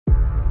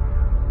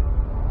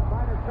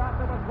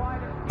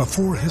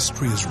Before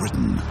history is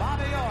written,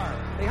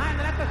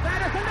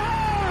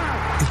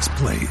 it's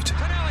played.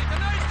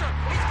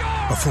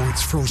 Before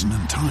it's frozen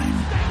in time,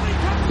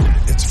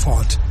 it's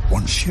fought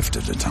one shift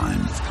at a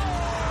time.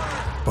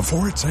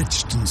 Before it's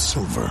etched in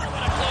silver,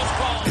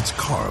 it's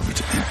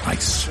carved in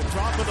ice.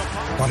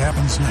 What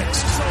happens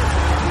next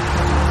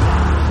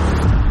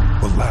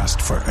will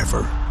last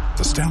forever.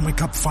 The Stanley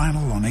Cup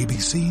Final on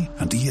ABC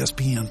and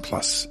ESPN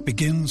Plus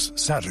begins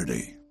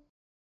Saturday.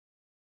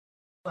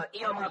 But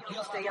earmuff,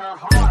 you stay on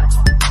hard.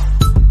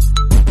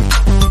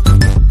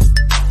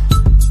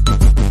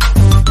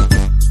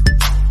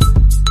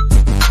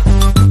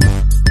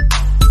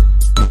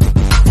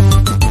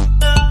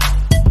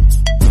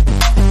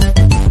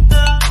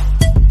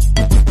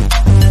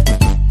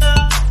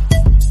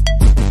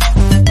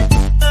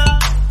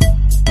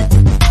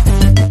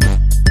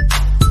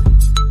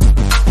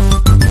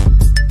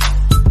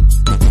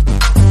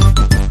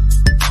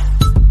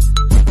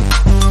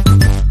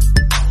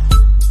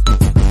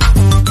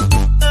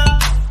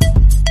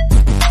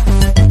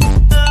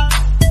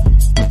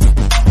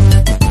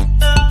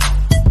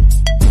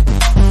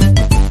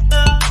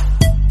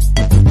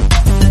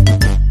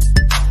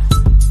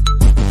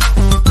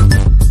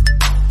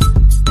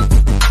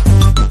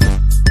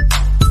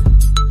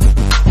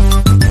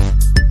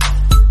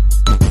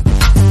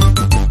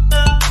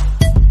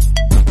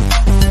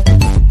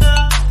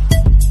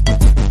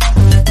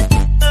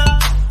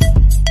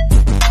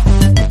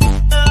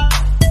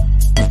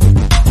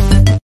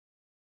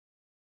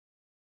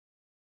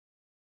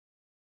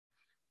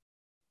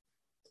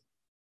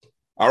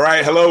 All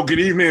right. Hello. Good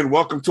evening.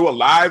 Welcome to a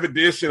live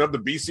edition of the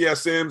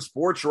BCSN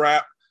Sports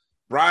Wrap.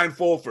 Brian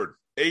Fulford,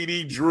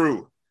 AD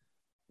Drew.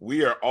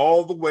 We are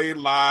all the way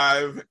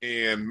live,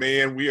 and,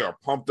 man, we are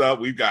pumped up.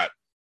 We've got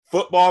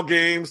football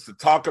games to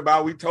talk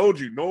about. We told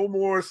you, no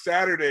more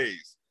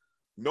Saturdays.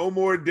 No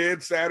more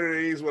dead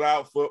Saturdays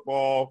without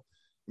football.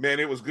 Man,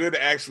 it was good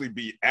to actually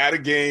be at a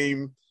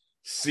game,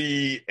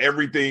 see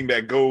everything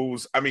that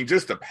goes. I mean,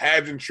 just the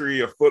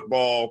pageantry of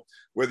football,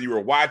 whether you were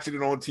watching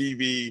it on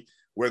TV,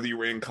 whether you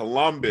were in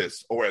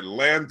Columbus or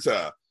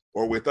Atlanta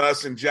or with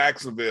us in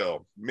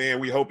Jacksonville. Man,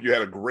 we hope you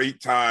had a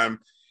great time.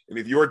 And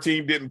if your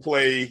team didn't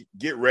play,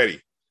 get ready.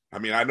 I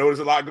mean, I know there's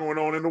a lot going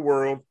on in the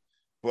world,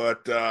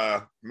 but,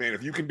 man,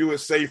 if you can do it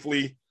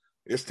safely,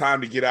 it's time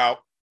to get out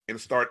and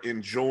start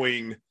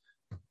enjoying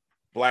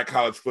Black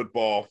college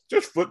football,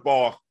 just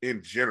football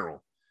in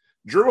general.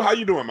 Drew, how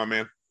you doing, my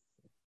man?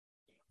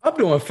 I'm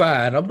doing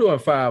fine.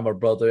 My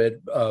brother.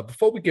 And,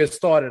 before we get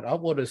started, I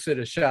want to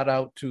send a shout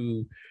out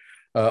to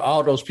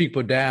all those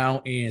people down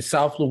in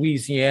South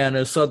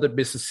Louisiana, Southern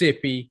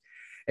Mississippi,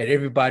 and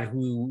everybody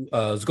who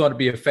is going to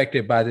be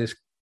affected by this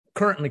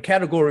currently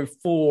Category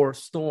 4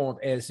 storm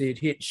as it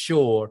hit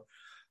shore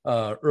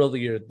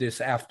earlier this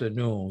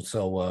afternoon.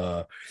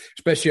 So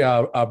especially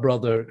our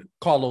brother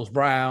Carlos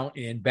Brown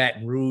in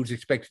Baton Rouge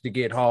expected to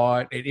get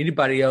hard, and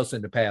anybody else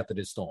in the path of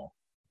this storm.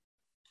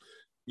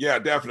 Yeah,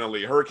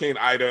 definitely. Hurricane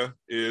Ida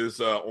is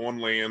on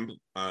land,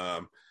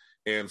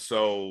 and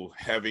so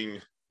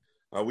having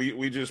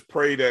we just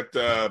pray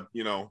that,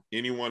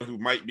 anyone who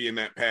might be in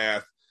that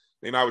path.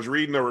 And I was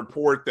reading a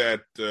report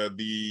that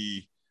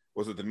the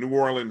New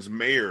Orleans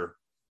mayor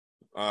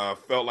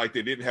felt like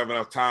they didn't have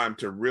enough time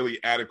to really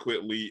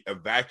adequately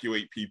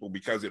evacuate people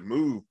because it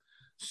moved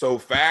so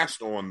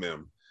fast on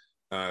them.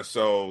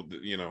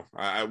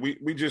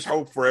 We just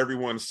hope for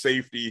everyone's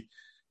safety.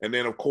 And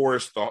then, of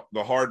course,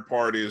 the hard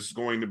part is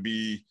going to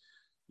be,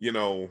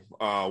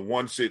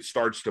 once it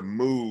starts to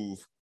move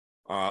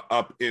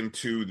up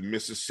into the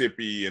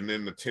Mississippi and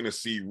then the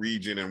Tennessee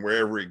region and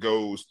wherever it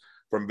goes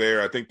from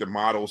there. I think the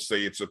models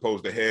say it's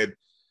supposed to head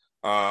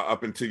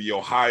up into the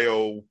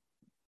Ohio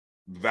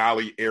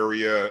Valley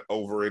area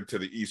over into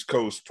the East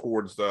Coast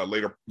towards the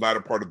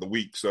latter part of the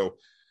week. So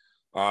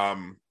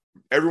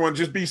everyone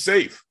just be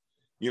safe,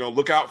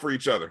 look out for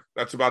each other.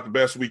 That's about the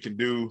best we can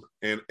do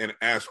and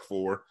ask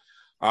for.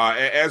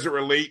 As it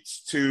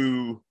relates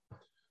to,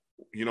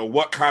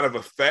 what kind of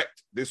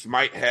effect this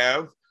might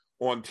have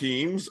on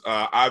teams.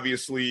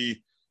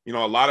 Obviously, a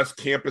lot of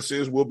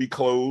campuses will be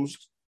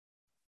closed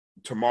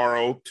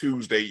tomorrow,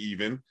 Tuesday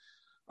even.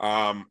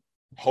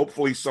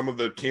 Hopefully some of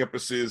the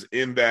campuses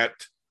in that,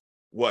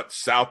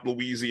 South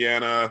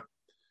Louisiana,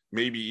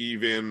 maybe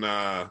even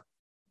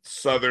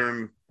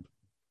Southern.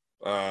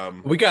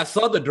 We got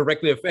Southern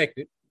directly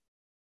affected.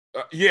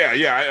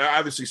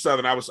 Obviously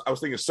Southern. I was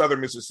thinking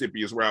Southern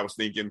Mississippi is where I was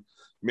thinking.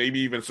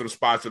 Maybe even some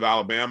spots of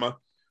Alabama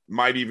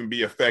might even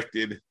be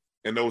affected.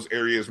 And those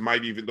areas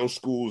those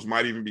schools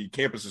might even be,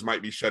 campuses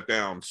might be shut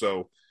down.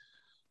 So,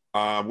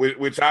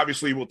 which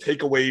obviously will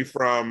take away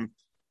from,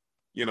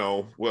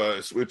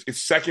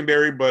 it's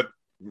secondary, but,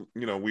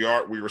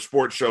 we're a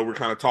sports show. We're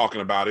kind of talking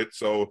about it.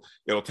 So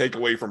it'll take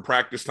away from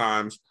practice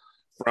times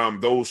from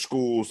those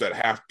schools that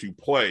have to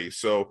play.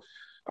 So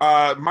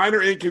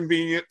minor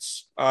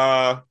inconvenience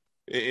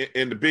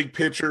in the big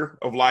picture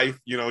of life.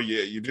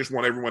 You just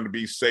want everyone to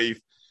be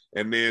safe.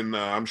 And then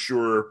I'm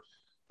sure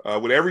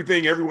with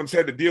everything everyone's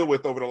had to deal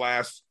with over the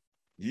last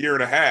year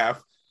and a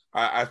half,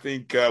 I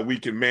think we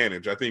can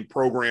manage. I think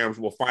programs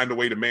will find a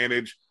way to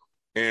manage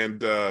and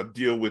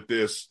deal with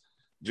this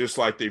just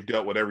like they've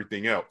dealt with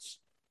everything else.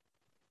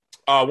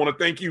 I want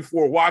to thank you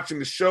for watching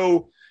the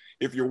show.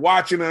 If you're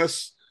watching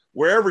us,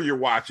 wherever you're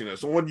watching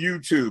us, on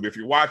YouTube, if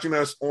you're watching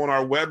us on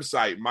our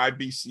website,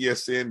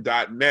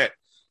 mybcsn.net,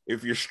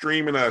 if you're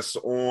streaming us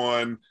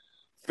on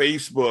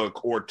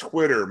Facebook or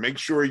Twitter, make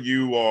sure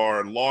you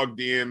are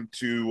logged in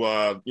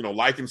to,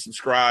 like and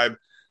subscribe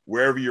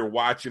wherever you're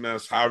watching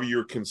us, however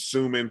you're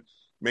consuming.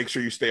 Make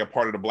sure you stay a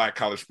part of the Black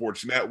College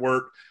Sports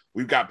Network.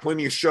 We've got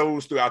plenty of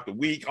shows throughout the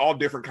week, all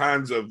different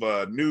kinds of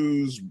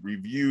news,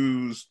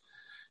 reviews,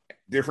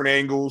 different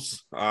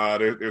angles.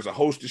 There's a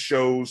host of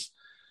shows.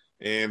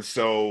 And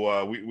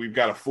so we've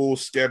got a full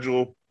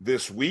schedule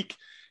this week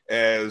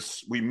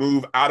as we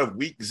move out of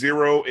week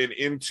 0 and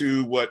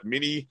into what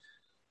many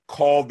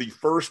call the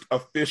first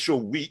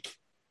official week.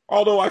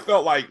 Although I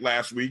felt like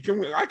last week,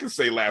 and I can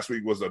say last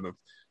week was an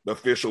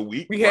official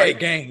week. We had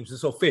games.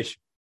 It's official.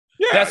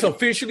 Yeah. That's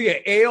officially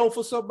an L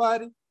for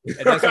somebody,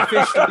 and that's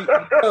officially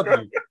a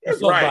W for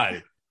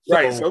somebody.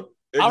 Right. So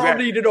exactly. I don't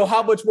need to know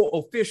how much more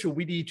official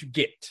we need to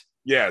get.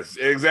 Yes,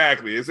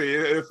 exactly.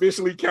 It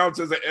officially counts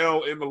as an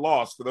L in the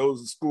loss for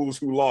those schools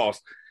who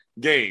lost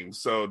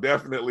games. So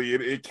definitely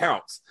it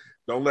counts.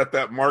 Don't let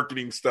that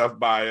marketing stuff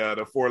by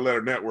the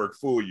 4-letter network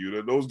fool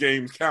you. Those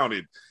games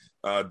counted,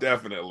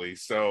 definitely.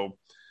 So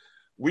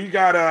we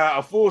got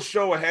a full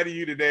show ahead of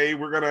you today.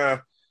 We're going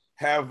to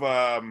have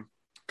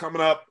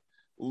coming up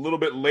a little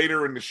bit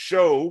later in the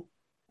show,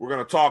 we're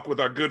going to talk with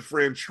our good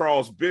friend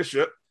Charles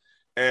Bishop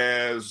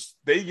as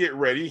they get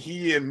ready.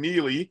 He and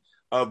Neely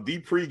of the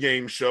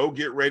pregame show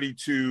get ready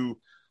to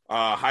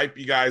hype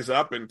you guys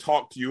up and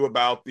talk to you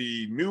about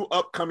the new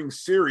upcoming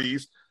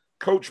series,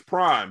 Coach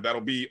Prime.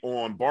 That'll be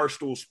on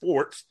Barstool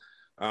Sports.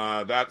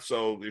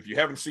 So if you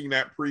haven't seen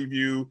that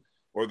preview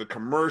or the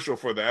commercial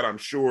for that, I'm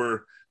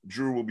sure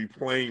Drew will be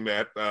playing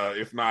that,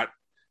 if not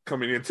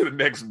coming into the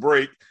next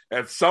break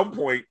at some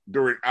point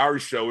during our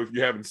show. If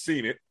you haven't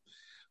seen it,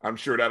 I'm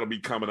sure that'll be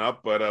coming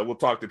up, but we'll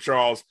talk to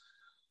Charles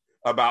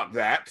about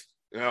that.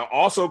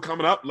 Also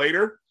coming up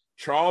later,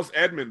 Charles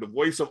Edmond, the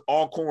voice of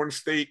Alcorn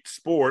State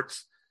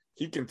Sports.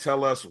 He can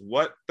tell us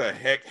what the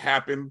heck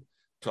happened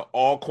to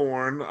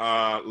Alcorn.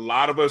 A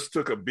lot of us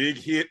took a big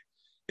hit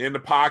in the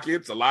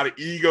pockets. A lot of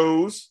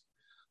egos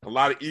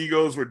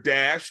were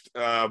dashed,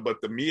 but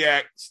the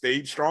MEAC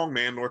stayed strong,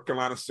 man. North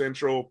Carolina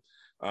Central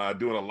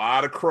doing a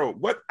lot of crow.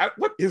 What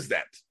is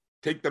that?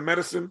 Take the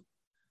medicine?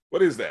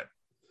 What is that?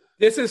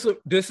 This is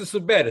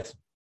some medicine,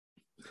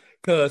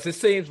 because it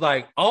seems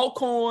like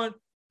Alcorn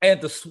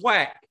and the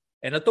SWAC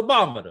and the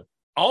thermometer,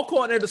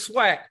 Alcorn and the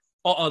SWAC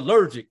are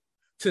allergic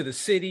to the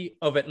city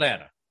of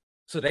Atlanta.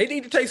 So they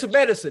need to take some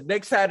medicine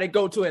next time they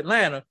go to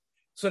Atlanta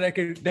so they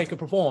can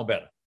perform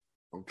better.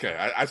 Okay.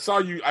 I saw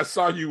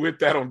you with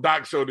that on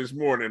Doc's show this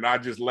morning, and I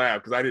just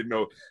laughed because I didn't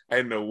know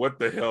what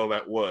the hell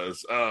that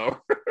was.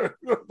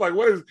 Like,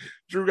 what is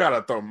Drew got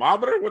a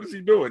thermometer? What is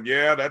he doing?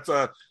 Yeah, that's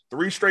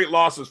 3 straight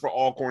losses for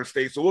Alcorn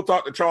State. So we'll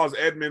talk to Charles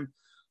Edmond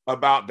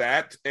about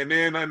that. And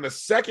then in the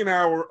second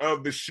hour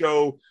of the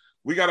show,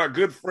 we got our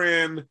good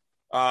friend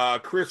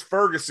Chris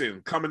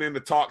Ferguson coming in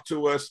to talk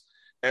to us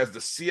as the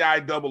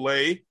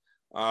CIAA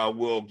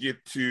will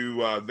get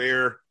to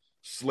their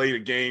slate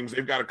of games.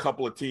 They've got a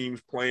couple of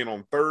teams playing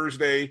on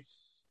Thursday,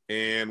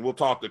 and we'll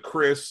talk to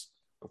Chris.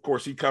 Of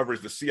course, he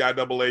covers the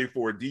CIAA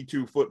for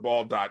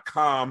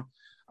D2Football.com.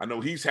 I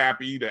know he's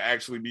happy to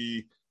actually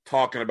be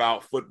talking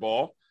about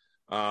football,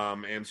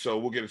 and so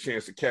we'll get a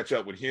chance to catch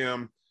up with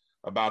him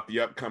about the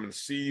upcoming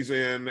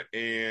season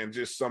and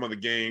just some of the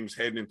games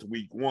heading into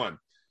week 1.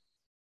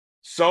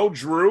 So,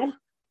 Drew,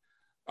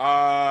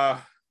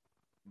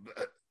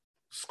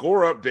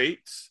 score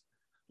updates.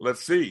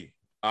 Let's see.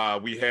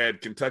 We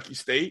had Kentucky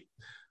State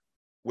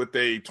with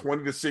a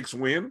 20-6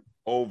 win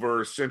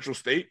over Central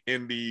State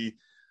in the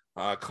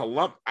I'm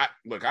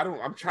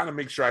trying to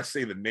make sure I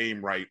say the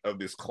name right of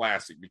this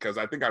classic because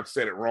I think I've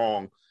said it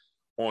wrong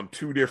on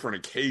 2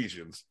 different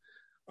occasions.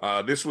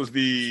 This was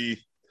the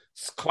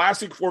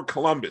Classic for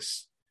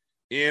Columbus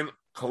in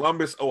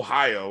Columbus,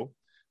 Ohio,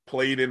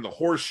 played in the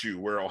Horseshoe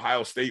where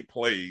Ohio State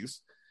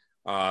plays.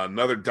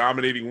 Another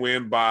dominating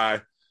win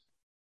by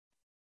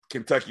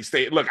Kentucky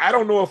State. Look, I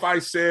don't know if I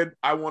said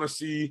I want to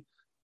see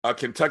a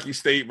Kentucky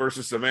State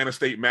versus Savannah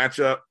State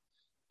matchup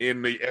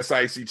in the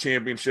SIC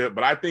championship,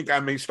 but I think I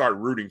may start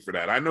rooting for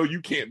that. I know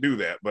you can't do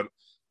that, but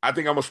I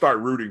think I'm going to start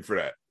rooting for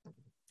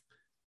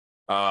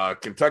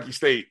that. Kentucky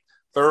State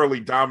thoroughly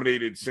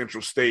dominated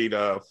Central State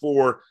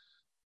for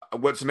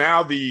what's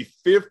now the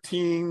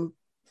 15th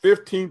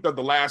of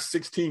the last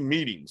 16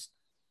 meetings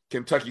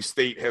Kentucky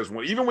State has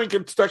won. Even when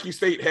Kentucky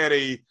State had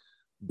a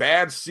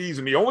bad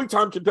season, the only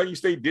time Kentucky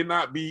State did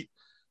not beat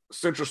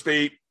Central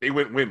State, they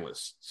went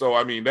winless. So,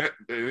 I mean, that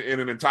in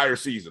an entire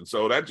season.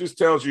 So that just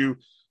tells you,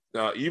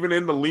 even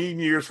in the lean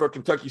years for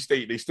Kentucky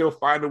State, they still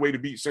find a way to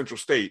beat Central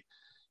State.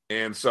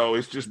 And so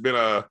it's just been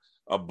a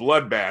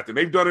bloodbath. And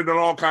they've done it in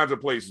all kinds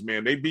of places,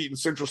 man. They've beaten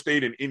Central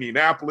State in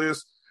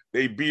Indianapolis.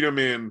 They beat them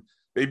in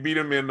They beat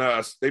them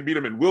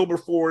in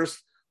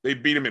Wilberforce. They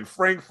beat them in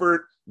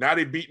Frankfurt. Now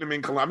they beating them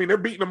in Columbia. I mean, they're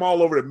beating them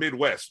all over the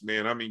Midwest,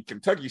 man. I mean,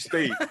 Kentucky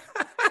State.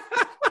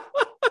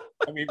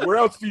 I mean, where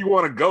else do you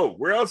want to go?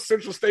 Where else,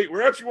 Central State?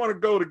 Where else you want to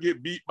go to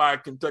get beat by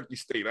Kentucky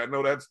State? I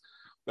know that's.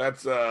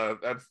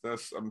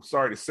 I'm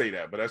sorry to say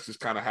that, but that's just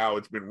kind of how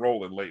it's been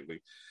rolling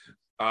lately.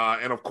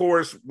 And of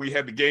course, we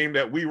had the game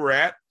that we were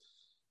at,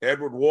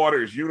 Edward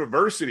Waters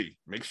University.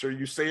 Make sure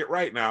you say it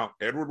right now.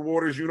 Edward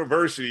Waters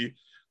University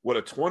with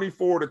a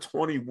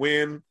 24-20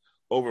 win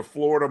over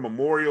Florida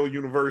Memorial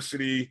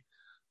University.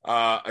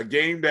 A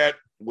game that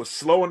was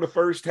slow in the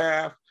first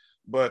half,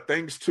 but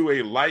thanks to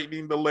a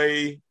lightning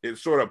delay, it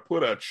sort of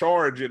put a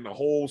charge in the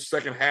whole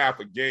second half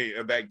of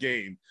that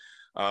game.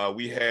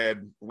 We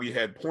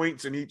had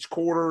points in each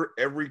quarter,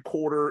 every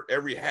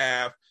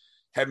half,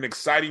 had an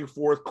exciting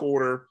fourth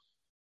quarter.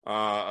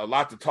 A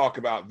lot to talk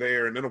about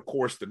there. And then, of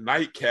course, the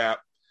nightcap.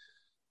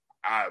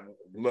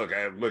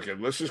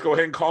 Let's just go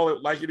ahead and call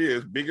it like it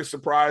is. Biggest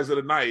surprise of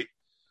the night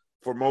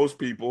for most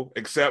people,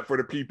 except for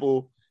the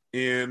people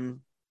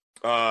in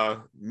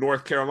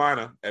North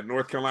Carolina at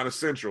North Carolina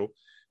Central.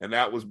 And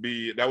that would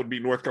be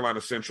North Carolina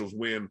Central's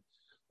win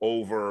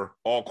over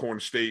Alcorn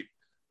State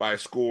by a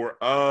score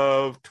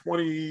of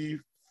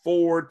 24-13,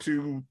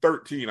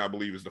 I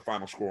believe is the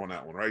final score on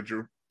that one. Right,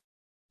 Drew?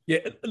 Yeah,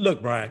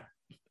 look, Brian,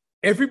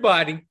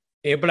 everybody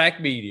in black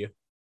media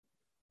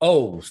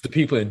owes the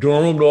people in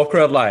Durham, North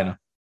Carolina,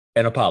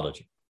 an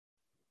apology.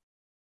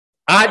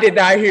 I did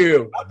not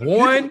hear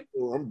one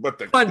but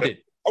the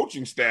pundit.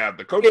 Coaching staff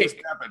at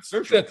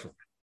Central.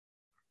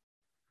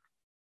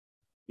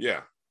 Yeah.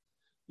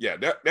 Yeah,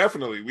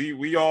 definitely.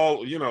 We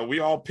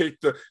all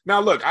picked the. Now,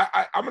 look,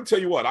 I'm gonna tell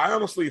you what. I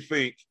honestly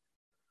think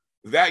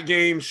that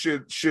game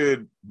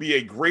should be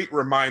a great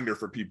reminder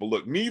for people.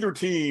 Look, neither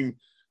team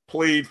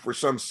played for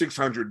some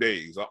 600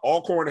 days.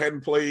 Alcorn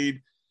hadn't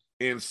played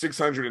in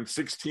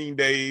 616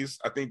 days.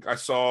 I think I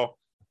saw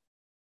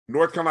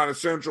North Carolina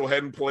Central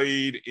hadn't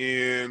played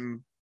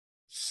in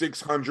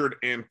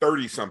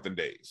 630 something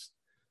days.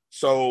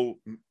 So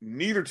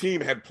neither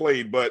team had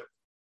played. But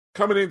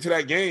coming into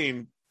that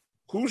game,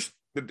 who's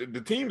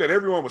the team that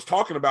everyone was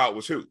talking about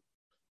was who?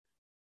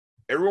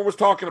 Everyone was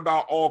talking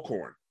about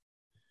Alcorn.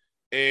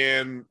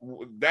 And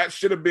that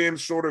should have been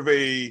sort of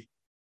a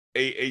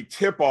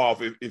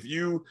tip-off. If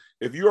you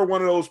are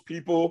one of those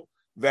people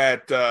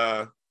that,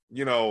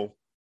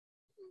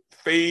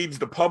 fades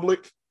the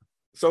public,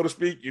 so to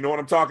speak, you know what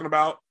I'm talking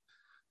about?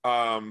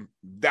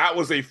 That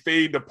was a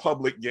fade the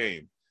public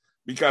game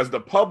because the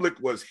public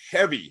was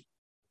heavy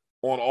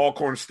on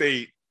Alcorn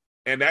State.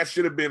 And that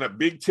should have been a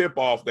big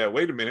tip-off that,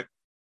 wait a minute,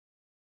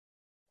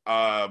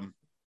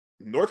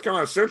 North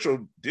Carolina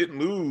Central didn't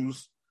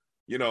lose,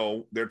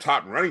 their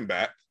top running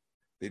back.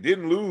 They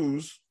didn't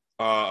lose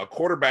a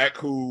quarterback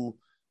who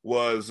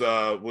was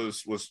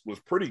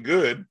pretty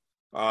good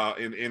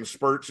in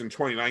spurts in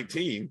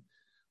 2019.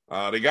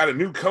 They got a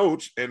new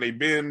coach, and they've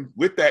been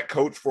with that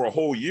coach for a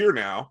whole year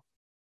now.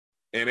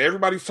 And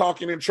everybody's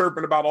talking and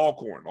chirping about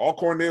Alcorn.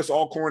 Alcorn this,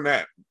 Alcorn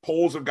that.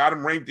 Polls have got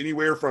them ranked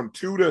anywhere from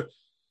 2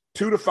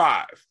 to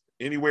 5,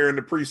 anywhere in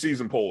the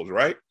preseason polls,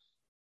 right?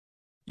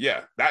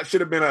 Yeah, that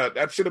should have been a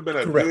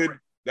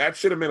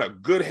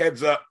good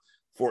heads up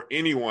for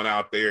anyone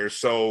out there.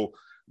 So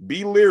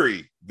be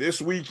leery this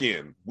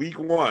weekend, week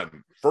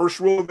 1. First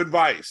rule of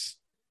advice: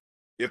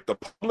 if the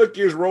public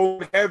is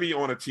rolling heavy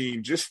on a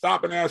team, just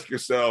stop and ask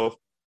yourself,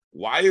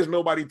 why is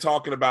nobody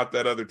talking about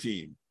that other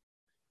team?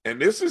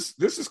 And this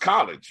is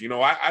college.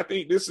 I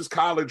think this is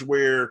college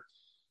where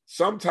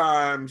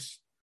sometimes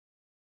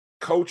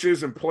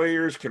coaches and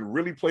players can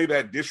really play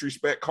that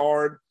disrespect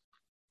card,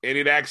 and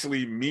it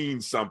actually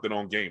means something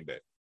on game day.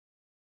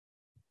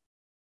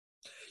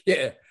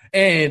 Yeah,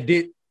 and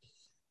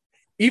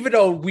even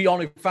though we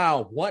only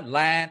found one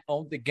line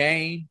on the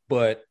game,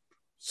 but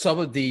some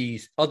of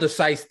these other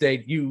sites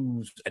that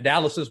use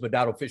analysis but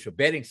not official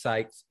betting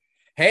sites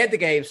had the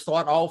game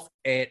start off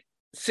at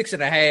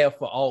 6.5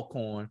 for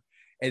Alcorn,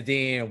 and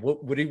then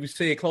what did we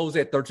say it closed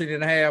at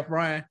 13.5,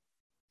 Brian?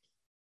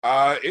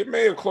 It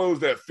may have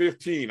closed at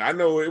 15. I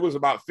know it was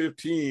about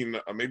 15,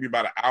 maybe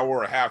about an hour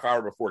or a half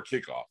hour before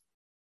kickoff.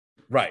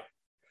 Right.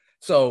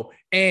 So,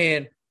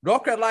 and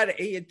North Carolina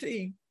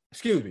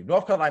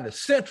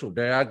Central,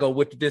 there I go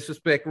with the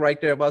disrespect right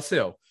there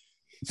myself.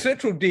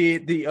 Central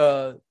did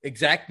the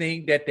exact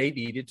thing that they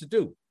needed to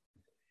do.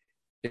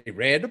 They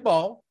ran the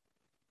ball,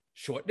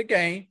 shortened the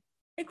game,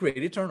 and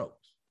created turnovers.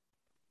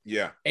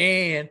 Yeah.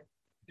 And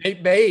they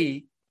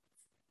made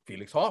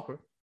Felix Harper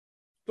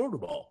throw the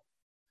ball.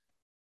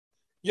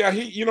 Yeah,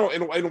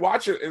 and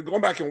watching and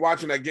going back and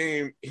watching that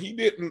game,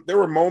 there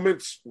were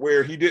moments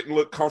where he didn't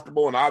look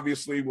comfortable. And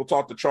obviously we'll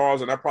talk to Charles,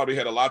 and that probably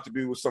had a lot to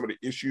do with some of the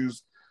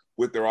issues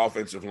with their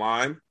offensive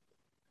line.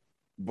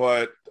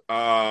 But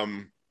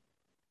I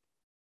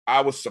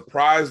was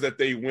surprised that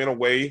they went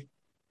away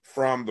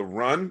from the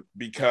run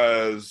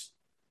because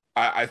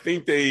I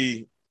think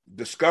they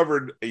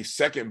discovered a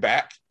second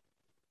back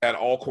at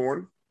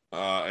Alcorn.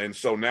 And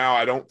so now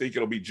I don't think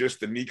it'll be just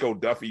the Nico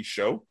Duffy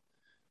show.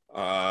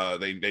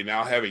 They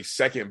now have a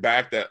second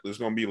back that is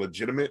going to be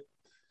legitimate.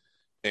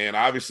 And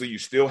obviously you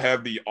still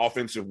have the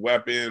offensive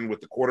weapon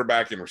with the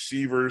quarterback and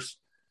receivers.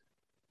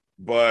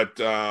 But,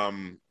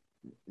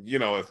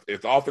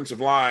 if the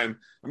offensive line,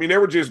 I mean, there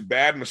were just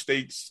bad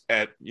mistakes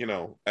at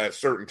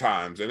certain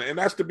times. And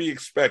that's to be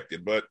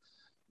expected.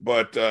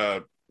 But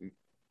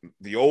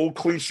the old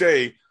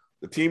cliche,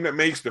 the team that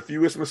makes the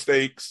fewest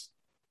mistakes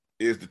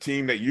is the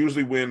team that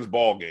usually wins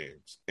ball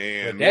games.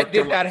 And that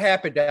did not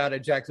happen down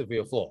at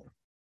Jacksonville, Florida.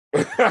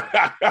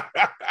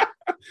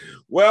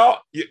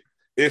 Well,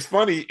 it's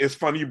funny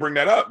you bring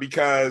that up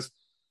because,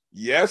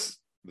 yes,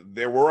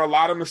 there were a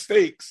lot of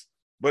mistakes,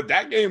 but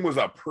that game was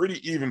a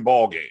pretty even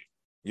ball game.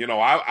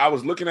 I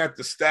was looking at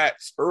the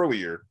stats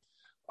earlier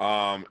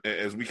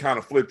as we kind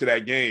of flipped to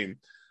that game.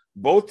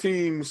 Both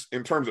teams,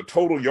 in terms of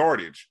total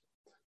yardage,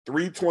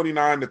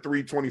 329 to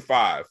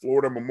 325,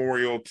 Florida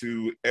Memorial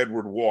to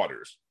Edward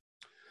Waters.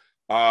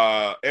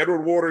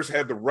 Edward Waters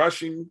had the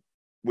rushing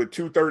with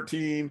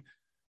 213,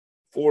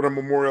 Florida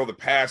Memorial the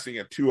passing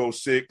at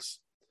 206.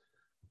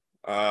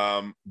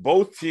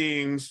 Both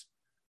teams,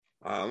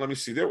 let me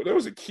see, there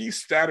was a key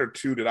stat or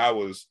two that I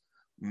was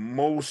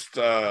most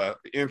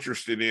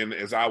interested in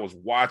as I was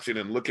watching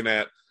and looking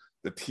at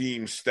the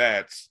team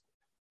stats.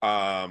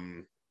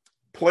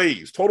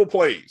 Total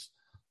plays,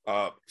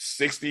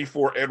 60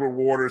 for Edward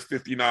Waters,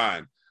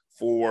 59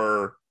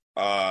 for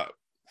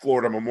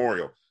Florida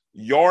Memorial.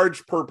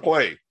 Yards per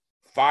play,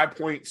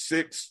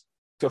 5.6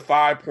 to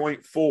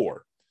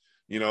 5.4.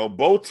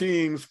 Both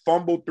teams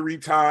fumbled 3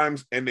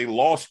 times and they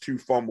lost 2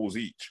 fumbles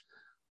each.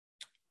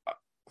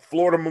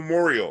 Florida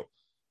Memorial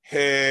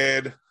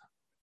had,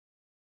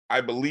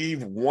 I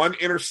believe, 1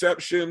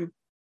 interception.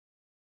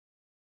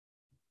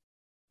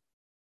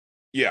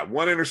 Yeah,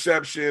 1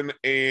 interception,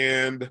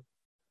 and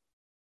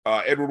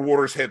Edward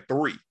Waters had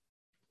 3.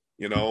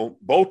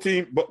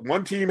 But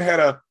one team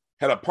had a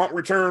punt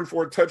return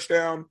for a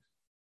touchdown.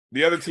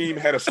 The other team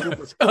had a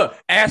scoop.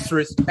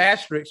 Asterisk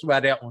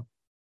by that one.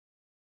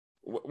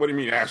 What do you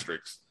mean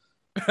asterisks?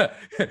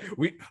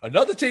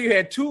 Another team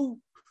had 2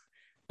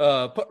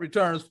 punt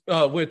returns,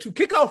 with 2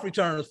 kickoff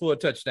returns for a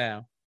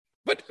touchdown,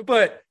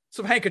 but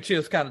some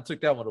handkerchiefs kind of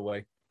took that one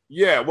away.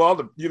 Yeah, well,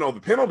 the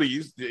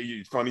penalties.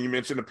 Funny you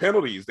mentioned the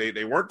penalties.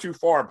 They weren't too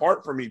far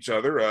apart from each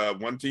other.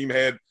 One team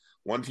had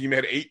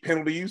 8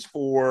 penalties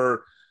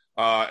for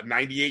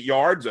 98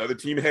 yards. The other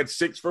team had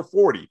 6 for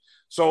 40.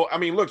 So I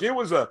mean, look, it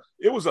was a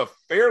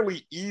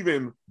fairly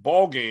even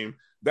ball game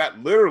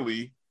that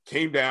literally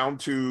came down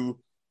to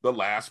the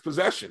last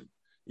possession.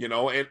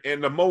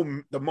 And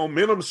the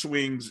momentum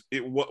swings,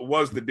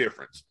 was the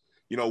difference.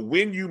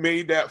 When you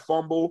made that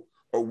fumble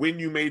or when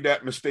you made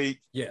that mistake,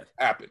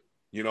 happen.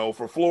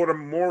 For Florida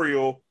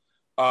Memorial,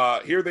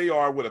 here they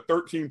are with a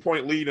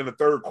 13-point lead in the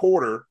third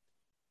quarter,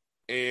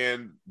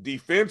 and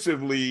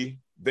defensively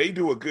they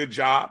do a good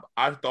job,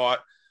 I thought,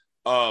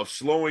 of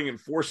slowing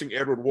and forcing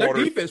Edward Waters.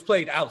 Their defense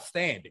played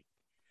outstanding.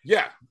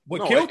 Yeah.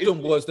 What killed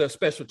them was their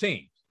special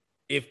teams.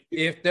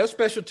 If their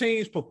special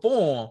teams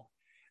perform,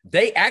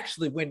 they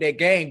actually win that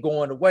game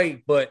going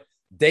away, but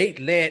they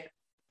let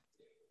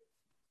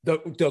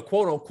the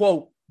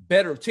quote-unquote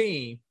better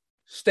team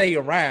stay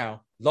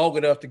around long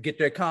enough to get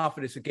their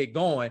confidence and get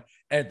going.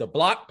 And the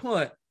block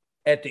punt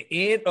at the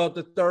end of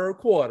the third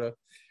quarter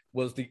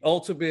was the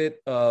ultimate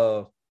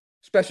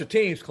special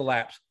teams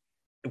collapse,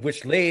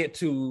 which led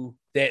to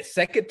that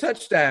second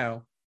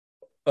touchdown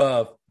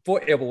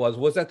for Edwards.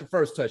 Was that the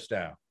first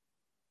touchdown?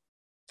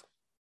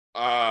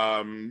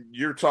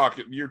 You're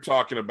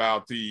talking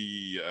about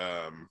the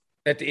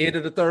at the end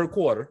of the third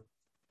quarter.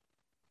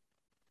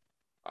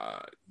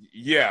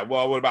 Yeah,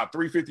 well, with about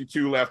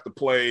 3:52 left to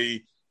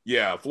play,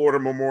 yeah, Florida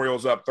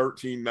Memorial's up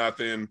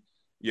 13-0.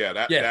 Yeah,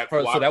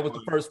 so that was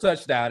the first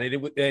touchdown, and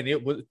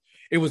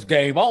it was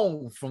game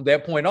on from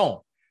that point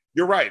on.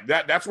 You're right.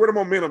 That's where the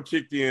momentum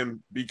kicked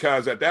in,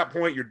 because at that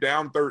point you're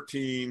down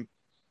 13,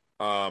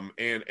 and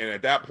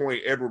at that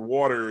point Edward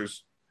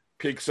Waters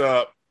picks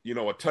up,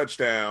 a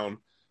touchdown,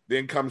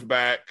 then comes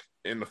back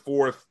in the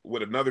fourth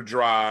with another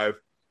drive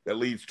that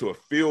leads to a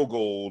field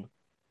goal,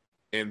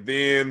 and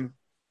then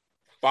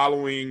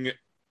following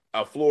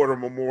a Florida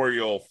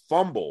Memorial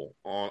fumble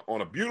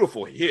on a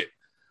beautiful hit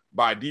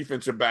by a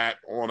defensive back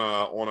on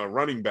a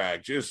running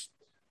back, just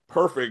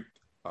perfect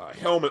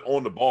helmet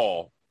on the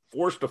ball,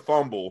 forced a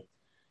fumble.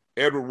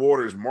 Edward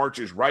Waters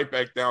marches right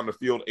back down the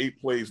field 8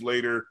 plays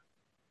later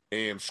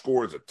and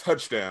scores a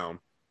touchdown.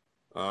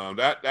 All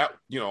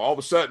of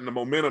a sudden the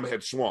momentum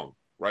had swung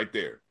right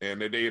there,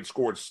 and they had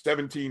scored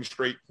 17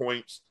 straight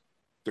points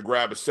to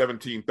grab a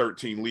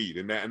 17-13 lead,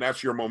 and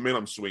that's your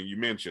momentum swing you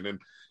mentioned.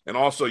 And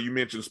also you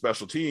mentioned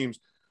special teams.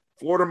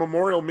 Florida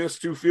Memorial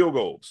missed 2 field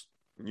goals.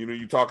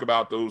 You talk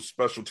about those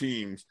special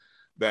teams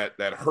that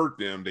hurt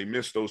them. They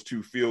missed those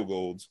 2 field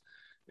goals.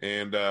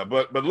 And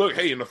but look,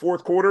 hey, in the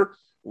fourth quarter,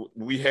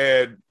 we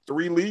had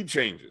 3 lead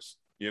changes.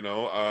 3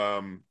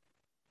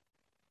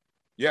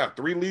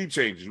 lead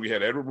changes. We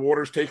had Edward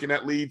Waters taking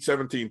that lead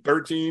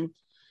 17-13.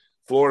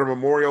 Florida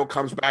Memorial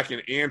comes back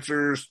and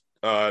answers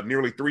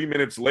nearly 3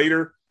 minutes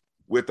later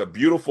with a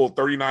beautiful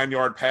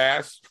 39-yard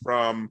pass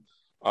from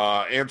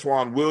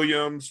Antoine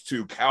Williams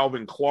to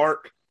Calvin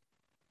Clark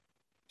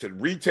to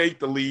retake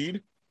the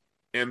lead.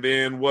 And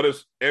then what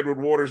does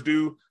Edward Waters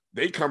do?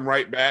 They come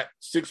right back,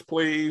 6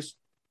 plays,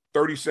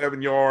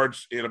 37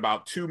 yards in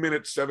about 2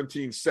 minutes,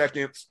 17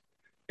 seconds,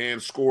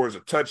 and scores a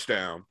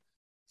touchdown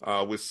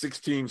with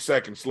 16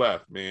 seconds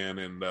left, man.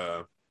 And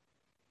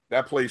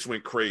that place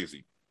went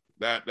crazy.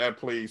 That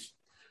place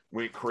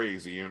went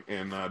crazy.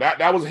 And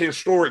that was a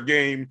historic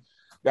game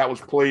that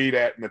was played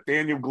at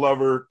Nathaniel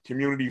Glover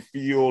Community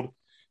Field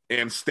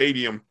and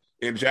Stadium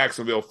in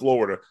Jacksonville,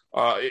 Florida.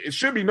 It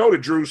should be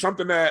noted, Drew,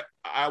 something that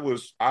I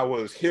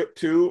was hip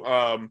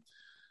to.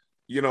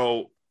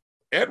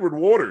 Edward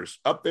Waters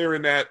up there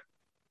in that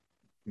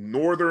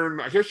northern,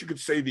 I guess you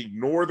could say the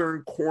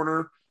northern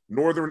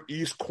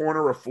east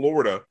corner of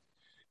Florida,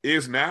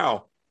 is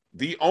now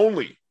the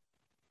only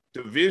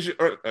division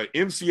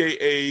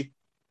NCAA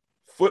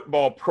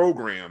football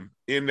program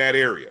in that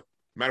area.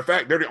 Matter of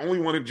fact, they're the only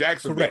one in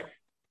Jacksonville. Correct.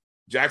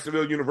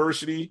 Jacksonville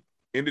University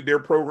ended their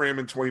program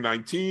in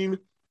 2019.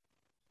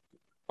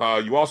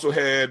 You also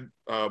had,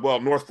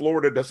 North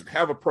Florida doesn't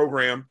have a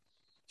program.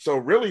 So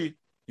really,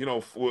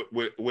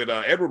 with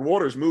Edward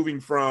Waters moving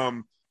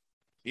from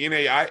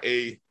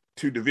NAIA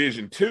to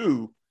Division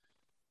II,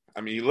 I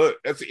mean, look,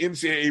 that's an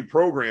NCAA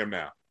program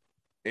now.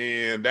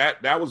 And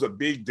that was a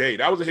big day.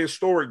 That was a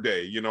historic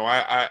day.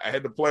 I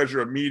had the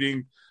pleasure of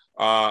meeting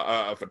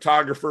a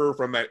photographer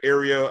from that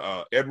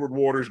area, Edward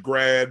Waters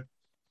grad.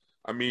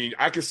 I mean,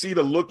 I could see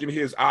the look in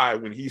his eye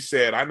when he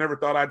said, I never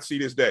thought I'd see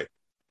this day.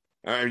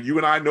 You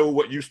and I know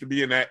what used to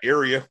be in that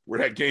area where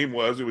that game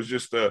was. It was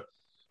just a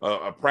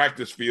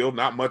practice field,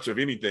 not much of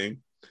anything.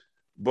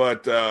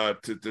 But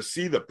to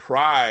see the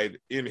pride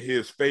in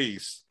his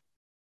face,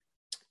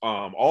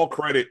 all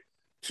credit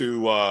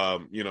to,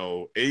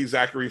 A.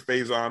 Zachary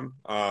Faison,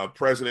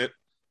 president,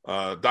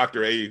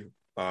 Dr. A.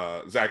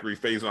 Zachary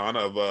Faison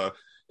of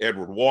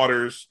Edward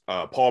Waters,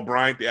 Paul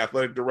Bryant, the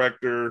athletic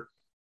director,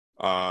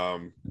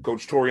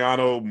 Coach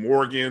Toriano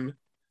Morgan,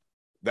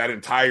 that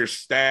entire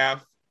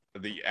staff,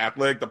 the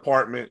athletic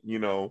department,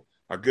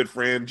 our good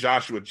friend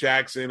Joshua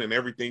Jackson and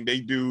everything they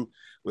do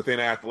within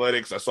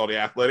athletics. I saw the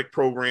athletic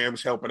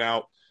programs helping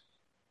out.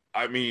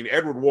 I mean,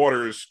 Edward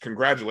Waters,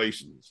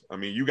 congratulations. I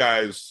mean, you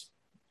guys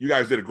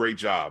did a great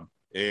job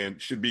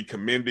and should be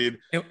commended.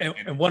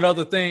 And one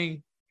other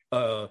thing,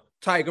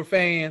 Tiger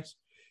fans,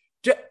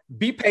 just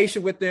be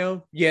patient with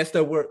them. Yes,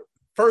 there were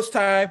first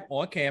time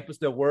on campus,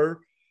 there were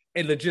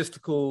a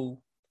logistical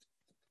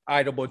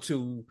item or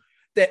two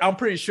that I'm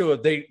pretty sure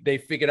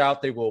they figured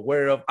out, they were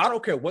aware of. I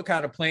don't care what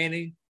kind of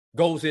planning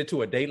goes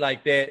into a day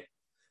like that.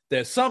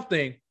 There's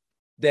something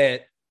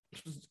that's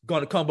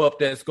going to come up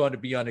that's going to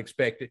be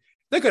unexpected.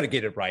 They're going to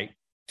get it right.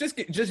 Just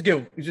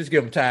give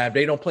them time.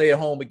 They don't play at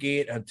home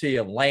again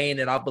until Lane,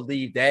 and I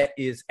believe that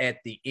is at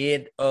the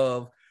end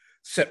of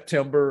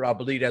September. I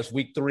believe that's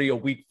week 3 or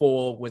week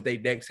 4 when they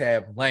next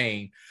have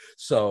Lane.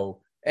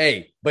 So,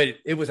 hey, but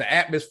it was an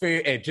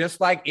atmosphere, and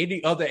just like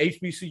any other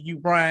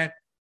HBCU, Brian,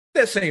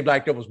 that seemed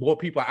like there was more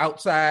people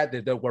outside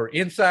than there were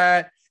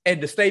inside,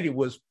 and the stadium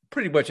was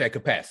pretty much at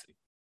capacity.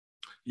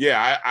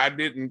 Yeah, I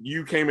didn't.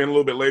 You came in a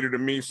little bit later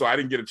than me, so I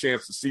didn't get a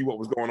chance to see what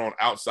was going on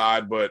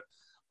outside. But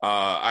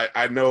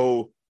I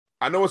know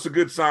it's a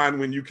good sign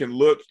when you can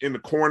look in the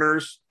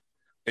corners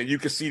and you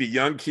can see the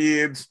young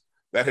kids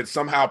that had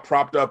somehow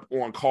propped up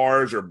on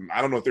cars, or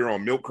I don't know if they were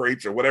on milk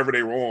crates or whatever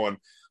they were on,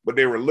 but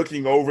they were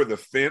looking over the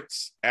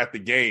fence at the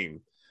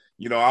game.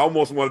 I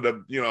almost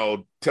wanted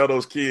to, tell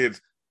those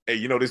kids,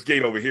 hey, this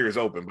gate over here is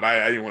open, but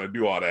I didn't want to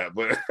do all that.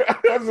 But,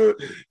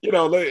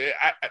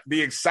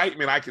 the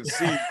excitement I can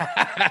see.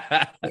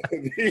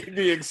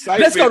 the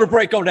excitement. Let's go to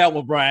break on that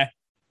one, Brian.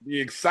 The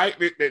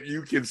excitement that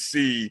you can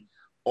see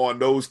on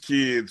those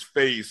kids'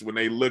 face when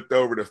they looked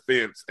over the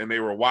fence and they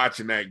were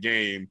watching that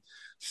game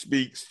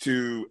speaks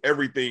to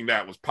everything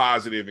that was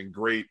positive and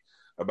great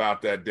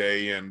about that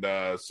day. And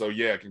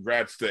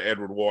congrats to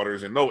Edward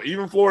Waters. And no,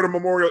 even Florida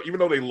Memorial, even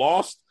though they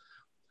lost,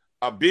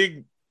 a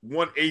big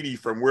 180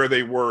 from where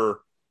they were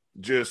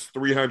just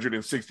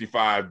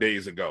 365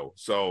 days ago.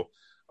 So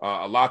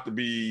a lot to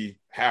be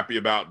happy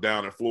about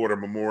down at Florida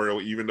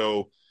Memorial, even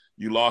though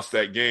you lost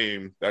that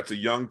game. That's a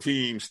young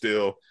team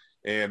still,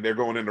 and they're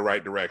going in the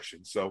right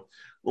direction. So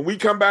when we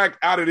come back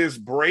out of this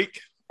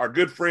break, our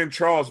good friend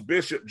Charles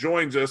Bishop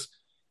joins us,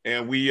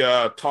 and we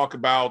talk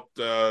about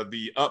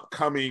the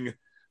upcoming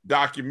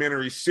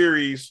documentary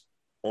series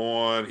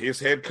on his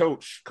head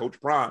coach, Coach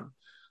Prime.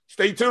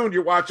 Stay tuned.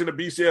 You're watching the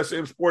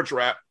BCSN Sports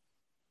Wrap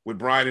with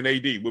Brian and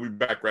AD. We'll be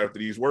back right after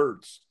these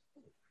words.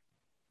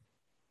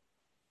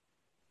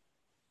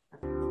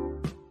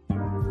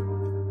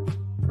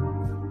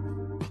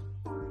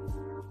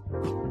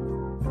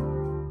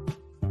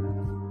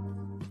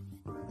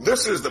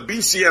 This is the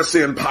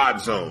BCSN Pod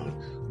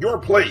Zone, your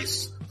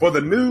place for the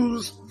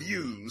news,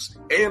 views,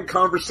 and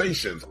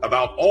conversations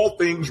about all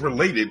things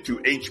related to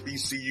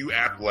HBCU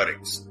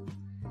athletics.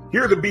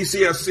 Here are the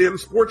BCSN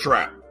Sports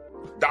Wrap,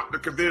 Dr.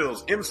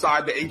 Cavill's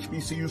Inside the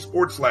HBCU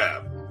Sports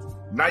Lab,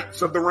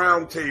 Knights of the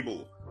Round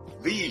Table,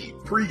 the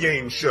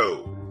pregame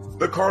show,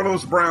 the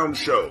Carlos Brown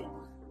Show,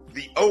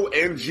 the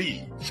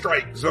ONG,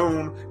 Strike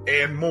Zone,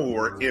 and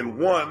more in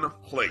one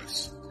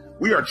place.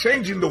 We are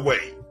changing the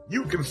way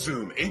you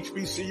consume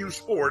HBCU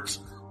sports,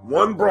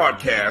 one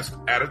broadcast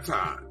at a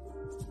time.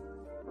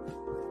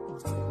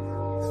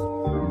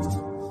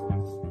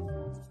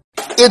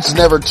 It's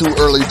never too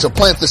early to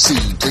plant the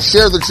seed, to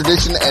share the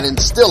tradition, and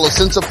instill a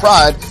sense of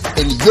pride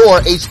in your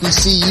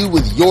HBCU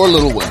with your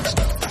little ones.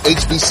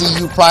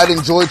 HBCU Pride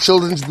and Joy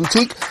Children's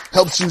Boutique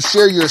helps you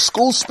share your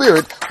school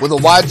spirit with a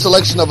wide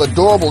selection of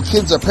adorable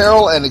kids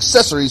apparel and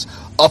accessories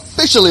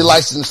officially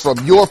licensed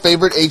from your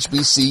favorite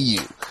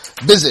HBCU.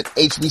 Visit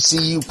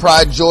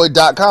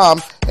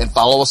hbcupridejoy.com and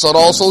follow us on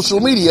all social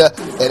media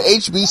at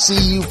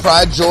HBCU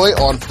Pride Joy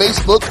on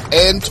Facebook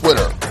and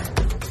Twitter.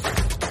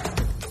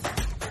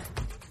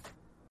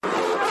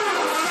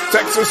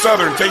 Texas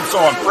Southern takes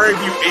on Prairie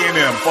View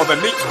A&M for the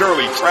Nix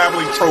Durley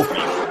Traveling Trophy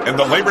and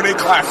the Labor Day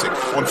Classic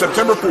on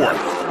September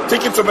 4th.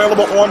 Tickets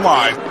available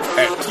online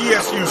at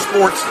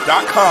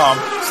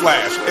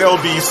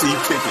tsusports.com/LDC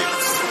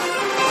tickets.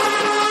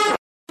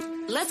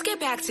 Let's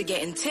get back to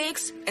getting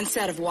ticks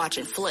instead of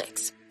watching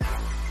flicks.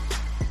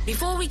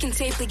 Before we can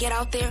safely get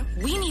out there,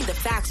 we need the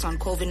facts on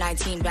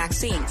COVID-19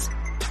 vaccines.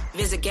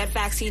 Visit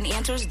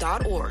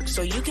getvaccineanswers.org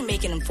so you can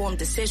make an informed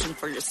decision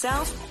for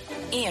yourself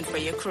and for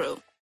your crew.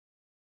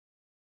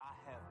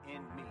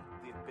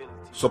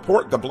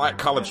 Support the Black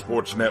College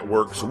Sports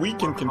Network so we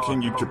can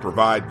continue to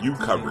provide you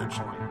coverage.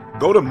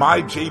 Go to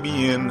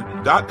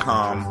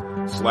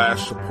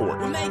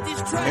myjbn.com/support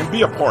and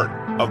be a part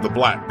of the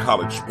Black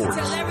College Sports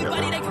Tell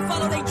everybody Network. they can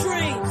follow their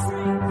dreams.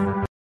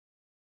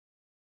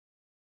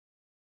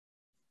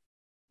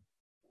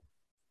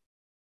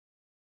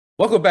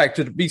 Welcome back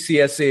to the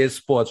BCSN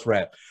Sports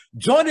Wrap.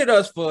 Joining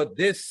us for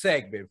this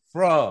segment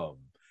from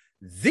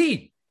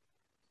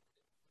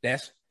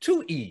that's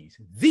two E's,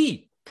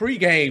 the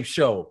pregame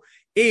show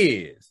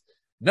is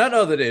none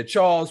other than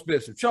Charles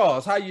Bishop.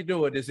 Charles, how you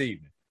doing this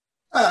evening?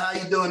 How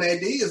you doing,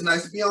 AD? It's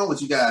nice to be on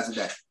with you guys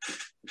today.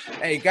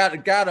 Hey,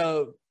 got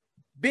a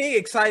big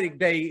exciting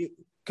day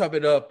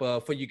coming up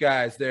for you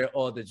guys there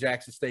on the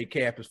Jackson State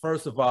campus.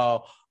 First of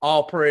all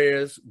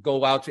prayers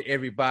go out to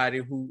everybody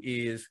who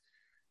is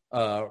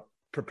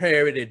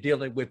preparing and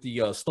dealing with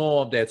the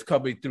storm that's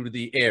coming through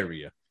the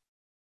area.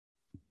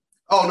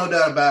 Oh, no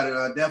doubt about it.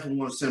 I definitely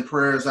want to send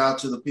prayers out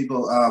to the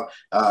people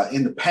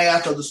in the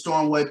path of the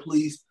stormway.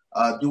 Please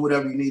do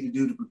whatever you need to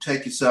do to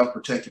protect yourself,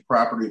 protect your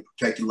property, and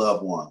protect your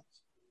loved ones.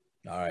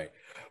 All right.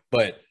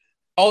 But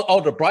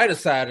on the brighter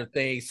side of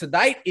things,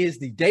 tonight is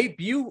the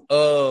debut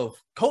of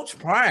Coach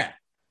Prime,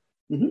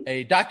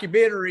 a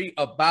documentary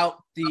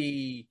about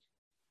the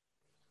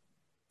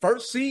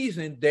first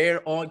season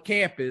there on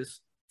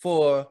campus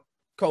for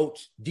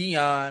Coach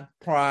Deion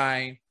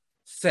Prime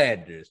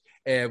Sanders.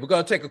 And we're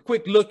going to take a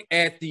quick look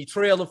at the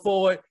trailer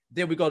for it.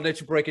 Then we're going to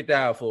let you break it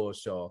down for us,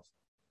 Charles.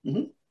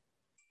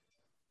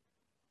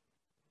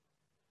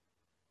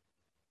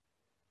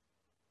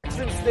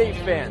 Jackson State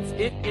fans,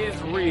 it is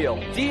real.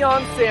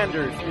 Deion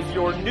Sanders is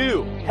your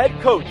new head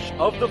coach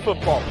of the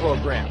football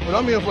program. What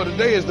I'm here for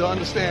today is to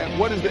understand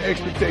what is the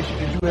expectation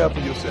that you have for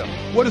yourself.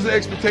 What is the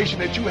expectation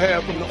that you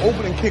have from the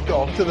opening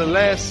kickoff to the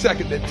last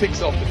second that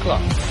ticks off the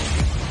clock?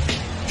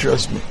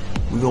 Trust me,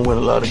 we're going to win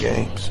a lot of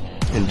games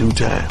in due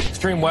time.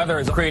 Extreme weather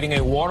is creating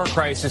a water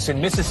crisis in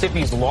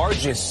Mississippi's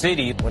largest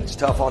city. When it's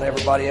tough on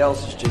everybody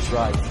else, it's just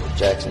right for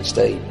Jackson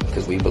State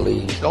because we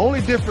believe. The only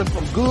difference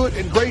from good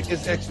and great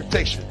is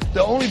expectation.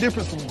 The only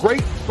difference from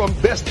great from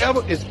best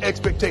ever is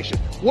expectation.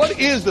 What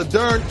is the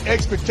darn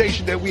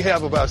expectation that we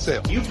have of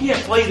ourselves? You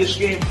can't play this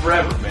game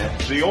forever, man.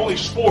 It's the only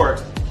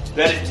sport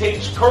that it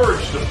takes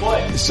courage to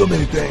play. There's so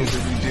many things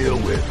that we deal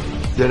with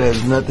that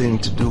has nothing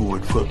to do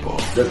with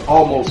football. There's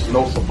almost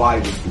no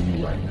survivors for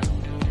you right now.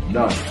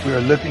 None. We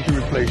are looking to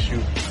replace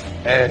you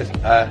as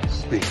I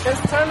speak.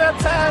 It's turn up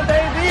time,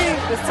 baby.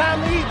 It's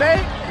time to eat,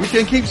 babe. We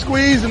can keep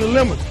squeezing the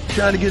lemon.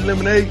 Trying to get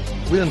lemonade.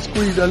 We done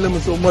squeezed that lemon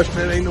so much,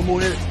 man, ain't no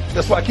more in it.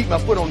 That's why I keep my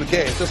foot on the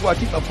gas. That's why I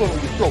keep my foot on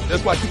your throat.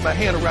 That's why I keep my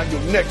hand around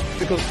your neck,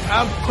 because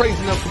I'm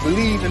crazy enough to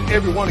believe in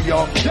every one of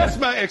y'all. That's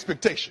my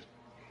expectation.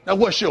 Now,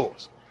 what's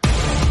yours?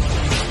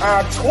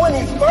 Our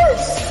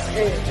 21st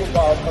head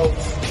football coach,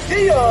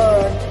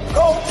 Deion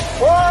Coach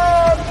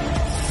Prime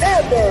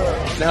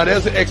Sanders. Now,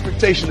 there's an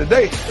expectation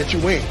today that you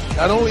win.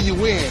 Not only you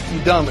win, you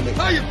dominate.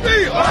 How you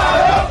feel?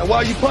 And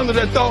while you ponder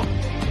that thought,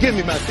 give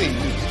me my theme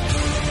music.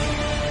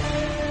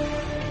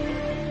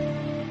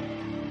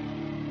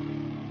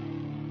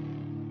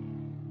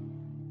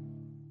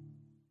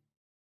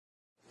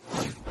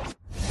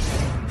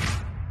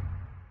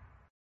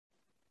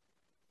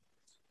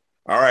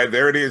 All right,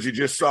 there it is. You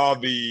just saw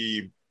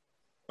the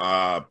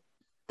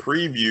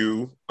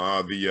preview,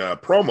 the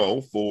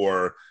promo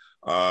for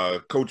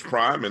Coach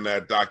Prime in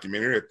that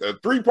documentary. A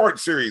 3-part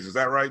series. Is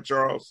that right,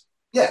 Charles?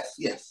 Yes,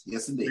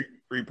 indeed.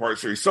 Three-part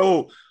series.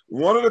 So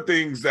one of the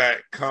things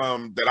that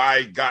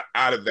I got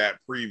out of that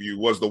preview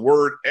was the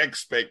word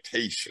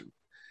expectation.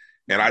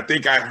 And I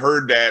think I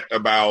heard that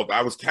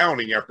I was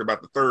counting after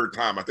about the third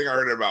time. I think I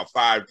heard it about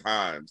 5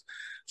 times.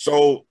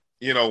 So,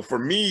 you know, for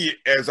me,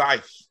 as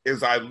I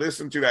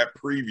listen to that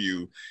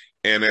preview,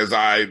 and as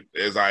I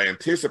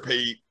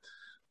anticipate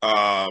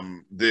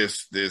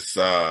this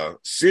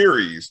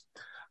series,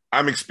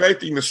 I'm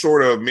expecting to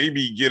sort of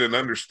maybe get an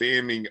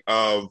understanding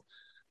of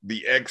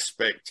the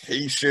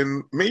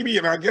expectation, maybe,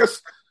 and I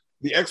guess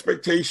the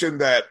expectation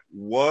that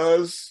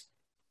was,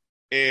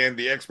 and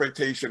the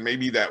expectation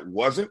maybe that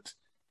wasn't.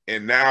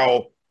 And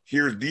now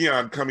here's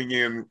Deion coming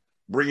in,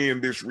 bringing in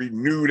this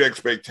renewed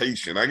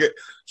expectation.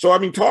 So, I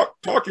mean, talk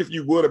if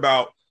you would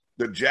about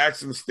the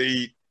Jackson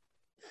State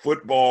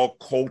football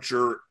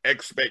culture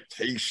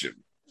expectation.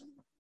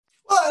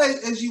 Well,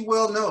 as you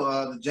well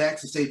know, the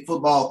Jackson State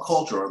football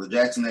culture, or the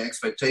Jackson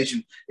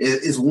expectation,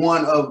 is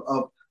one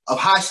of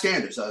high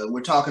standards.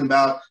 We're talking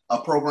about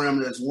a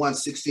program that's won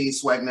 16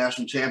 SWAC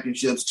national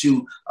championships,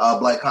 2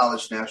 Black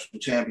College national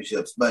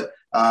championships. But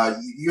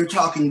you're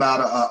talking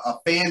about a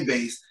fan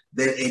base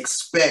that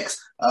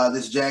expects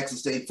this Jackson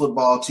State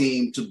football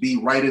team to be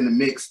right in the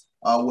mix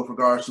with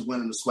regards to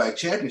winning the SWAC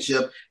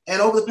championship.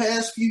 And over the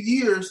past few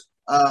years,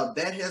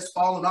 that has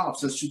fallen off.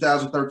 Since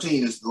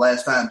 2013 is the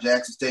last time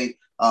Jackson State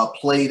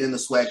played in the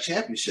SWAC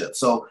championship.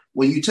 So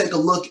when you take a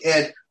look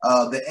at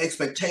the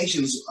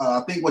expectations, I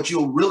think what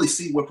you'll really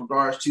see with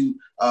regards to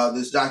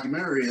this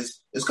documentary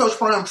is Coach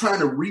Prime trying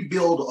to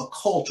rebuild a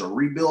culture,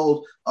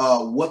 rebuild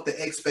what the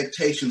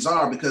expectations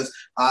are, because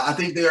I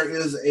think there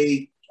is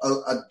a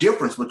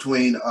difference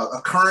between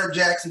a current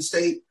Jackson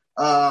State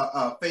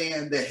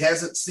fan that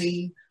hasn't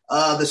seen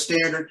the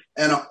standard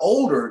and an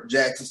older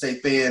Jackson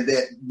State fan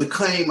that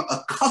became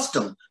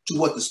accustomed to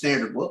what the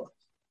standard was.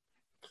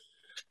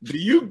 Do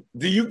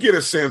you get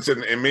a sense,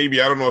 and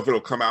maybe I don't know if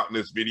it'll come out in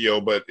this video,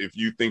 but if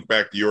you think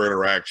back to your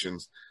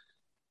interactions,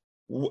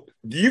 will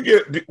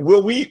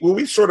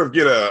we sort of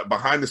get a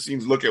behind the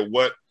scenes look at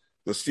what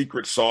the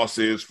secret sauce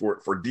is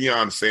for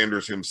Deion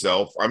Sanders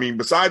himself? I mean,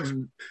 besides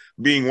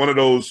being one of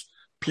those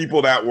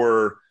people that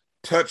were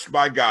touched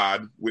by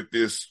God with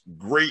this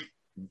great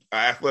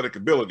athletic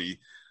ability,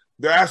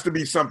 there has to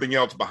be something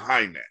else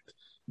behind that.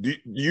 Do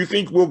you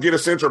think we'll get a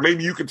sense, or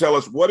maybe you can tell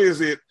us, what is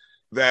it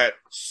that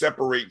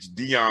separates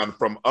Deion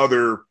from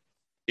other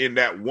in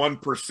that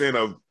 1%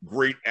 of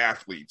great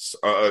athletes,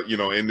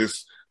 in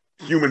this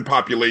human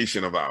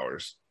population of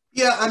ours?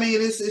 Yeah, I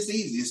mean, it's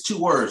easy. It's 2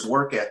 words: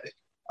 work ethic.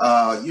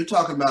 You're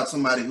talking about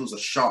somebody who's a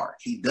shark.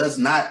 He does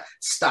not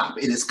stop.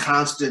 It is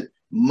constant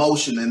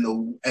motion.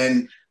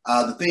 And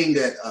the thing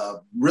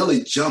that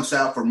really jumps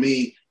out for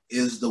me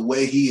is the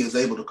way he is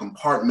able to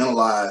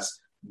compartmentalize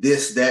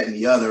this, that, and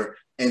the other,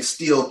 and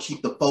still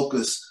keep the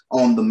focus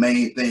on the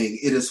main thing.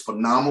 It is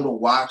phenomenal to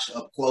watch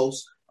up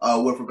close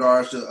with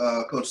regards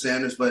to Coach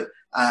Sanders. But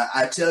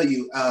I tell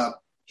you,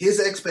 his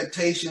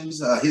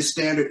expectations, his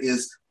standard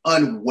is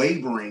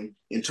unwavering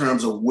in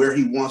terms of where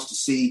he wants to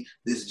see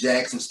this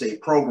Jackson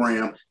State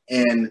program.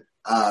 And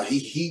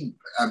he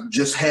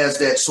just has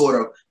that sort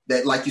of,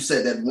 that, like you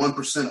said, that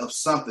 1% of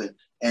something.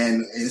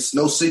 And it's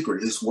no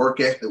secret. It's work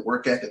ethic.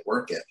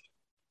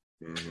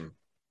 Mm-hmm.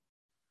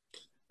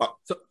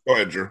 Go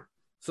ahead, Drew.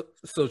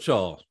 So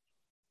Charles,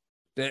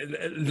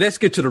 let's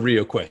get to the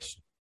real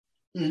question.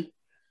 Mm-hmm.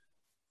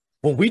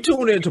 When we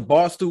tune into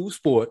Barstool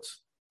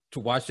Sports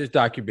to watch this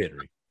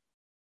documentary,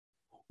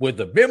 will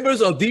the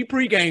members of the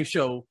pregame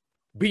show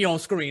be on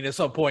screen at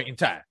some point in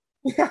time?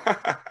 That's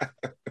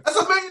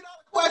 $1 million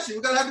question.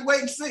 We're gonna have to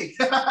wait and see.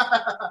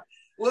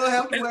 We'll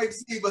have to wait and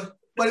see, but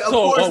of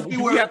course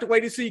we have to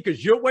wait and see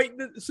because you're waiting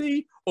to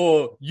see,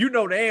 or you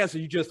know the answer,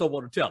 you just don't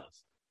want to tell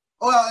us.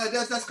 Well,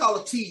 that's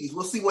called a tease.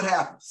 We'll see what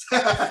happens.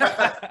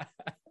 But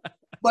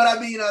I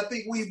mean, I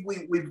think we've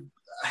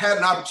had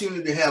an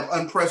opportunity to have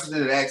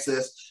unprecedented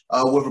access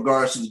with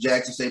regards to the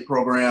Jackson State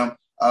program.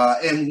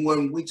 And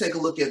when we take a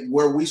look at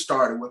where we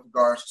started with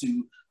regards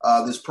to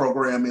this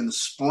program in the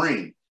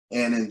spring,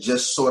 and in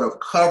just sort of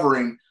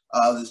covering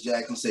this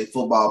Jackson State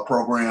football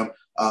program,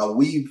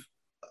 we've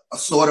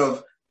sort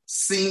of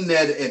seen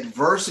that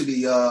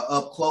adversity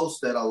up close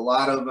that a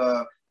lot of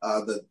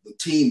the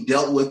team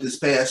dealt with this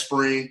past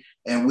spring.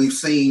 And we've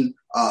seen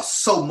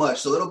so much.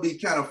 So it'll be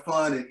kind of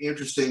fun and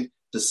interesting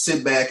to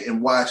sit back and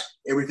watch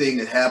everything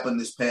that happened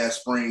this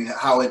past spring,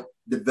 how it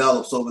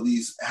develops over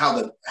these, how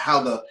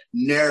the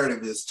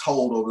narrative is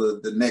told over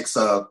the next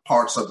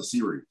parts of the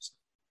series.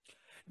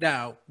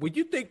 Now, when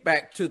you think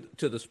back to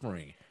the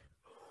spring,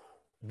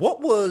 what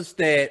was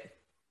that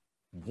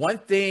one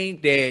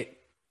thing that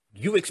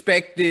you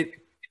expected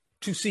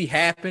to see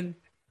happen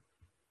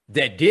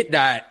that did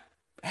not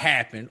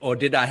happen, or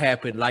did not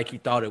happen like you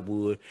thought it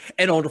would?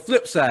 And on the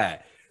flip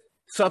side,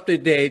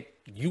 something that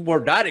you were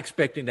not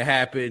expecting to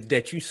happen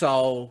that you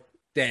saw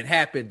that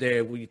happened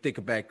there when you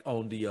think back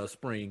on the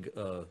spring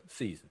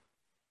season?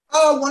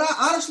 When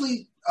I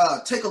honestly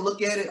take a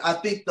look at it, I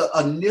think the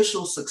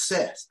initial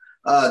success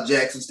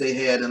Jackson State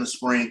had in the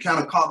spring kind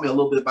of caught me a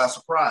little bit by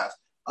surprise.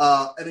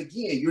 And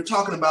again, you're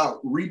talking about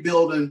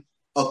rebuilding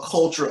a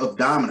culture of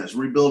dominance,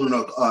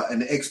 rebuilding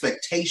an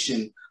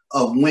expectation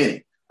of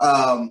winning.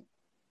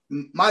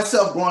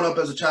 Myself growing up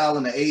as a child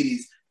in the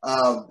 80s,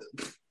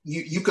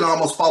 you can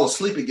almost fall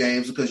asleep at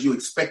games because you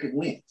expected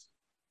wins.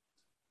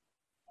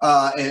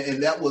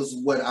 And that was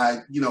what I,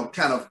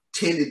 kind of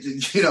tended to,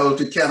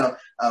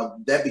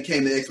 that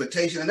became the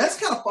expectation. And that's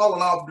kind of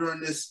fallen off during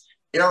this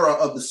era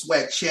of the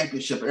SWAC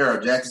championship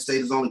era. Jackson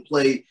State has only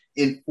played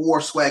in 4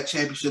 SWAC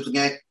championship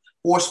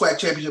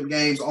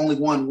games, only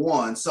won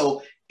 1.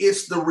 So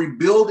it's the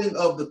rebuilding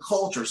of the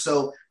culture.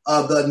 So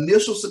the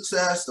initial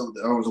success,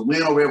 there was a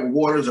win over Edward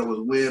Waters, there was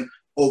a win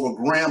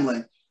over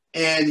Grambling,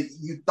 and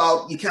you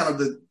thought you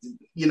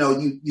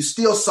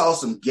still saw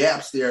some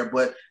gaps there,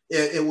 but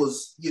it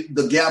was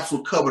the gaps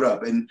were covered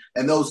up, and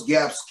those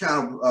gaps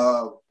kind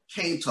of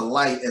came to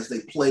light as they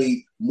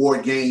played more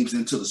games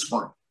into the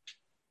spring.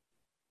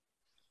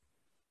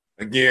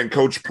 Again,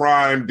 Coach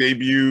Prime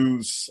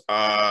debuts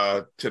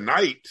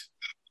tonight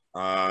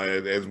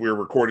as we're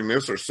recording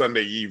this, or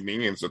Sunday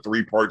evening. It's a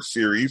 3-part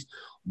series.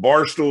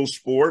 Barstool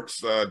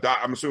Sports,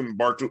 I'm assuming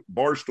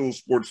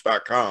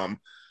BarstoolSports.com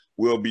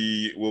will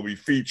be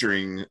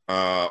featuring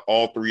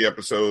all 3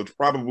 episodes.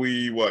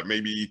 Probably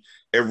maybe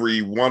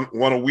every one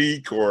a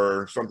week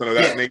or something of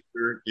that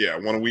nature. Yeah,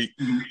 1 a week.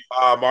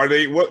 Mm-hmm. Are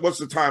they? What's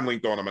the time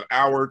length on them? An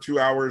hour, 2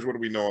 hours? What do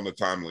we know on the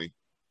time length?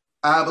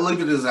 I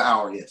believe it is an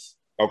hour. Yes.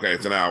 Okay,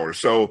 it's an hour.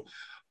 So,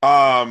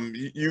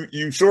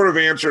 you sort of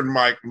answered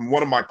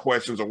one of my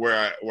questions of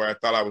where I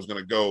thought I was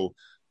going to go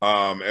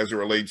as it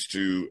relates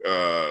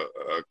to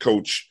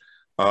Coach.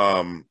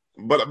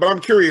 But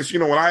I'm curious.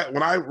 When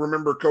I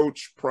remember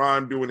Coach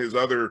Prime doing his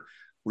other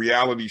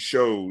reality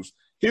shows,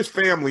 his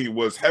family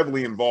was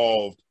heavily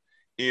involved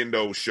in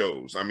those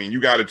shows. I mean,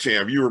 you got a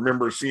chance. You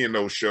remember seeing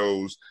those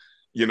shows.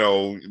 They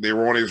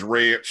were on his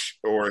ranch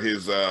or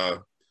his I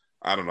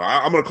don't know.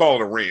 I'm going to call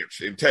it a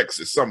ranch in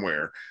Texas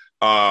somewhere.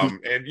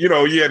 And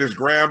he had his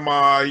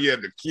grandma, he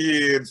had the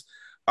kids,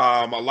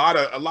 a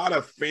lot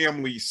of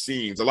family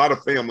scenes, a lot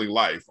of family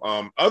life.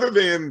 Other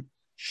than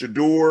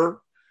Shedeur,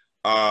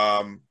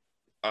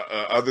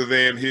 other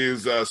than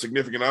his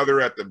significant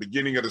other at the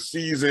beginning of the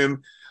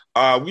season,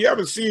 we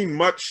haven't seen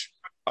much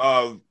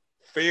of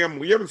family.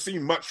 We haven't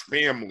seen much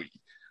family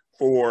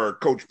for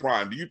Coach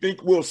Prime. Do you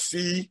think we'll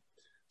see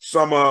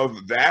some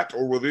of that,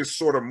 or will this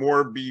sort of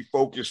more be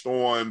focused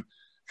on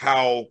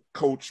how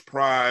Coach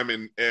Prime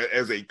and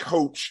as a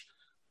coach,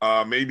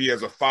 maybe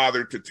as a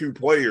father to 2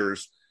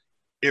 players,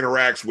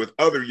 interacts with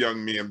other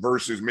young men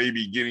versus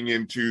maybe getting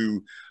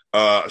into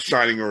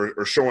shining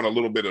or showing a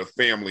little bit of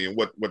family and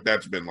what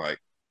that's been like?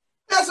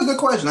 That's a good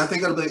question. I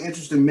think it'll be an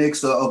interesting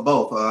mix of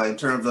both in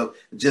terms of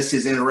just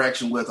his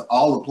interaction with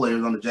all the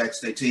players on the Jackson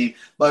State team.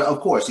 But, of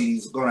course,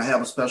 he's going to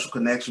have a special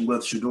connection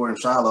with Shedeur and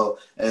Shiloh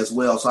as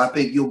well. So I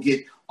think you'll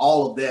get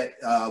all of that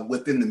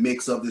within the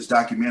mix of this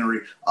documentary,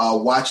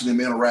 watching them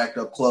interact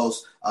up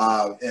close.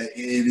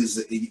 It is,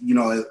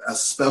 a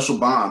special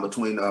bond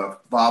between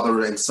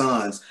father and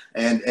sons.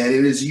 And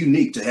it is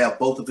unique to have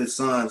both of his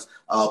sons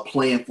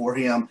playing for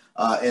him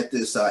at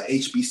this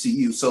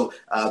HBCU. So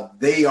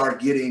they are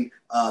getting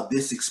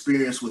this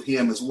experience with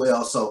him as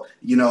well. So,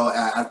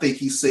 I think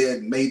he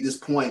made this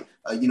point,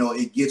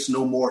 it gets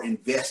no more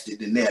invested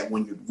than that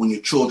when your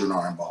children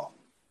are involved.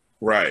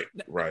 Right.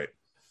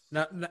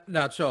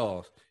 Now,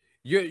 Charles,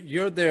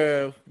 you're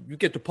there. You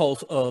get the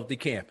pulse of the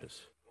campus.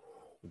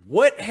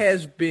 What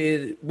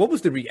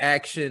was the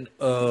reaction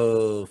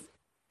of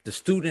the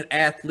student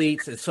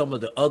athletes and some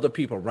of the other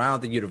people around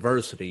the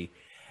university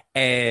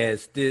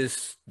as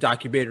this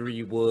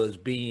documentary was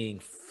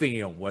being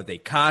filmed? Were they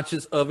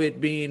conscious of it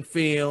being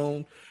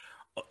filmed?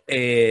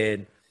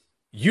 And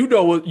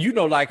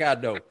like I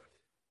know,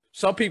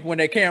 some people, when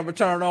their camera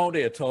turn on,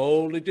 they're a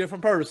totally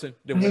different person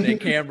than when their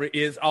camera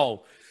is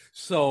off.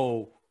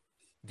 So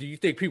do you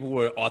think people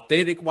were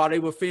authentic while they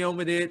were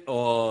filming it,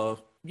 or,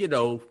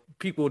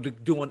 people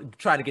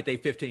trying to get their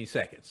 15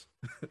 seconds?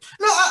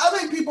 No, I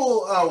think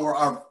people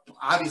are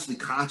obviously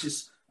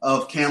conscious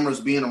of cameras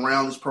being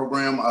around this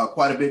program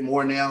quite a bit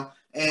more now.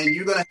 And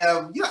you're going to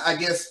have, I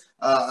guess,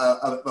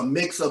 a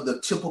mix of the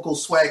typical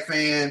SWAC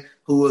fan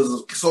who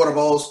is sort of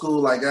old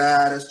school, like,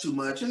 that's too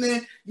much. And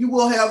then you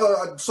will have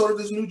a sort of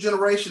this new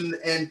generation,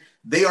 and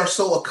they are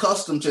so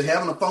accustomed to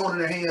having a phone in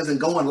their hands and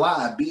going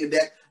live, being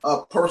that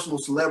personal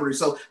celebrity.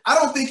 So I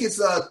don't think it's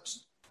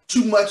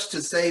too much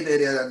to say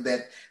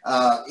that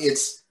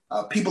it's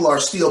people are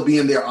still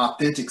being their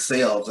authentic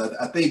selves.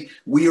 I think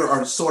we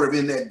are sort of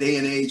in that day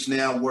and age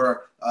now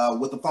where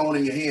with the phone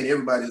in your hand,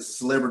 everybody is a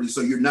celebrity.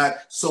 So you're not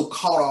so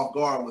caught off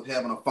guard with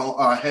having a phone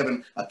or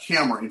having a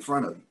camera in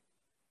front of you.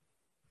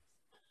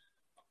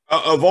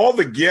 Of all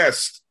the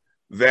guests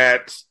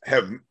that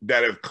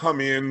have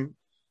come in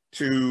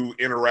to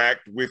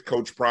interact with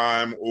Coach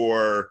Prime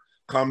or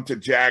come to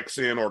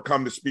Jackson or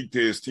come to speak to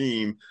his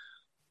team,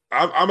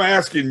 I'm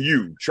asking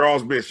you,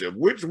 Charles Bishop,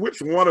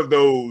 which one of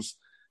those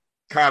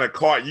kind of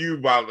caught you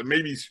by,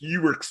 maybe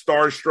you were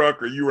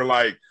starstruck or you were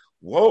like,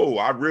 whoa,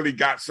 I really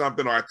got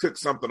something, or I took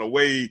something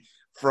away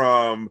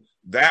from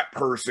that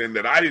person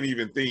that I didn't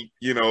even think,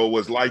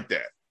 was like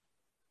that?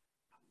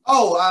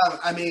 Oh,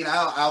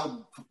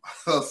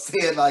 I'll say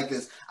it like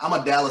this. I'm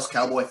a Dallas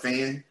Cowboy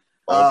fan.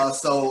 Okay.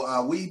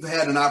 So we've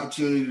had an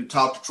opportunity to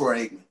talk to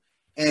Troy Aikman.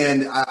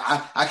 And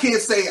I can't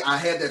say I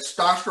had that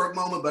starstruck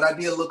moment, but I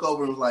did look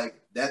over and was like,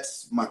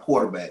 that's my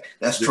quarterback.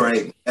 That's Troy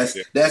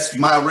Aikman. That's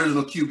my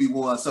original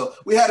QB1. So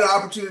we had an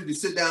opportunity to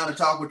sit down and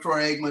talk with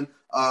Troy Aikman.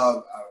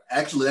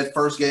 Actually, that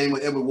first game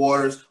with Edward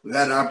Waters, we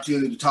had an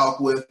opportunity to talk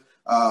with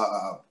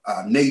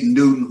Nathan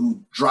Newton,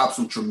 who dropped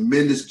some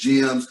tremendous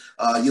gems.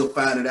 You'll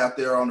find it out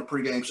there on the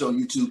pregame show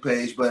YouTube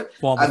page. But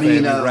former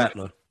Fannie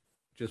Rattler.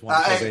 Just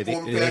want to say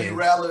former Fannie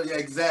Rattler, yeah,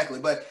 exactly.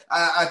 But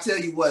I tell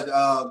you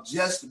what,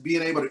 just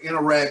being able to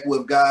interact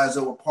with guys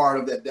that were part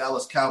of that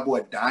Dallas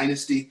Cowboy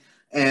dynasty,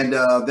 and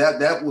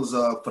that was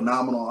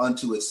phenomenal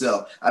unto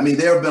itself. I mean,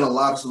 there have been a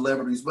lot of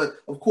celebrities, but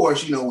of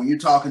course, you know, when you're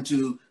talking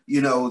to,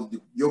 you know,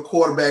 your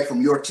quarterback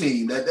from your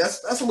team,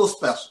 that's a little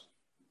special.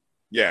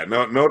 Yeah,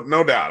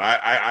 no doubt.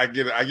 I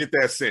get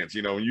that sense.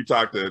 You know, when you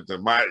talk to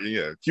my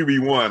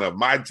QB1 of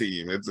my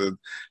team, it's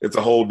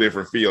a whole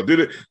different feel.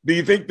 Do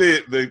you think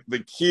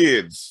the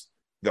kids,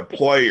 the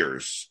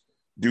players,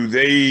 do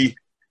they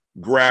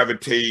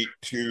gravitate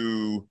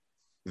to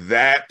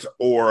that,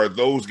 or are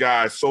those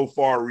guys so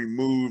far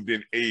removed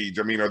in age?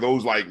 I mean, are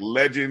those like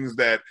legends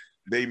that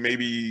they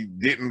maybe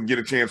didn't get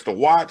a chance to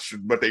watch,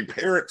 but their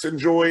parents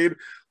enjoyed?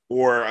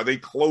 Or are they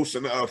close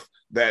enough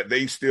that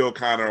they still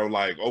kind of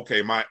like,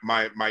 okay,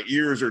 my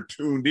ears are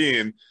tuned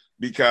in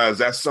because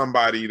that's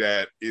somebody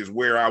that is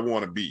where I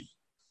want to be?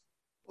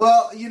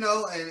 Well, you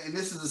know, and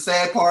this is the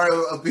sad part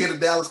of being a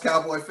Dallas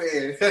Cowboy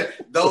fan.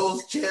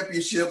 Those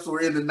championships were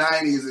in the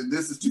 90s, and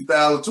this is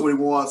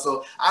 2021.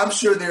 So I'm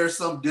sure there's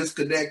some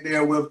disconnect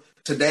there with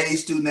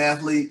today's student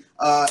athlete.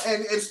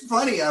 And it's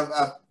funny,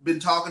 I've been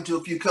talking to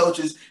a few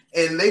coaches,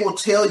 and they will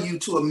tell you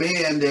to a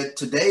man that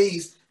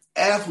today's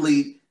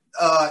athlete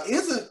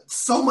isn't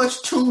so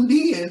much tuned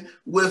in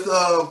with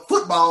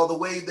football the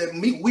way that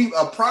we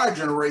a prior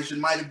generation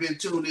might have been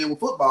tuned in with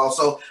football.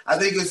 So I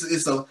think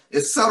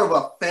it's sort of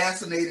a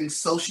fascinating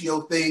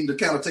socio thing to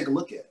kind of take a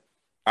look at.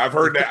 I've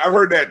heard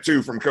that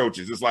too from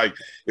coaches. It's like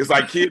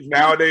kids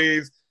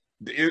nowadays.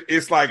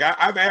 It's like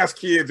I've asked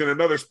kids in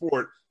another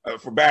sport,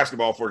 for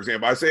basketball, for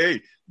example. I say,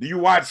 hey, do you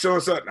watch so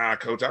and so? Nah,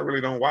 coach, I really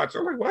don't watch.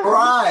 I'm like, what?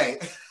 Right.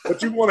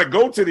 But you want to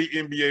go to the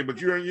NBA,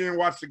 but you didn't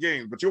watch the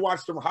games. But you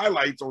watch some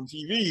highlights on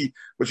TV,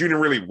 but you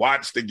didn't really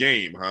watch the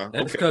game, huh?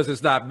 That's because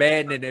it's not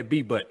Madden and that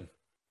B button.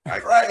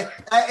 Right.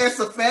 It's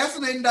a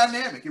fascinating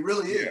dynamic. It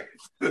really is.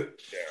 Yeah.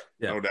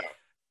 No doubt.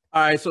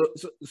 All right,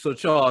 so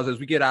Charles, as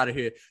we get out of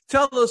here,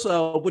 tell us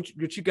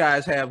what you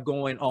guys have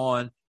going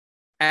on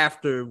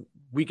after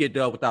we get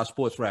done with our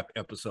sports wrap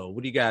episode.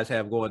 What do you guys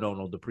have going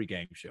on the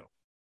pregame show?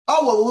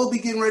 Oh, well, we'll be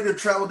getting ready to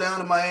travel down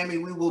to Miami.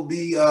 We will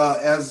be,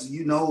 as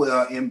you know,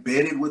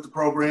 embedded with the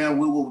program.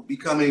 We will be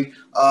coming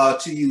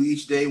to you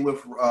each day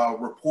with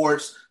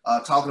reports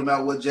talking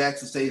about what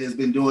Jackson State has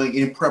been doing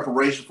in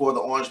preparation for the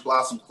Orange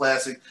Blossom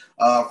Classic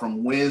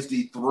from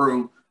Wednesday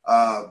through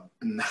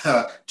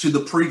to the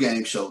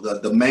pregame show.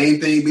 The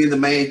main thing being the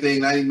main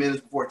thing, 90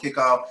 minutes before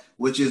kickoff,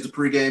 which is the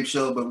pregame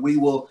show. But we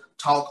will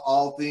talk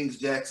all things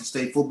Jackson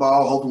State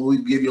football. Hopefully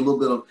we give you a little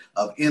bit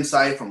of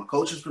insight from a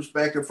coach's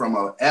perspective, from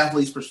an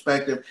athlete's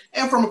perspective,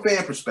 and from a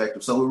fan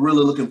perspective. So we're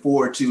really looking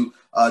forward to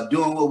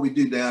doing what we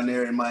do down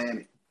there in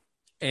Miami.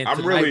 And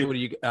tonight, what are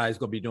you guys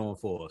going to be doing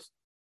for us?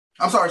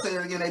 I'm sorry, say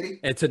that again, AD.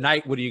 And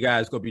tonight, what are you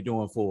guys going to be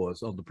doing for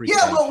us on the pregame?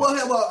 Yeah, we'll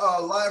have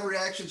a live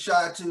reaction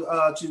shot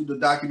to the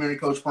documentary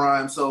Coach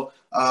Prime. So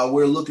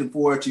we're looking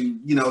forward to,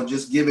 you know,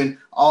 just giving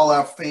all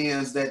our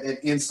fans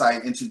that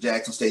insight into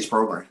Jackson State's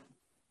program.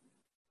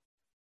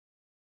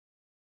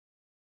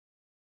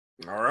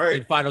 All right.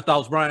 Any final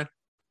thoughts, Brian?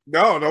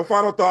 No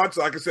final thoughts.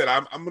 Like I said,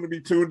 I'm going to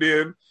be tuned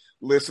in,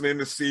 listening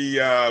to see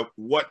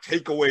what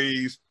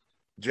takeaways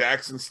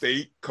Jackson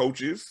State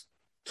coaches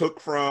took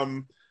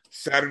from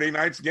Saturday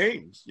night's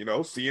games. You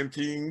know, seeing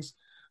teams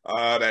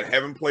that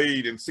haven't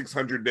played in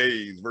 600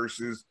 days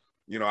versus,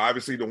 you know,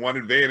 obviously the one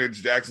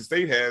advantage Jackson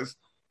State has,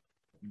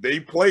 they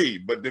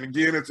played. But then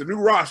again, it's a new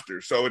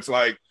roster. So it's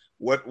like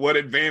what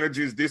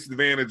advantages,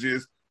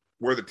 disadvantages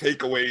were the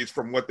takeaways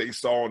from what they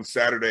saw on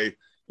Saturday.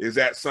 Is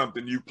that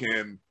something you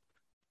can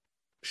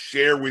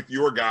share with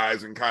your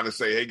guys and kind of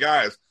say, hey,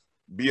 guys,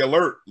 be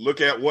alert.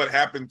 Look at what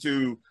happened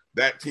to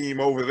that team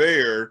over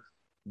there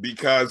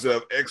because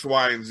of X,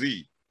 Y, and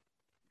Z.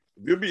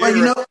 Well,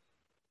 you know,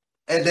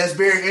 and that's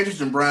very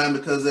interesting, Brian,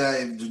 because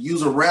to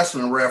use a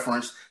wrestling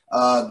reference,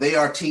 they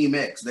are Team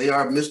X. They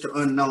are Mr.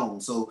 Unknown.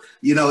 So,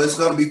 you know, it's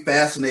going to be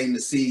fascinating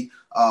to see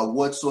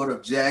what sort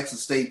of Jackson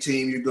State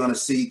team you're going to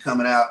see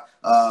coming out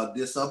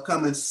this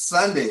upcoming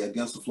Sunday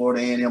against the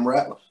Florida A&M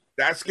Rattlers.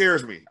 That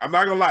scares me. I'm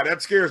not going to lie.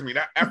 That scares me.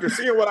 After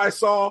seeing what I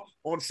saw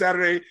on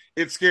Saturday,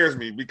 it scares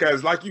me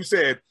because, like you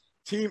said,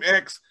 Team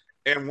X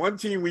and one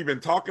team we've been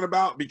talking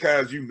about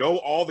because you know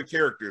all the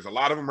characters. A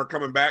lot of them are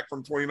coming back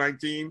from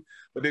 2019,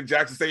 but then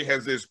Jackson State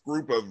has this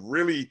group of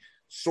really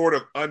sort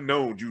of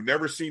unknowns. You've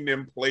never seen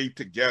them play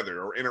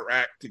together or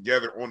interact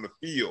together on the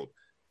field.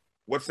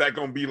 What's that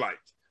going to be like?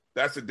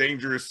 That's a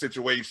dangerous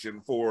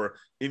situation for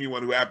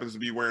anyone who happens to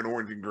be wearing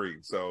orange and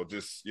green. So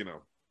just, you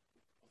know.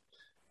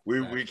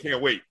 We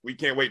can't wait. We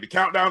can't wait. The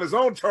countdown is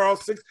on,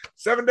 Charles.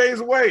 7 days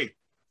away.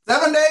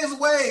 7 days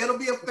away. It'll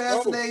be a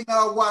fascinating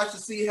watch to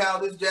see how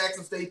this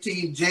Jackson State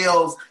team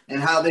gels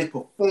and how they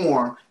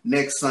perform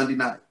next Sunday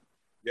night.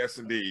 Yes,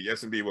 indeed.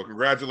 Yes, indeed. Well,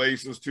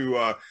 congratulations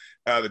to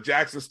the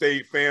Jackson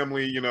State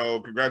family. You know,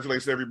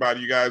 congratulations to everybody.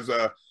 You guys,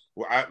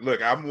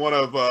 I'm one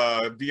of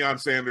Deion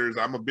Sanders.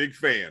 I'm a big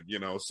fan, you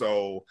know,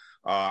 so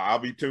I'll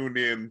be tuned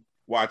in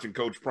watching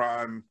Coach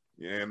Prime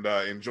and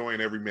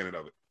enjoying every minute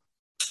of it.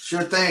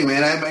 Sure thing,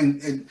 man.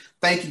 And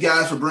thank you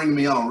guys for bringing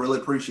me on. Really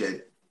appreciate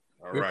it.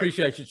 We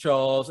appreciate you,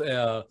 Charles.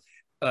 For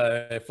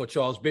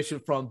Charles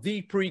Bishop from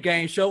the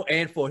Pregame Show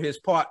and for his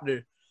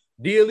partner,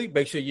 Dealey.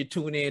 Make sure you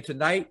tune in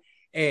tonight,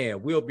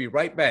 and we'll be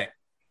right back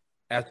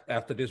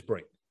after this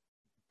break.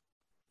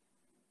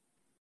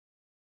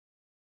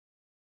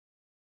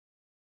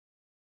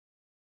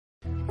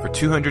 For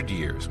 200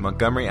 years,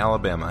 Montgomery,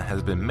 Alabama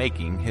has been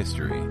making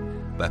history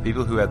by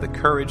people who had the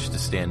courage to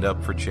stand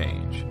up for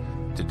change.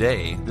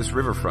 Today, this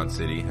riverfront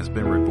city has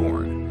been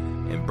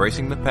reborn,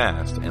 embracing the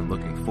past and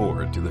looking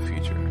forward to the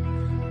future.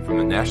 From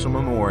the National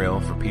Memorial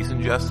for Peace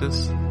and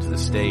Justice to the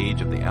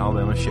stage of the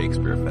Alabama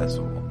Shakespeare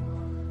Festival,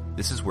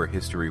 this is where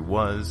history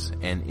was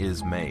and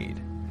is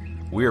made.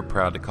 We are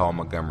proud to call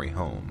Montgomery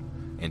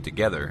home, and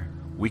together,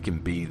 we can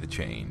be the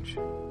change.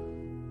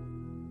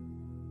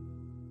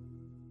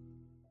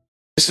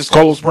 This is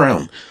Carlos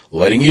Brown,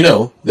 letting you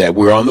know that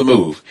we're on the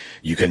move.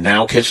 You can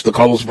now catch the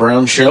Carlos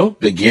Brown Show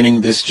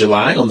beginning this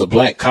July on the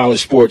Black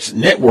College Sports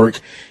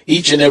Network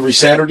each and every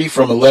Saturday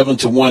from 11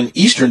 to 1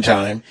 Eastern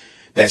Time.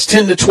 That's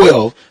 10 to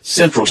 12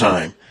 Central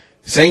Time.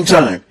 Same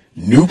time,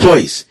 new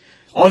place.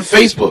 On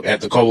Facebook at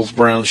the Carlos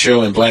Brown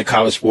Show and Black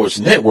College Sports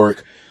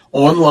Network.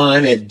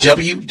 Online at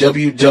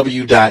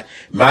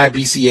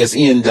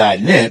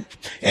www.mybcsn.net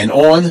and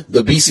on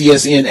the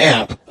BCSN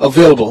app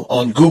available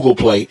on Google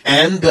Play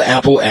and the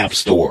Apple App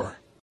Store.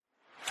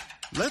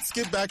 Let's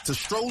get back to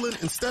strolling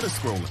instead of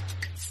scrolling.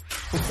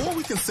 Before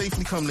we can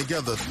safely come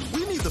together,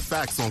 we need the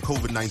facts on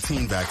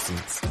COVID-19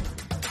 vaccines.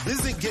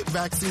 Visit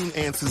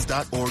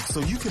GetVaccineAnswers.org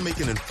so you can make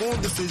an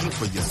informed decision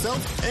for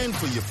yourself and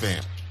for your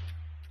family.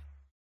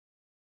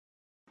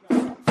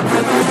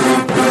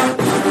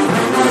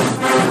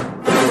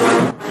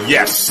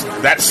 Yes,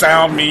 that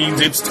sound means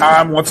it's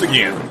time once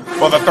again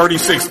for the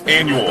 36th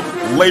annual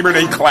Labor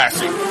Day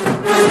Classic.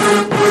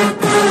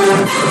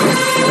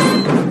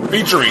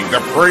 Featuring the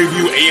Prairie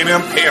View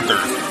A&M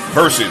Panthers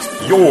versus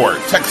your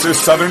Texas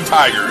Southern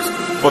Tigers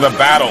for the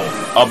Battle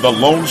of the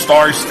Lone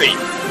Star State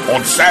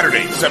on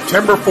Saturday,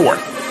 September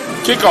 4th.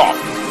 Kickoff,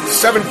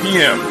 7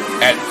 p.m.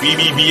 at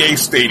BBVA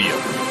Stadium.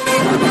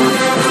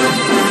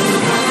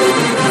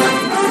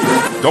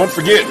 Don't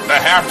forget the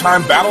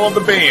halftime battle of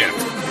the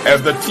bands as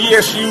the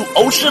TSU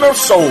Ocean of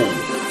Soul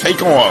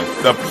take on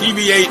the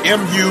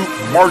PVA-MU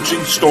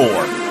Marching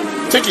Storm.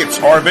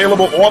 Tickets are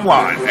available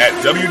online at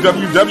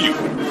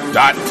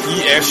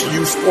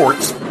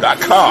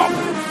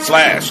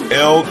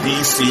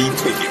www.tsusports.com/LDC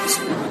tickets.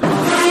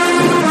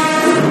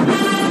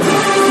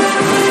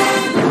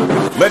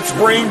 Let's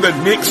bring the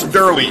Knicks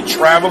Durley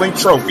Traveling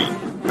Trophy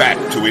back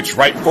to its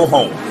rightful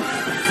home.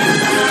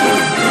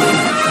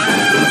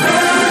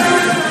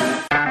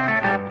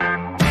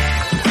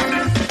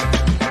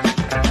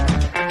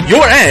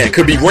 Your ad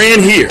could be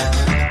ran here.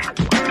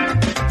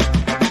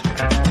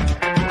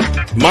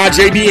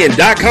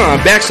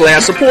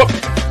 MyJBN.com/support.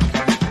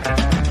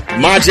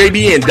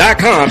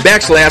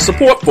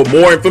 MyJBN.com/support for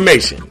more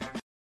information.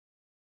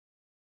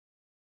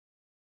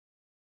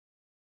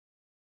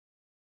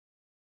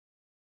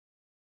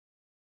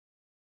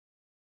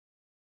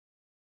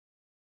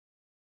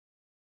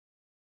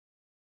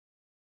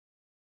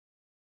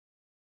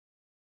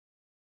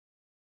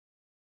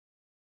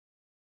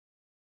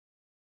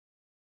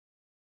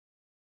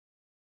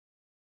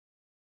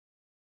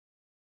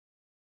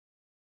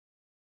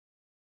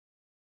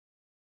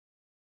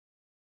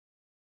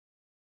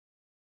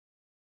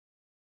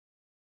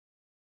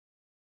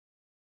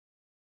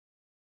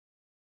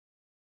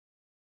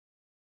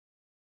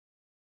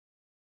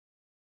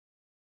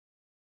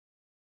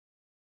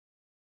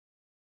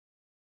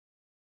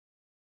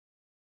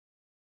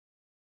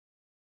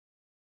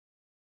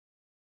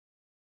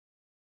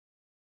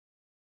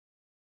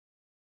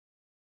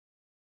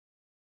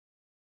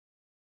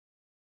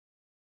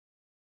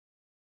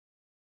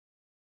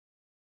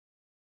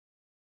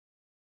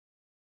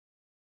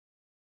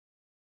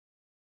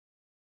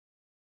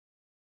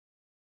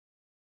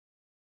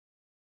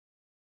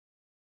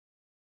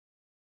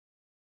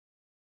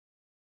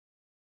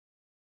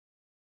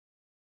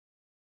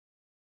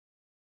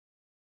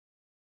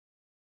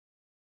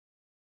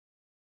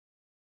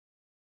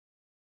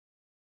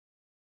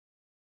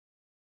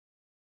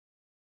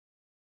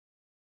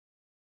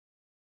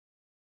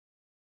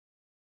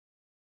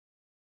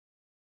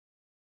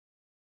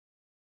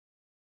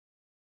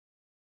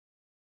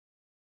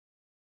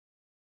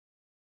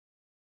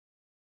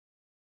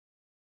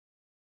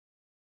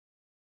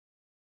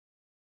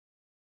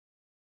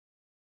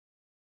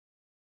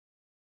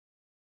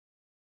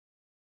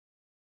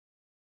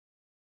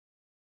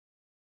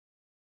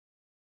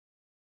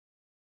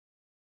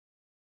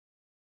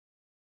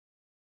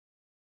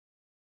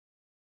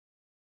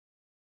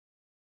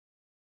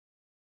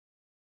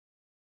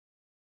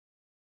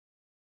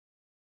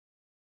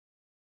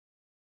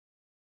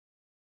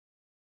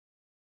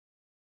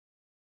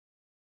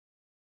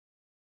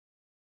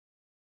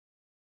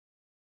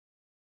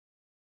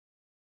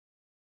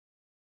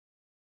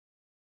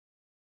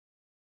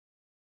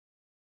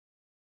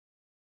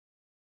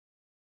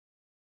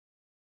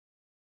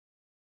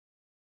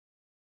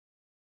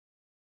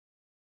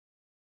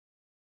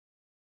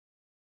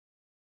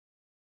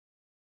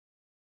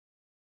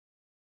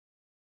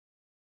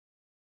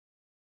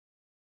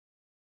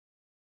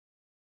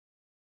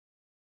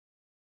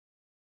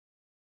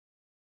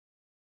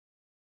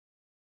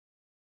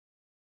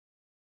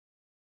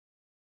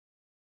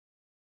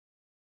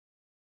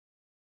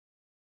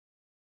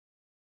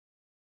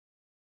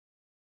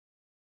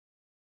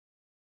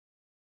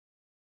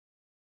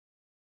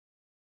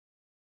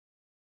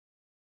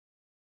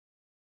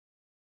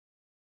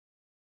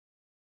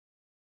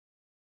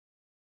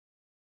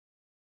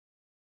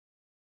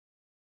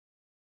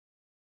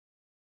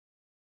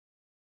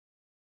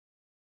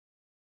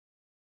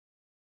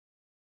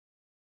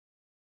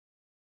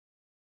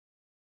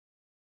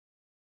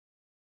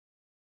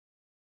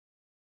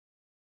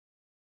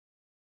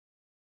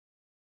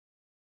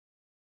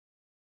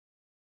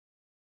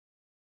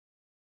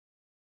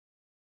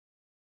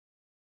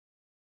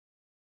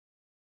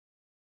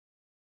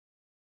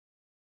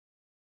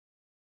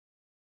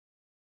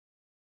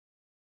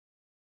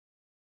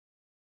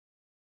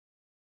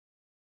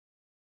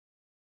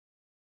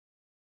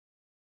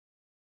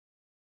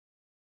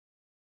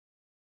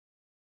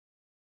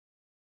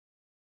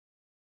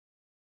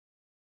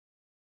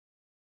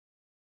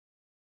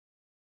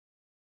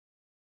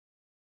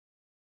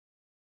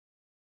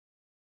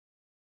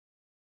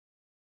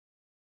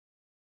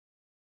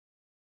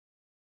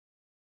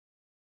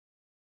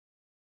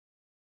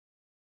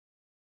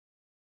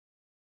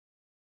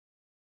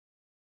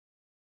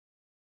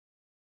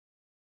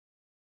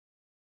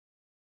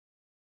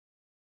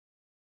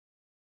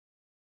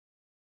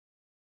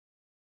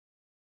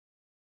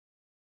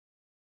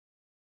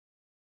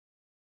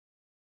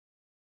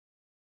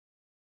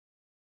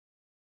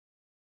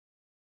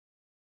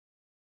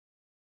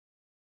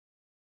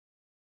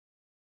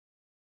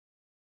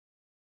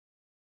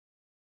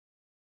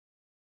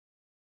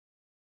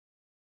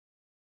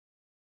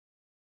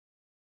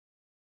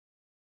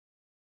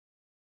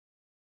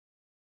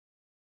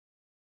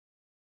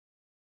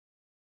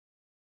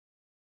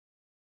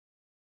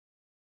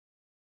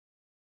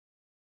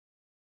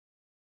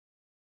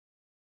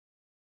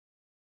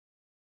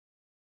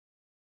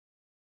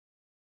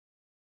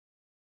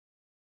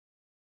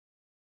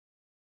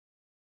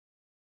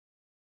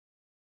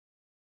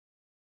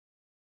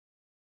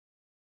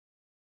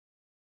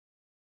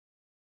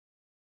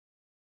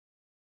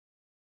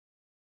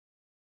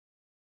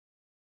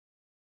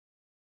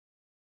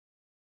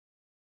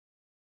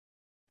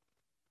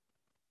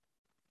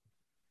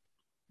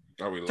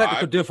 Are we live?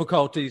 Technical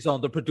difficulties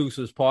on the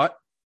producer's part.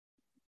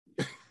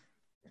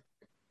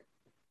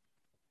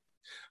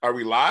 Are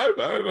we live?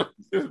 I don't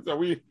know. Are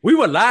we? We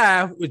were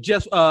live. We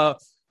just got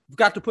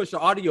to push the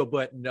audio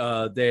button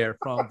there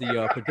from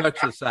the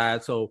production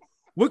side. So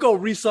we're going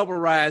to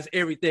re-summarize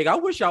everything. I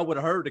wish y'all would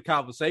have heard the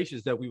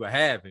conversations that we were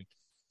having.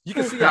 You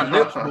can see our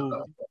lips move,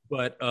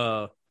 but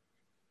no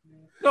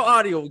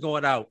audio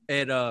going out.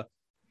 And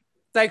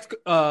thanks,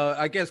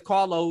 I guess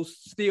Carlos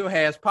still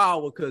has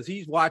power because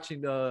he's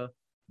watching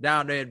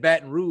down there in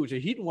Baton Rouge,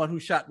 and he's the one who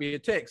shot me a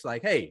text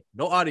like, hey,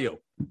 no audio.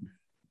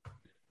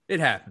 It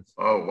happens.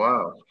 Oh,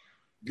 wow.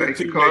 Thank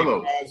you,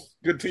 Carlos.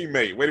 Good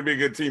teammate. Way to be a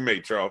good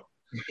teammate, Charles.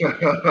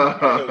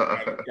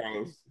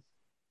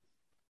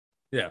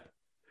 Yeah.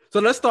 So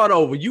let's start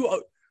over.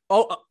 You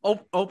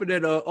open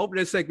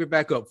that segment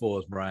back up for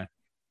us, Brian.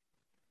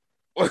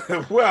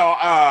 Well,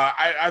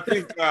 I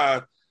think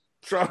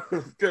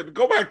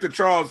go back to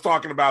Charles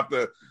talking about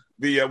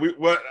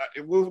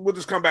we'll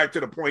just come back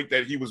to the point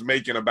that he was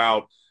making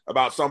about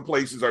some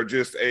places are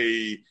just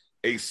a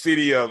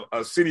city of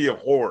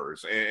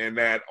horrors, and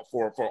that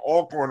for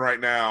Alcorn right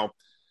now,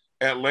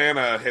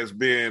 Atlanta has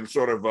been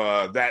sort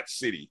of that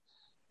city,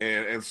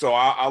 and so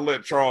I'll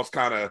let Charles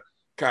kind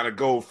of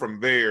go from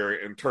there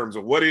in terms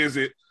of what is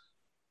it.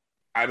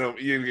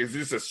 Is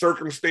this a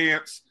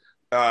circumstance?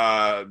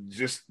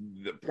 Just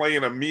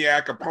playing a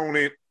MEAC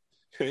opponent.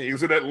 He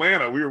was in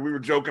Atlanta. We were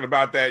joking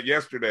about that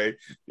yesterday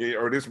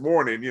or this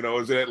morning.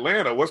 Is it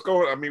Atlanta?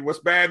 What's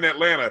bad in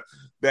Atlanta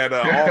that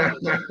all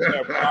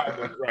have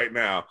problems right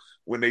now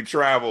when they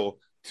travel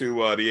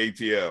to the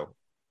ATL?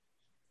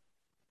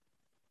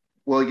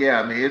 Well,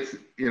 yeah, it's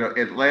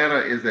Atlanta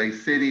is a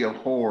city of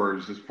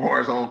horrors as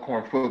far as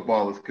Alcorn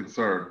football is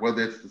concerned.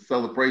 Whether it's the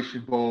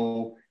Celebration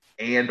Bowl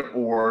and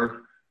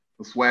or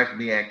the SWAC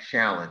MEAC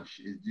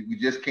Challenge, we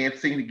just can't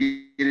seem to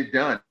get it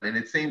done, and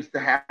it seems to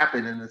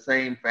happen in the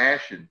same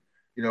fashion.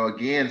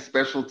 Again,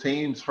 special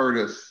teams hurt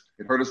us.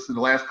 It hurt us in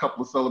the last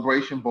couple of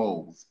Celebration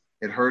Bowls.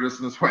 It hurt us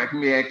in the SWAC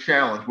MEAC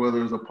Challenge, whether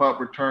it was a punt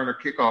return or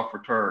kickoff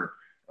return.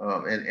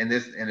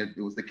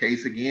 It was the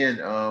case again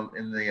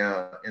in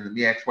the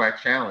MEAC SWAC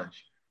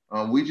Challenge.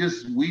 We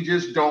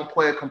just don't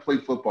play a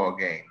complete football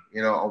game.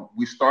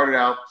 We started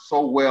out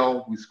so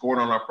well. We scored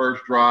on our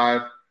first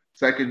drive.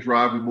 Second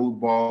drive, we moved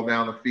the ball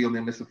down the field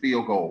and missed a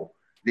field goal.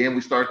 Then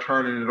we start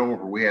turning it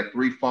over. We had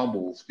 3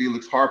 fumbles.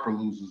 Felix Harper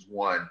loses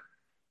 1.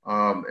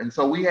 And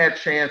so we had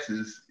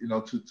chances,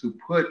 to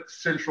put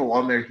Central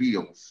on their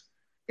heels,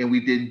 and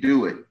we didn't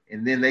do it.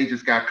 And then they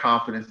just got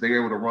confidence. They were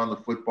able to run the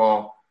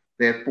football.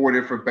 They had 4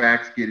 different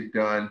backs get it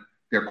done.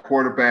 Their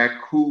quarterback,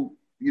 who,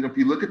 if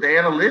you look at the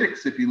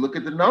analytics, if you look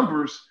at the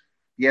numbers,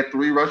 he had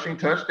 3 rushing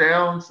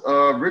touchdowns.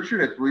 Richard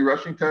had 3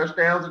 rushing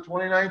touchdowns in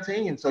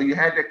 2019. So you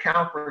had to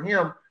account for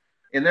him.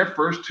 In their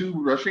first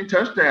 2 rushing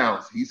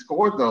touchdowns, he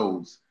scored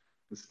those.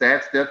 The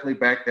stats definitely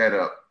back that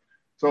up.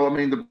 So,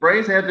 the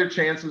Braves had their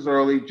chances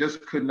early,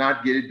 just could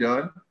not get it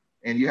done.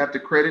 And you have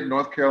to credit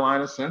North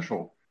Carolina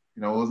Central.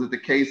 Was it the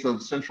case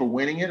of Central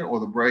winning it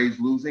or the Braves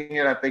losing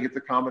it? I think it's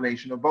a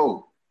combination of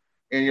both.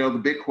 And, the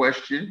big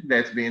question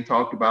that's being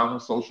talked about on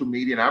social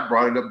media, and I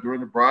brought it up during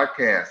the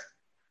broadcast,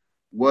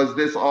 was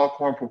this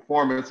Alcorn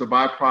performance a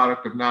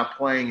byproduct of not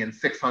playing in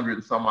 600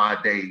 and some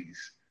odd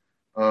days?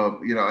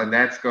 And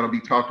that's going to be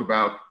talked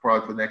about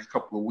probably for the next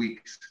couple of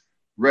weeks.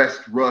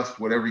 Rest, rust,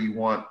 whatever you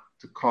want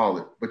to call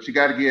it. But you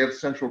got to give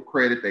Central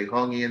credit. They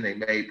hung in, they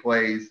made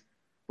plays,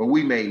 but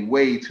we made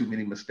way too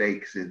many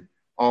mistakes in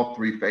all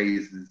 3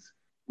 phases.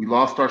 We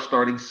lost our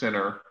starting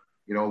center.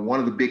 One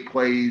of the big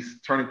plays,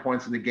 turning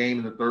points in the game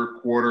in the third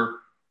quarter,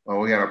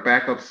 we had our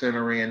backup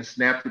center in,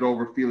 snapped it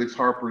over Felix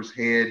Harper's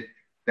head.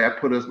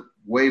 That put us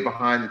way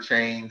behind the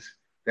chains.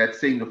 That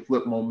seemed to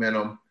flip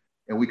momentum.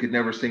 And we could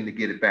never seem to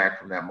get it back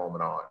from that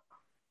moment on.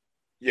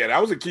 Yeah, that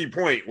was a key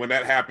point when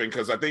that happened,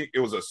 because I think it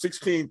was a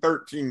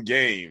 16-13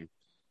 game,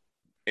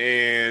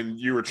 and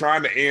you were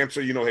trying to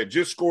answer, had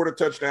just scored a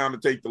touchdown to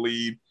take the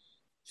lead.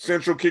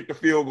 Central kicked the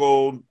field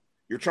goal.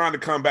 You're trying to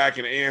come back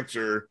and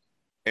answer,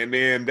 and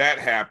then that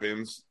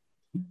happens.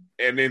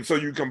 And then so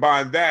you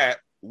combine that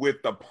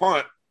with the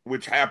punt,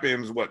 which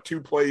happens, 2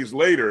 plays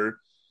later,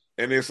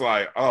 and it's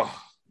like, I'm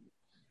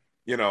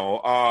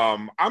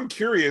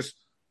curious.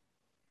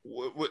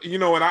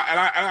 And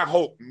I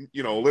hope,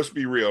 let's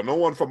be real. No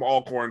one from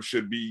Alcorn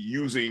should be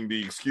using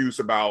the excuse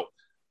about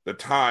the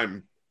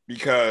time,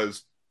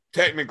 because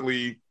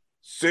technically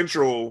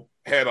Central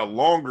had a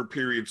longer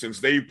period since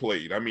they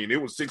played.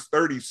 It was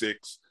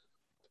 6:36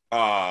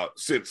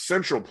 since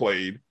Central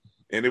played,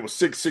 and it was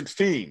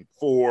 6:16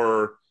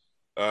 for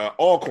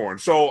Alcorn.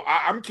 So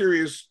I'm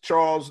curious,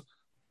 Charles,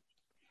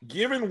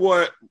 given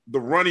what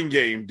the running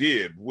game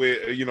did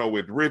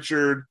with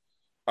Richard,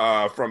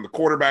 from the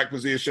quarterback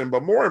position,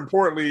 but more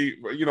importantly,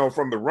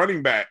 from the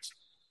running backs,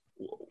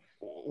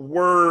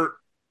 was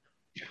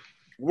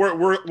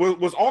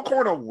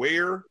Alcorn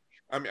aware?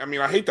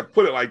 I hate to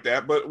put it like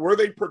that, but were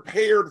they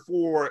prepared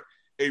for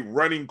a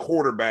running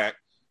quarterback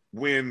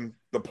when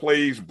the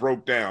plays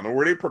broke down, or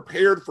were they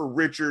prepared for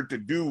Richard to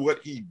do what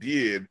he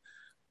did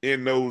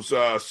in those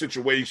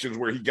situations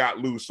where he got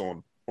loose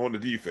on the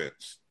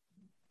defense.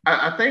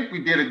 I think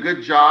we did a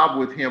good job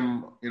with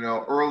him,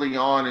 early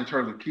on in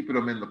terms of keeping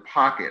him in the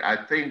pocket. I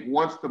think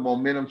once the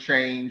momentum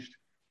changed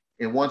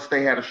and once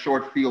they had a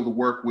short field to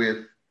work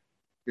with,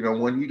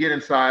 when you get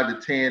inside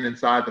the 10,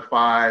 inside the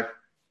 5,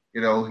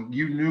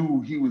 you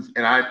knew he was,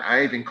 and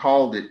I even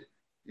called it,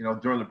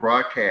 during the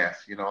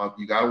broadcast, you got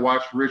to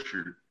watch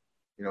Richard.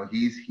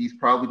 He's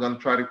probably going to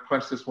try to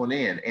punch this one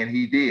in, and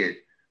he did.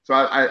 So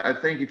I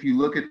think if you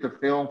look at the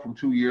film from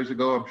 2 years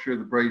ago, I'm sure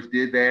the Braves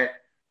did that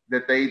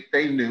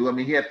they knew. I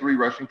mean, he had 3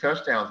 rushing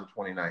touchdowns in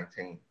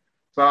 2019.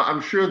 So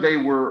I'm sure they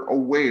were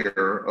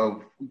aware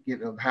of,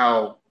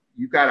 how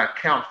you got to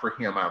account for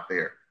him out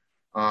there.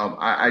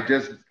 I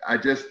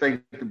just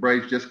think the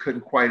Braves just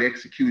couldn't quite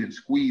execute and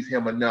squeeze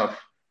him enough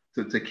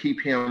to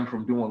keep him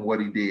from doing what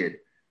he did.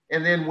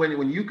 And then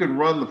when you can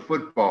run the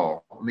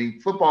football, I mean,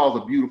 football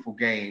is a beautiful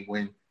game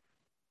when,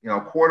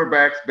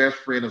 quarterback's best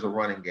friend is a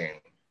running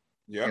game.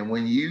 Yep. And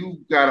when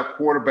you got a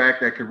quarterback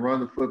that can run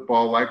the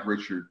football like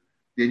Richard,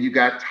 then you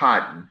got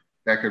Totten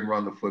that can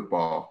run the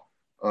football.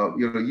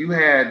 You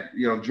had,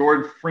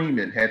 Jordan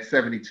Freeman had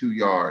 72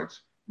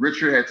 yards.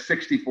 Richard had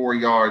 64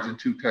 yards and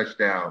 2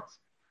 touchdowns.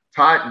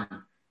 Totten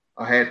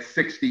had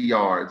 60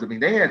 yards. I mean,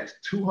 they had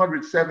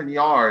 207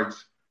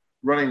 yards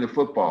running the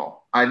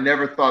football. I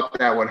never thought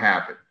that would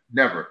happen.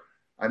 Never.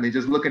 I mean,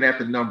 just looking at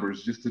the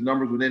numbers, just the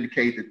numbers would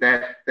indicate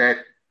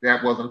that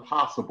wasn't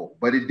possible,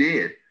 but it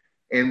did.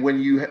 And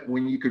when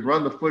you could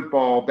run the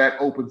football, that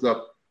opens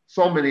up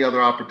so many other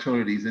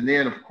opportunities. And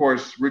then, of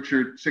course,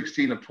 Richard,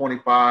 16 of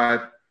 25,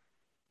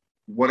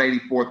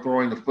 184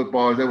 throwing the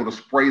football, was able to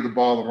spray the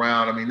ball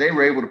around. I mean, they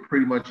were able to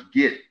pretty much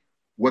get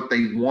what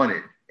they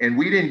wanted. And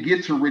we didn't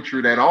get to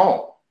Richard at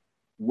all,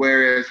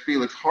 whereas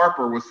Felix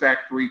Harper was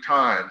sacked 3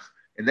 times.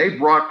 And they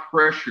brought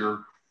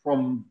pressure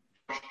from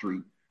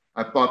Street.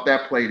 I thought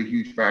that played a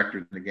huge factor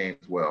in the game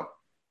as well.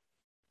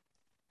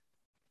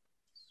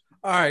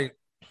 All right,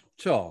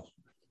 Charles.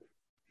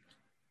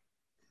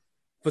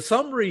 For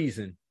some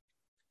reason,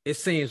 it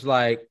seems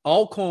like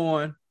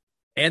Alcorn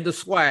and the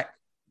SWAC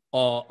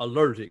are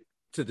allergic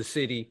to the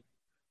city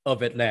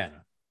of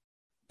Atlanta.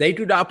 They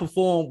do not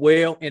perform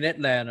well in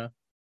Atlanta.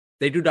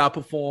 They do not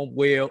perform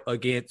well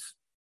against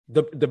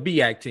the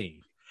BAC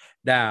team.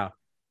 Now,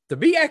 the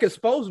BAC is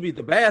supposed to be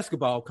the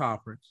basketball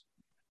conference,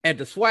 and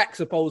the SWAC is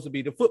supposed to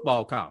be the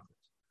football conference.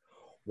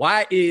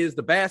 Why is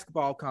the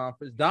basketball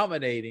conference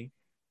dominating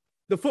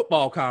the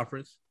football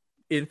conference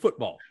in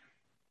football?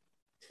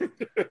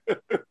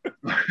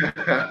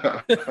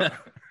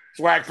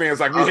 SWAC fans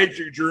like, we hate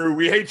you, Drew.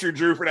 We hate you,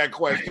 Drew, for that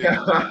question.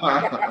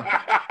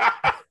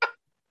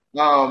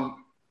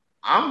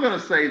 I'm going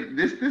to say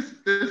this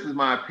is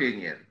my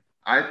opinion.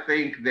 I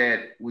think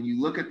that when you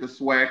look at the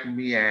SWAC and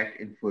MEAC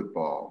in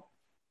football,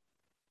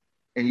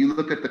 and you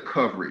look at the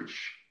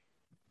coverage,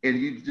 and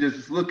you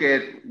just look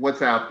at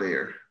what's out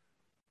there,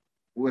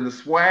 when the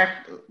SWAC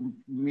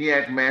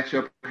MEAC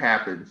matchup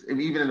happens,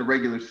 and even in the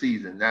regular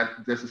season,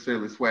 not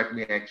necessarily SWAC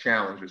MEAC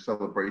Challenge or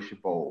Celebration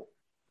Bowl,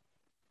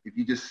 if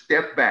you just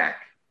step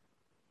back,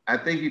 I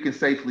think you can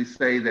safely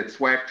say that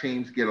SWAC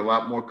teams get a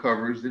lot more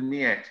coverage than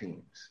MEAC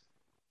teams.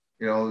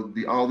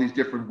 All these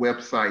different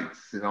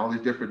websites and all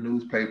these different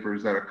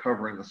newspapers that are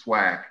covering the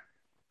SWAC,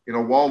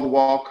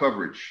 wall-to-wall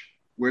coverage.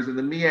 Whereas in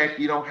the MEAC,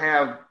 you don't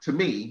have, to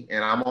me,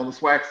 and I'm on the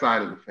SWAC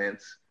side of the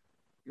fence,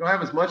 you don't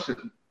have as much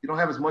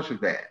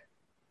of that.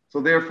 So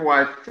therefore,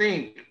 I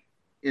think,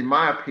 in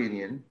my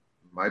opinion,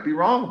 might be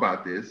wrong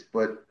about this,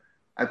 but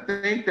I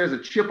think there's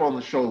a chip on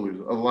the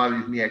shoulders of a lot of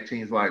these MEAC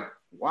teams. Like,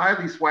 why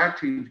are these SWAC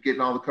teams getting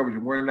all the coverage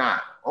and we're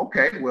not?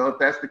 Okay, well, if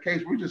that's the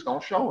case, we're just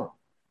going to show them.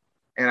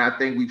 And I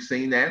think we've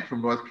seen that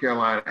from North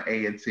Carolina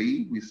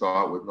A&T. We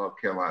saw it with North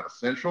Carolina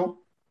Central.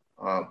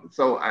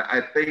 So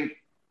I think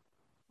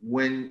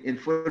when in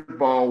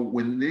football,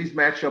 when these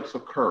matchups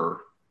occur,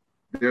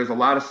 there's a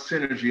lot of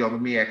synergy on the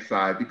MEAC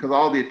side because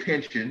all the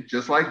attention,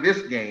 just like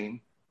this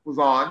game, was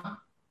on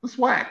the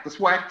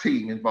SWAC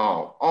team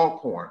involved,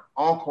 Alcorn.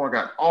 Alcorn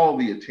got all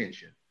the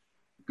attention.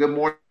 Good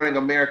Morning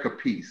America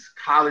piece,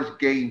 College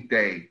Game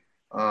Day.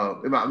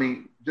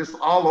 Just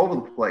all over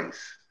the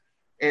place.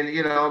 And,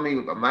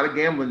 I'm not a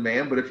gambling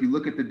man, but if you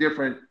look at the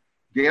different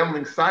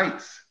gambling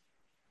sites,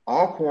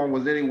 Alcorn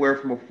was anywhere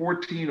from a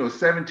 14 or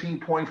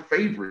 17-point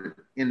favorite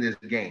in this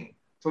game.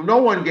 So no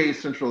one gave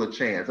Central a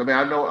chance. I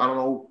don't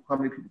know how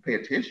many people pay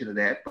attention to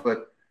that,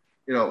 but,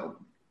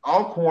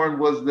 Alcorn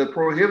was the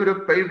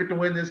prohibitive favorite to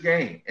win this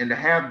game. And to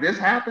have this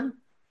happen,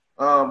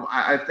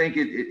 I think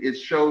it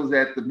shows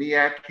that the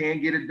MEAC can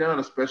get it done,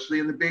 especially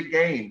in the big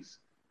games.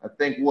 I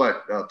think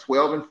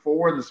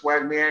 12-4 in the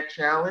SWAC MEAC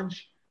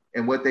Challenge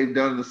and what they've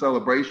done in the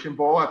Celebration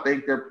Bowl, I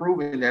think they're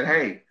proving that,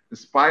 hey,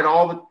 despite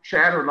all the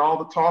chatter and all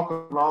the talk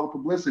and all the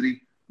publicity,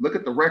 look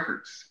at the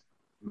records.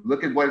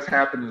 Look at what's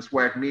happened in the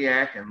SWAC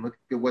MEAC and look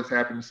at what's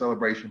happened in the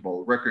Celebration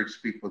Bowl. The records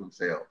speak for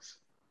themselves.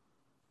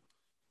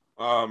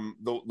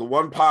 The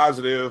one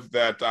positive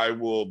that I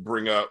will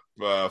bring up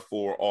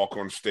for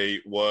Alcorn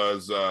State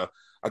was I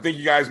think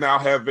you guys now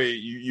have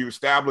you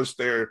established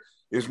there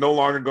is no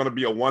longer going to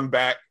be a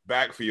one-back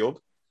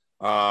backfield.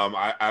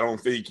 I don't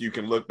think you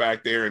can look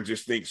back there and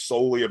just think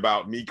solely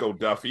about Nico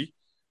Duffy.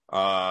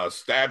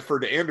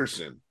 Stafford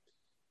Anderson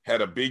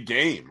had a big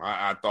game.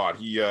 I thought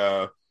he,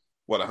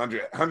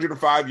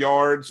 105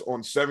 yards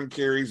on 7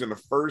 carries in the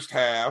first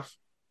half.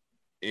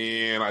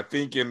 And I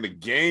think in the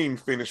game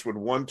finished with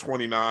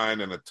 129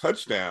 and a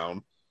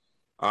touchdown.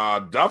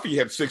 Duffy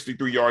had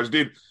 63 yards.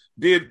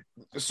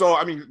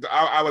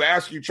 I would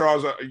ask you,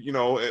 Charles,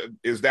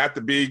 is that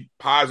the big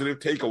positive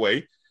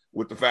takeaway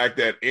with the fact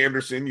that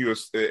Anderson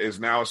is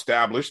now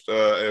established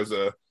as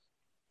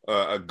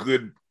a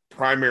good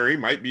primary,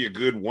 might be a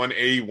good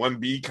 1A,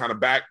 1B kind of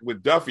back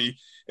with Duffy?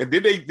 And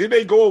did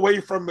they go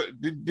away from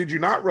did you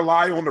not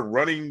rely on the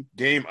running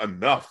game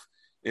enough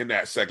in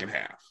that second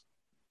half?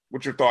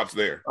 What's your thoughts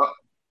there?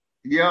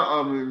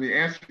 To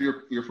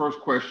answer your first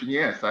question,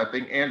 yes. I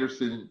think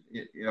Anderson,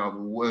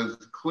 was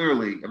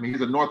clearly,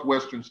 he's a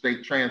Northwestern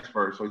State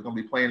transfer, so he's going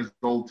to be playing his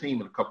old team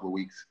in a couple of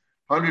weeks.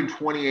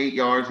 128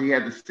 yards. He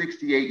had the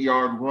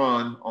 68-yard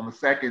run on the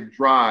second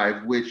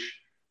drive, which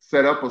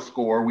set up a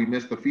score. We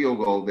missed the field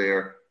goal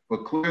there.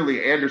 But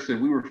clearly,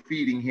 Anderson, we were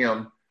feeding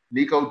him.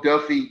 Nico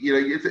Duffy,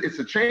 it's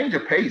a change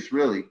of pace,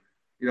 really.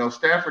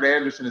 Stafford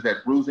Anderson is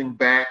that bruising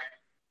back,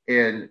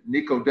 and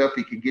Nico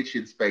Duffy can get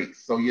you in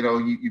space. So,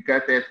 you've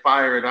got that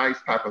fire and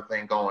ice type of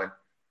thing going.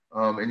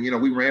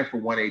 We ran for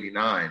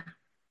 189.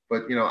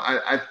 But,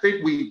 I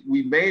think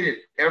we made an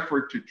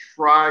effort to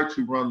try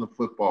to run the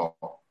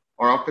football.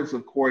 Our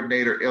offensive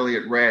coordinator,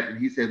 Elliott Radden,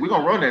 he said, we're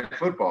going to run that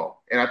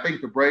football. And I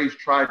think the Braves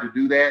tried to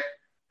do that.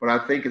 But I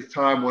think as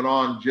time went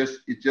on,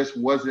 it just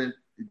wasn't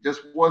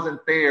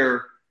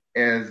there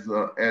as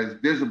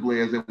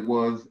visibly as it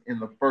was in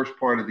the first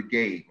part of the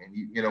game.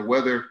 And,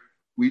 whether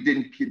we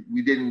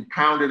didn't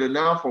pound it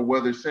enough or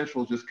whether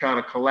Central just kind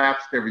of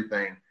collapsed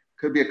everything.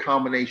 Could be a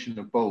combination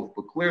of both.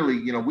 But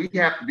clearly, we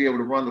have to be able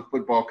to run the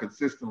football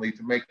consistently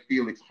to make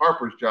Felix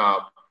Harper's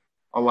job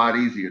a lot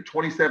easier.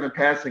 27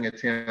 passing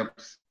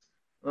attempts,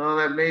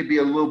 that may be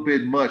a little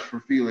bit much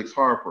for Felix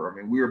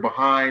Harper. We were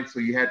behind, so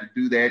you had to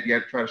do that. You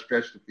had to try to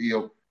stretch the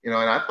field. And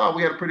I thought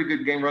we had a pretty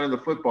good game running the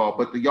football.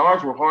 But the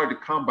yards were hard to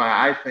come by,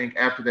 I think,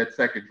 after that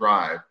second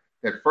drive.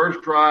 That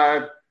first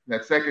drive,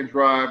 that second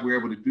drive, we were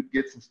able to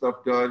get some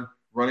stuff done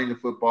running the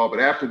football. But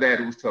after that,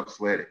 it was tough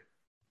sledding.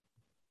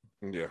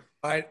 Yeah.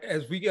 All right,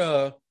 as we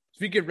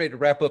get ready to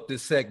wrap up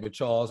this segment,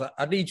 Charles,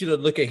 I need you to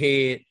look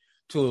ahead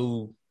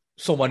to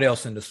someone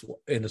else in the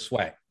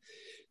SWAC.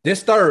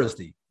 This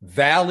Thursday,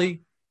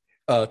 Valley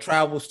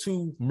travels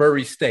to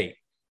Murray State.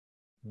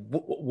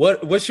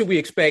 What should we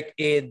expect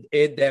in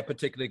that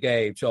particular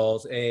game,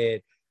 Charles?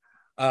 And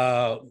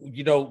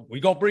we're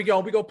gonna bring you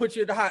on. We're gonna put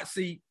you in the hot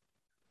seat.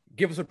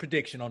 Give us a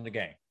prediction on the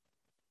game.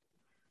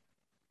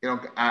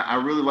 I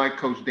really like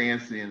Coach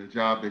Dancy and the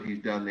job that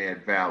he's done there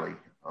at Valley.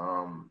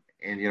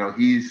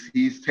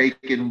 He's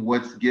taken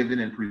what's given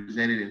and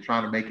presented and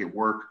trying to make it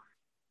work.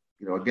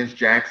 Against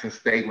Jackson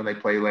State when they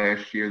played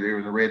last year, they were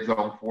in the red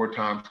zone 4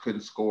 times,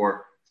 couldn't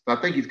score. So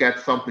I think he's got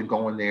something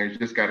going there. He's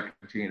just got to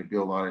continue to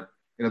build on it.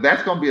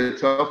 That's going to be a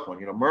tough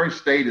one. Murray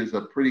State is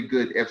a pretty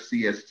good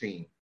FCS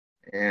team.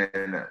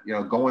 And,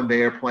 going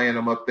there, playing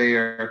them up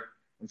there,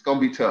 it's going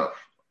to be tough.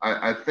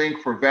 I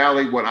think for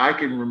Valley, what I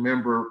can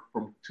remember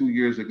from 2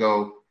 years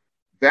ago,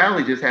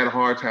 Valley just had a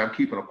hard time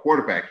keeping a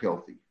quarterback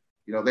healthy.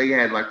 They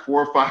had like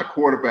 4 or 5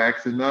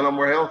 quarterbacks and none of them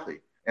were healthy.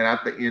 And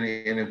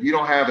if you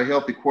don't have a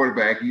healthy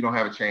quarterback, you don't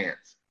have a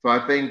chance. So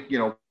I think,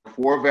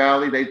 for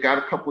Valley, they've got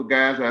a couple of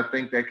guys that I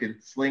think that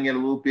can sling it a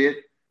little bit.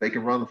 They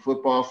can run the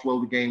football, slow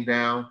the game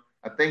down.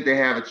 I think they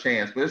have a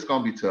chance, but it's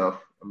going to be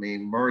tough.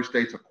 Murray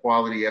State's a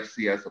quality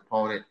FCS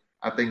opponent.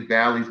 I think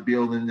Valley's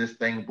building this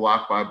thing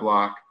block by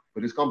block,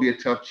 but it's going to be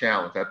a tough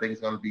challenge. I think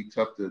it's going to be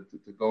tough to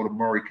go to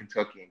Murray,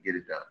 Kentucky and get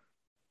it done.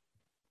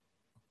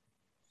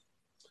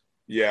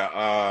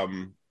 Yeah,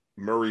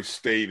 Murray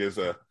State is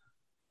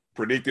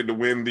predicted to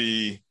win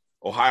the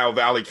Ohio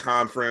Valley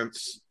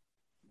Conference.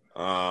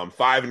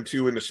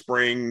 5-2 in the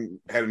spring.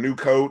 Had a new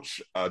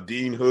coach,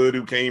 Dean Hood,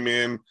 who came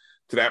in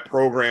to that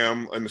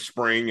program in the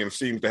spring and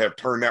seems to have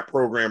turned that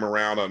program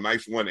around a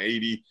nice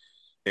 180.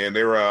 And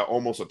they're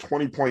almost a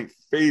 20-point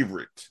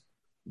favorite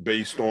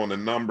based on the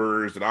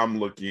numbers that I'm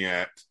looking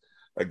at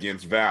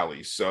against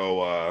Valley.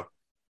 So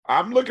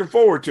I'm looking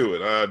forward to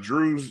it.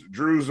 Drew's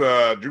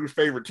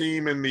favorite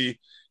team in the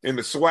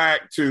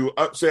SWAC to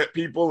upset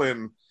people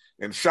and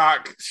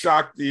shock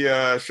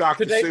the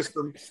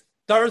system.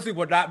 Thursday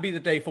would not be the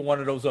day for one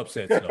of those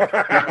upsets.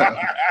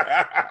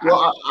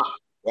 Well,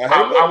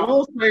 I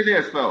will say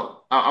this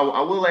though.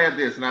 I will add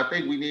this, and I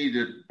think we need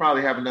to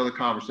probably have another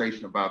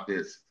conversation about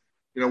this.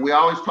 We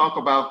always talk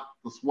about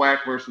the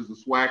SWAC versus the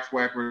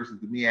SWAC versus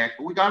the MEAC,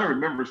 but we got to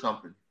remember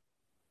something.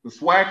 The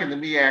SWAC and the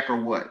MEAC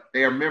are what?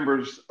 They are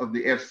members of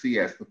the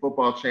FCS, the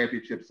Football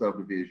Championship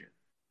Subdivision.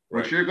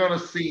 Right. What you're going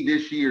to see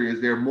this year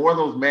is there are more of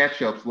those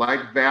matchups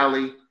like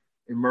Valley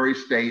and Murray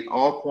State,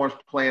 Alcorn's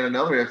playing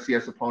another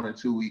FCS opponent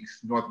in 2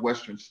 weeks,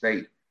 Northwestern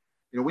State.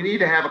 We need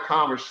to have a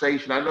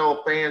conversation. I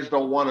know fans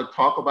don't want to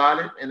talk about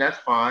it, and that's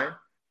fine.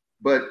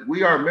 but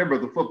we are a member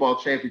of the football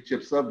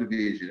championship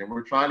subdivision, and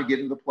we're trying to get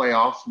into the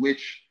playoffs,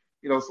 which,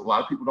 a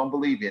lot of people don't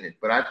believe in it.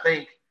 But I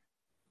think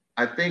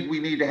we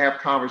need to have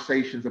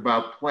conversations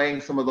about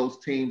playing some of those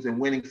teams and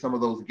winning some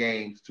of those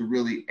games to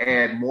really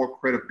add more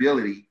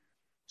credibility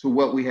to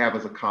what we have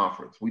as a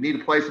conference. We need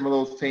to play some of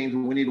those teams,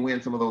 and we need to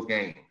win some of those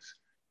games.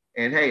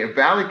 And hey, if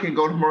Valley can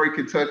go to Murray,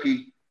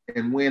 Kentucky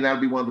and win,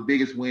 that'll be one of the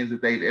biggest wins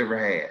that they've ever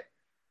had.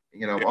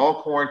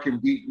 Alcorn can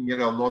beat,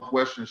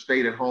 Northwestern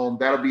State at home.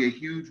 That'll be a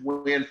huge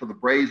win for the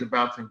Braves and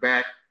bouncing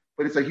back.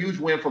 But it's a huge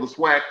win for the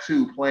SWAC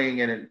too, playing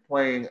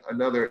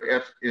another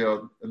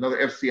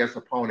FCS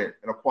opponent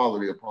and a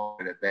quality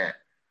opponent at that.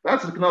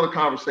 That's another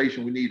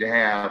conversation we need to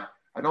have.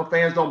 I know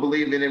fans don't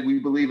believe in it. We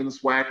believe in the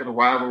SWAC and the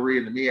rivalry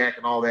and the MEAC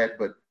and all that.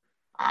 But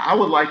I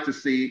would like to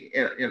see,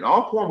 and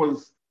Alcorn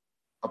was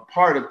a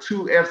part of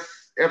two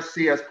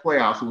FCS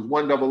playoffs. It was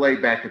one AA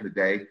back in the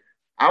day.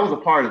 I was a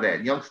part of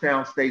that,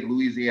 Youngstown State,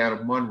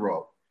 Louisiana,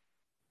 Monroe.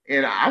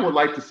 And I would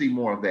like to see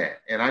more of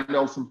that. And I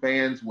know some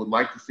fans would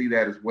like to see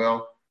that as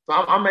well. So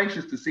I'm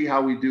anxious to see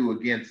how we do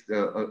against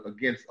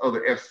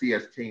other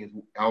FCS teams,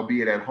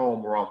 albeit at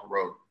home or on the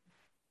road.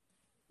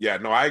 Yeah,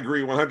 no, I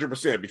agree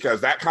 100%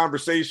 because that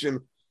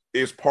conversation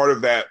is part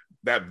of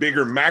that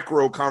bigger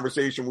macro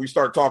conversation. We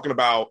start talking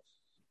about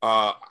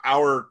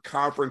our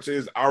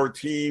conferences, our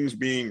teams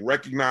being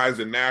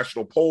recognized in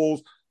national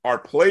polls, our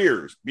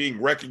players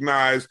being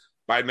recognized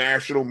by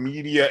national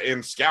media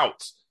and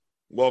scouts.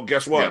 Well,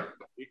 guess what?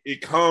 Yeah.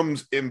 It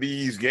comes in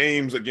these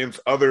games against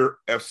other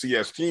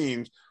FCS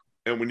teams.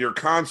 And when you're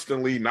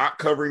constantly not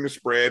covering the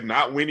spread,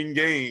 not winning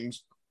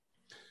games,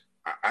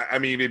 I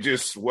mean, it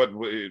just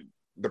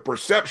the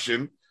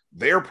perception,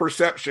 their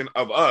perception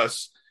of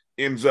us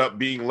ends up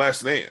being less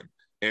than.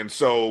 And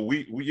so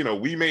we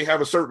may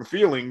have a certain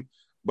feeling,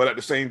 but at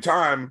the same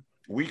time,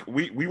 we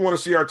want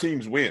to see our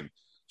teams win.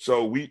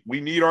 So we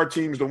need our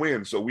teams to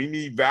win. So we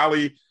need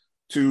Valley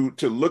to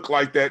look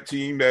like that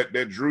team that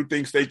Drew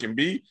thinks they can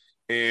be.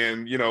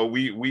 And,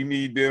 we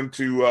need them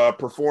to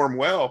perform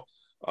well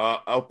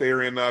out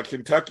there in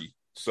Kentucky.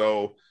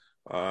 So,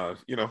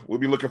 we'll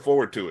be looking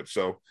forward to it.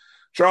 So,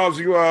 Charles,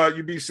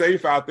 you be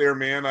safe out there,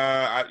 man.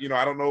 I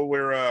don't know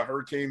where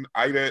Hurricane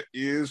Ida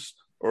is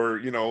or,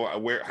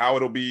 how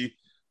it'll be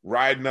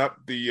riding up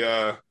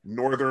the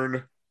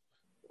northern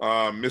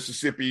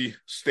Mississippi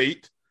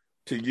state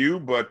to you,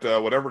 but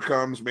whatever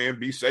comes, man,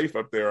 be safe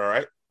up there. All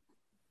right.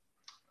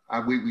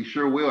 We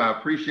sure will. I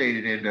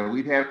appreciate it. And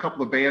we've had a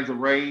couple of bands of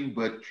rain,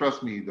 but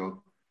trust me, the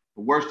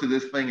worst of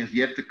this thing is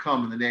yet to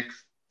come in the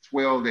next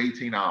 12 to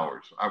 18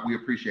 hours. We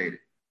appreciate it.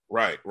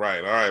 Right. All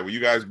right. Well,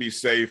 you guys be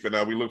safe,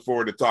 and we look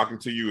forward to talking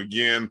to you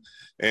again.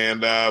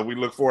 And we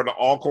look forward to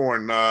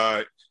Alcorn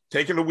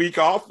taking the week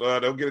off.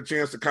 They'll get a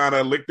chance to kind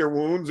of lick their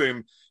wounds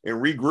and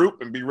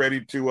regroup and be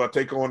ready to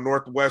take on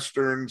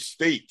Northwestern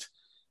State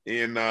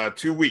in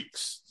 2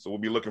 weeks. So we'll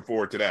be looking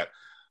forward to that.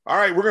 All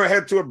right, we're going to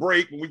head to a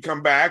break. When we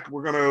come back,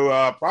 we're going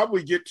to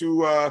probably get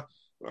to,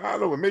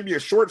 maybe a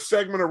short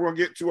segment, or we'll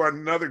get to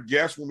another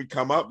guest when we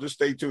come up. Just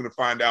stay tuned to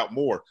find out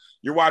more.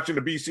 You're watching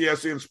the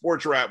BCSN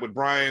Sports Wrap with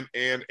Brian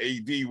and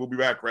AD. We'll be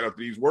back right after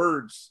these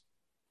words.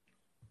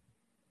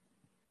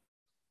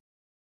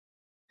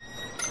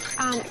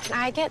 Can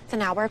I get the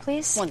now bar,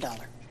 please? $1.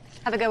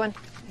 Have a good one.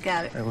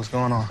 Got it. Hey, what's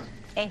going on?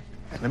 Hey.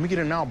 Let me get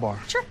a now bar.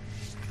 Sure.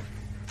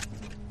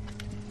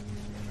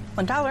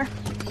 $1.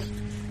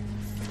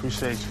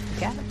 Appreciate you.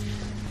 Got it.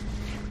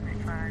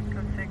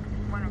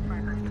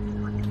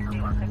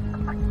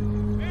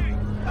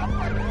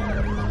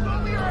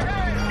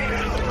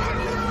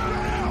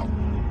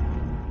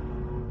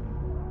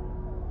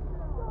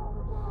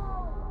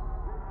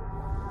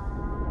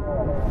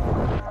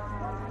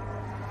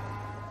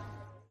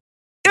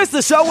 It's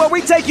the show where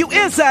we take you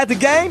inside the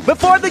game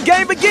before the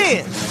game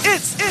begins.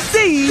 It's the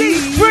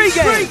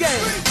pregame.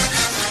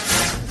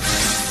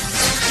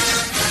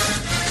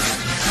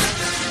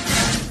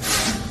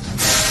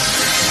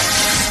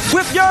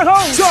 With your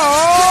host,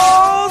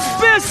 Charles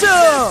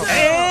Bishop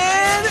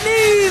and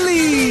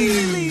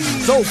Neely.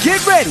 So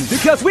get ready,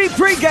 because we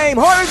pregame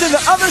harder than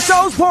the other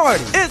show's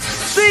party.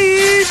 It's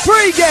the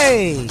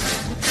pregame.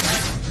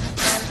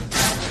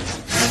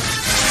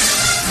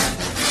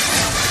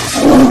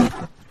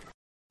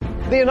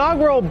 The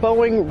inaugural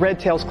Boeing Red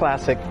Tails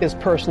Classic is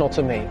personal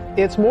to me.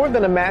 It's more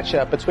than a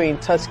matchup between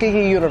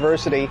Tuskegee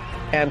University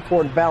and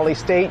Fort Valley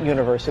State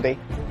University.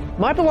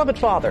 My beloved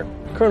father,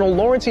 Colonel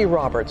Lawrence E.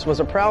 Roberts, was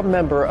a proud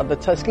member of the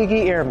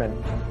Tuskegee Airmen.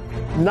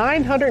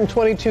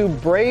 922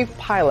 brave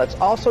pilots,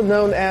 also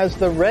known as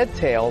the Red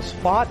Tails,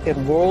 fought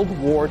in World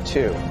War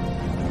II.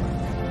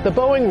 The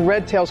Boeing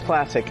Red Tails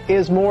Classic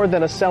is more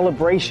than a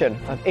celebration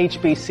of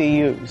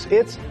HBCUs.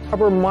 It's a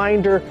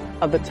reminder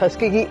of the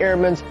Tuskegee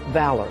Airmen's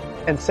valor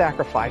and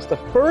sacrifice, the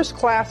first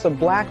class of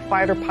black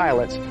fighter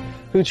pilots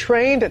who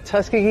trained at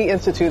Tuskegee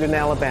Institute in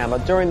Alabama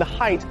during the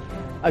height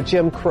of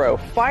Jim Crow,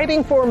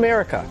 fighting for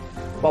America,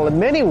 while in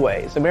many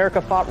ways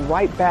America fought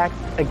right back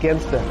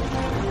against them.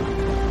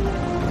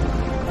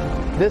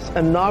 This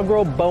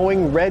inaugural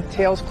Boeing Red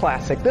Tails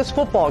Classic, this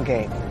football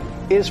game,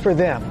 is for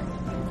them.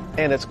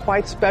 and it's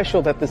quite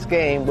special that this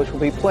game, which will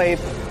be played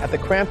at the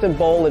Crampton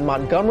Bowl in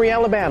Montgomery,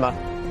 Alabama,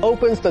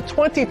 opens the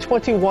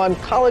 2021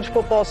 college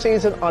football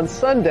season on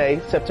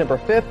Sunday, September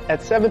 5th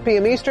at 7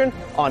 p.m. Eastern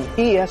on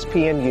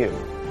ESPNU.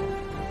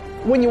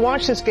 When you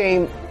watch this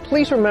game,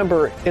 please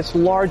remember its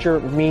larger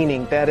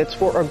meaning, that it's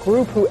for a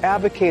group who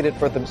advocated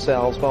for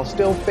themselves while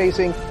still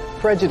facing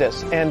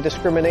prejudice and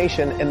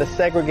discrimination in the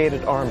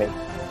segregated Army.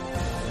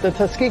 The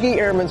Tuskegee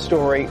Airmen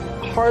story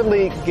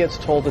hardly gets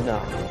told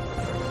enough.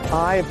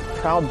 I,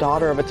 proud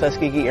daughter of a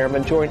Tuskegee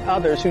Airman, join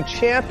others who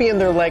champion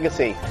their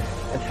legacy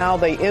and how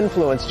they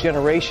influence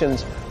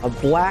generations of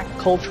black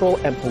cultural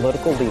and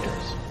political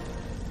leaders.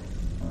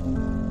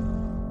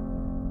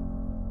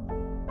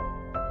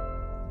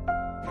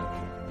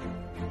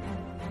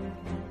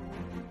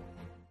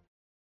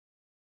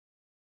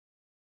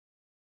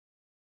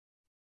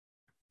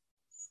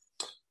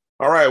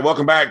 All right,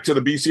 welcome back to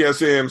the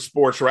BCSN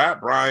Sports Wrap.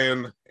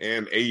 Brian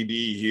and AD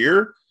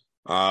here.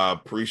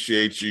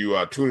 Appreciate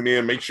you tuning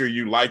in. Make sure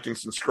you like and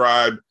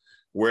subscribe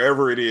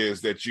wherever it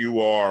is that you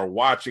are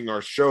watching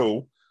our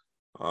show.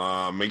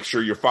 Make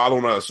sure you're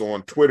following us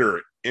on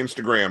Twitter,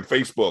 Instagram,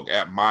 Facebook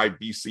at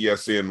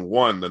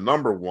MyBCSN1, the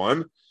number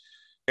 1.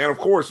 And, of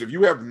course, if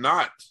you have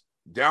not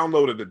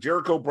downloaded the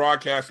Jericho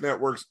Broadcast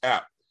Network's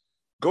app,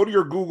 go to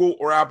your Google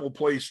or Apple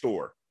Play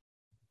Store.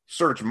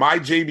 Search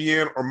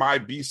MyJBN or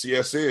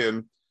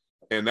MyBCSN,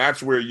 and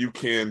that's where you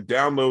can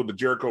download the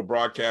Jericho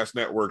Broadcast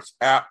Network's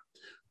app.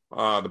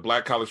 The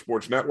Black College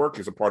Sports Network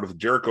is a part of the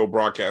Jericho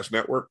Broadcast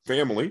Network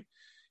family.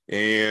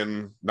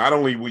 And not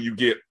only will you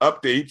get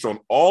updates on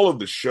all of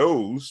the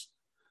shows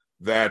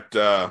that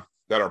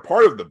are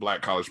part of the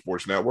Black College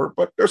Sports Network,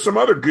 but there's some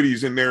other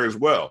goodies in there as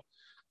well.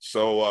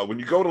 So when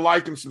you go to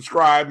like and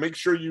subscribe, make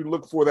sure you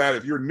look for that.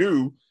 If you're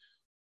new,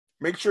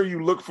 make sure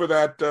you look for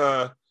that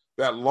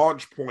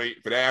launch point.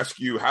 If it asks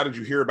you, how did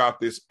you hear about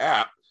this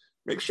app?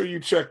 Make sure you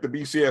check the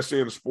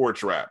BCSN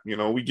Sports Wrap. You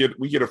know, we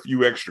get a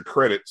few extra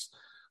credits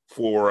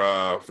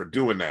for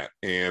doing that.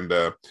 And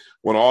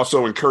want to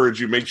also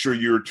encourage you, make sure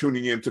you're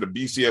tuning into the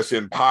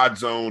BCSN Pod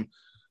Zone,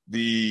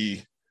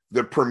 the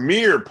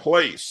premier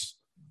place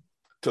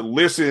to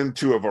listen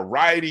to a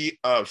variety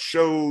of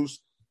shows,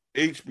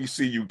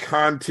 HBCU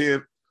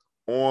content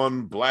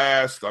on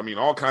blast. I mean,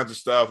 all kinds of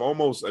stuff,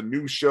 almost a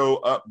new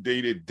show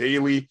updated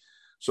daily.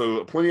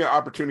 So plenty of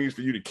opportunities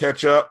for you to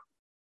catch up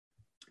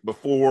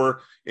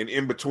before and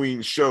in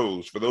between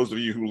shows. For those of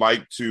you who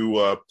like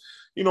to,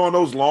 on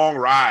those long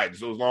rides,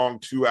 those long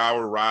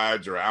 2-hour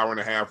rides or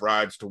hour-and-a-half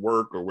rides to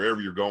work or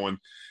wherever you're going,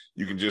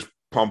 you can just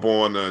pump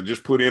on,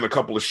 just put in a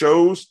couple of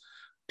shows,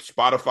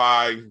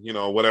 Spotify,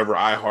 whatever,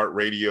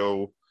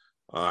 iHeartRadio,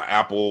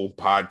 Apple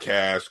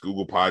Podcasts,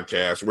 Google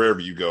Podcasts, wherever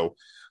you go.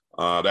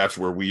 That's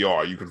where we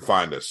are. You can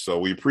find us. So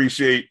we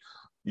appreciate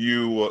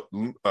you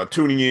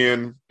tuning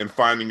in and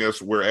finding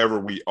us wherever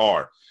we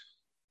are.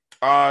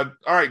 All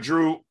right,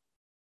 Drew,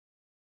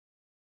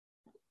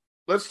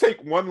 let's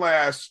take one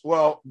last,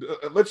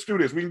 let's do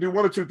this. We can do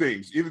one of two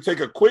things. Either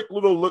take a quick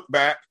little look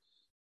back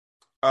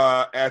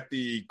at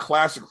the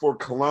Classic for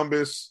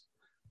Columbus,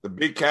 the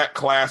Big Cat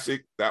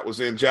Classic that was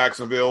in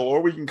Jacksonville,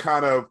 or we can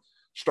kind of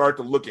start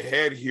to look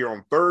ahead here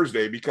on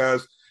Thursday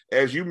because,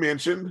 as you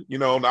mentioned,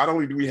 not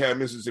only do we have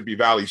Mississippi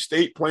Valley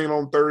State playing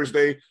on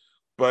Thursday,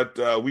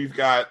 but we've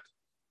got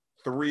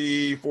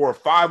 3, 4,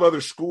 5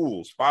 other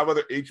schools, 5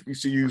 other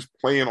HBCUs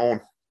playing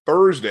on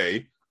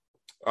Thursday,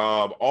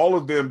 all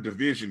of them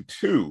Division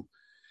II.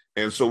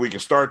 And so we can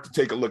start to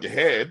take a look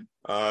ahead.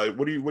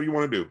 What do you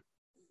want to do?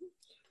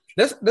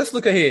 Let's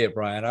look ahead,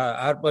 Brian.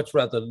 I'd much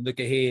rather look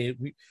ahead.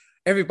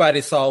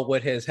 Everybody saw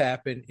what has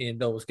happened in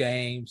those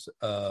games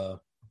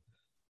that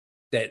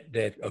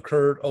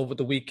occurred over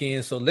the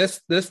weekend. So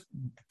let's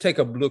take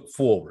a look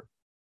forward.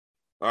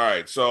 All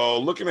right. So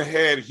looking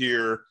ahead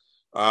here,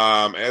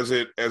 as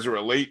it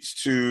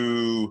relates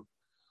to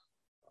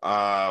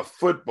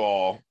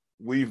football,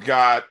 we've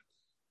got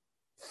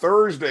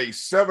Thursday,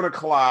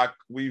 7:00.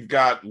 We've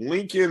got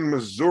Lincoln,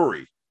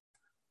 Missouri.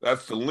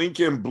 That's the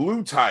Lincoln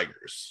Blue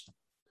Tigers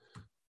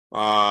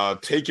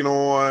taking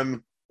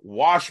on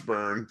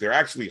Washburn. They're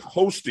actually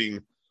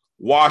hosting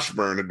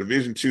Washburn, a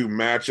Division II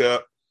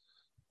matchup.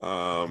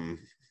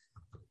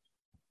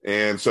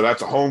 And so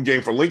that's a home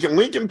game for Lincoln.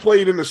 Lincoln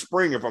played in the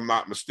spring, if I'm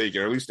not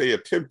mistaken, or at least they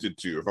attempted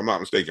to, if I'm not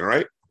mistaken,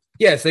 right?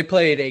 Yes, they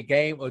played a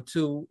game or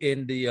two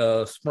in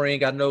the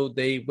spring. I know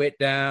they went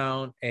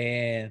down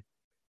and,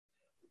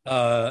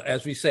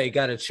 as we say,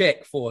 got a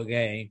check for a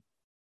game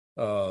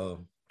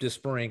this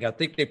spring. I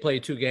think they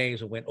played 2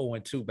 games and went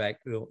 0-2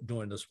 back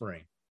during the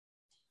spring.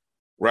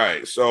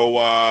 Right. So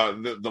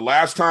the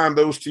last time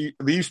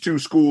these two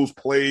schools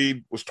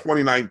played was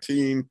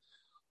 2019.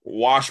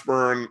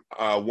 Washburn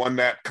won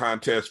that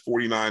contest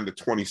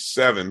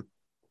 49-27.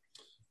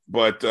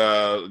 But,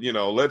 the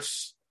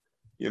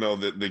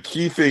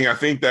key thing I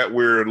think that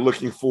we're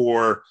looking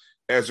for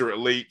as it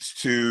relates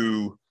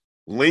to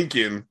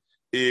Lincoln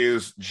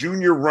is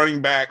junior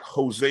running back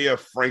Hosea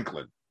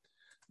Franklin.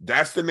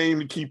 That's the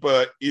name to keep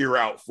an ear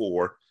out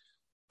for.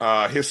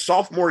 His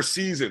sophomore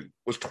season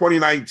was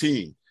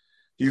 2019.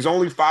 He's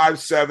only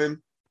 5'7",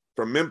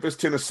 from Memphis,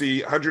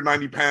 Tennessee,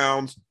 190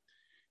 pounds.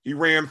 He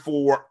ran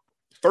for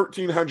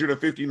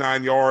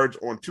 1,359 yards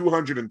on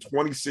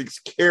 226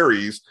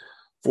 carries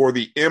for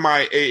the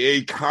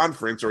MIAA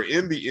conference, or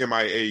in the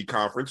MIAA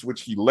conference,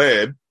 which he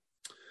led.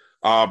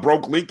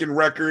 Broke Lincoln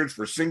records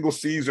for single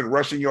season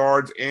rushing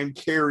yards and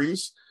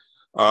carries.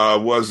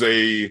 Was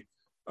a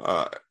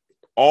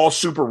all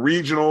super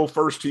regional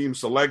first team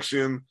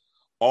selection,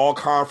 all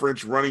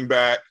conference running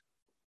back.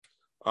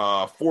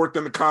 Fourth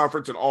in the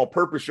conference in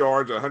all-purpose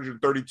yards at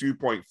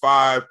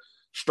 132.5.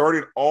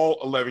 Started all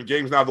 11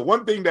 games. Now, the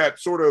one thing that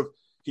sort of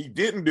he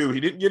didn't do,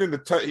 he didn't get in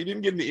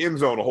the end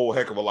zone a whole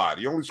heck of a lot.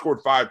 He only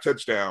scored 5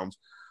 touchdowns,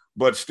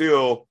 but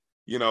still,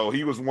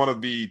 he was one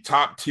of the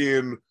top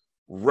 10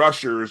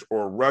 rushers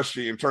or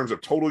rushing in terms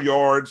of total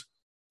yards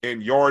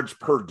and yards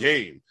per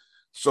game.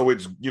 So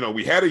it's,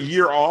 we had a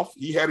year off.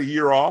 He had a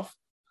year off.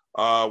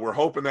 We're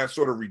hoping that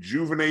sort of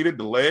rejuvenated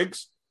the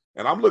legs.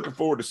 And I'm looking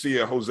forward to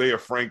seeing Hosea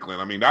Franklin.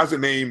 I mean, that's a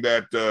name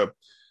that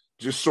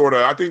just sort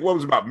of, I think what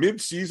was about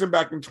mid-season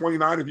back in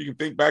 29, if you can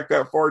think back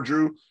that far,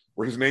 Drew,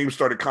 where his name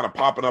started kind of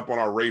popping up on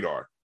our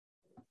radar.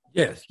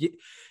 Yes,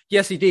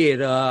 he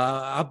did.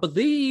 I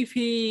believe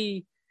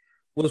he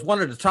was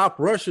one of the top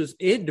rushers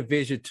in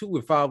Division II,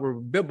 if I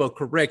remember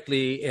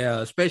correctly,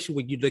 especially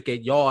when you look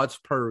at yards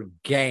per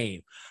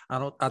game.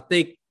 I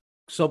think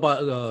there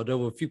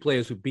were a few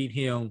players who beat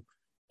him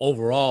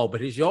overall,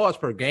 but his yards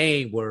per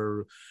game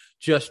were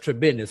just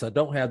tremendous. I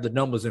don't have the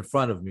numbers in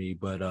front of me,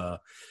 but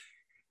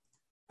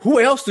who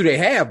else do they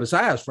have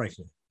besides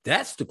Franklin?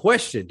 That's the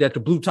question that the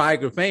Blue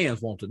Tiger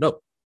fans want to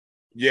know.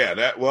 Yeah,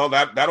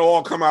 that'll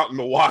all come out in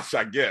the wash,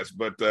 I guess.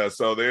 But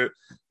so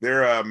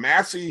their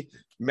Massey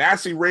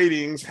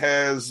ratings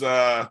has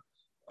they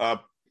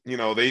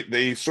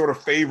sort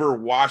of favor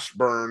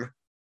Washburn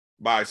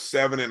by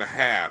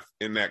 7.5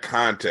 in that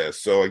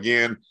contest. So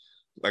again,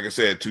 like I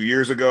said, 2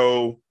 years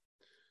ago,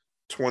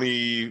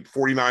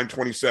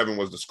 49-27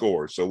 was the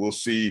score. So we'll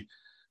see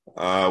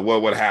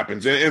what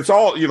happens. And it's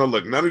all,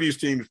 look, none of these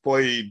teams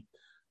played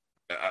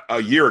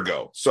a year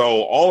ago.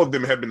 So all of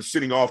them have been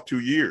sitting off 2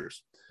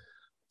 years.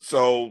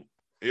 So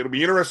it'll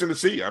be interesting to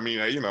see. I mean,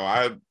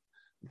 I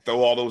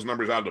throw all those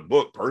numbers out of the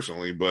book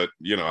personally, but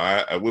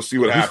I will see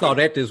what happens. We saw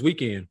that this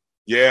weekend.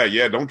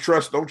 Yeah. Don't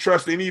trust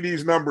any of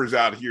these numbers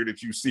out here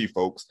that you see,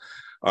 folks.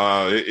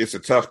 It's a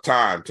tough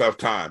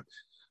time.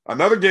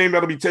 Another game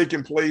that'll be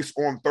taking place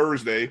on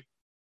Thursday.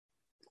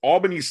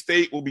 Albany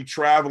State will be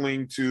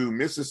traveling to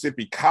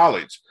Mississippi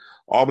College.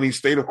 Albany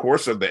State, of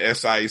course, of the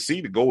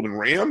SIAC, the Golden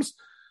Rams,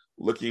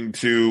 looking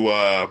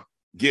to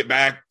get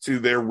back to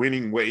their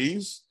winning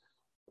ways.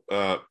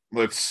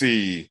 Let's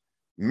see.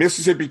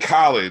 Mississippi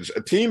College,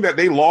 a team that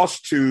they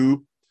lost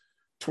to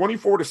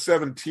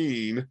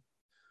 24-17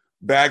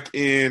 back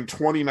in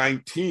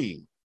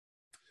 2019.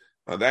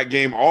 That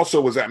game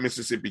also was at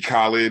Mississippi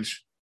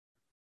College.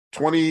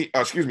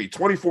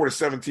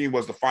 24-17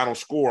 was the final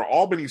score.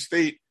 Albany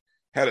State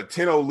had a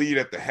 10-0 lead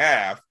at the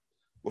half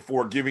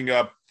before giving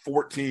up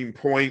 14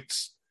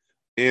 points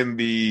in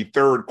the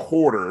third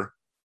quarter.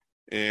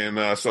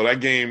 And so that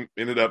game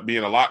ended up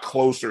being a lot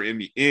closer in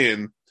the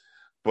end,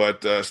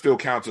 but still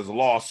counts as a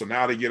loss. So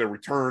now they get a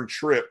return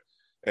trip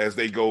as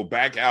they go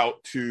back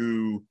out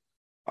to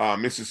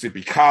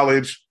Mississippi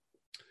College.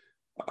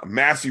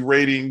 Massey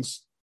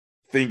Ratings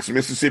thinks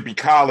Mississippi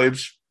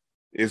College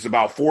is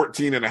about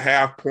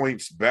 14.5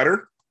 points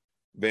better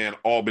than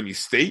Albany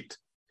State,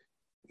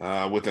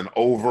 with an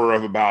over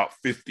of about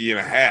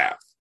 50.5.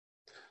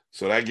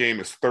 So that game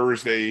is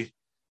Thursday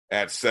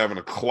at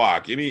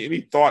 7:00.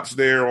 Any thoughts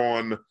there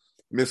on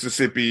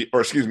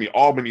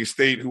Albany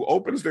State, who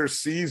opens their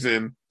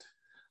season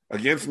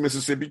against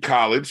Mississippi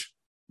College?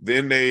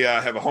 Then they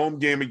have a home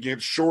game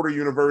against Shorter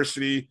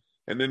University,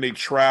 and then they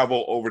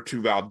travel over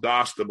to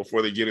Valdosta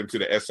before they get into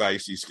the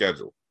SIAC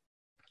schedule.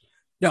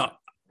 Now,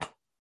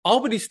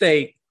 Albany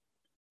State,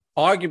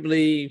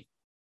 arguably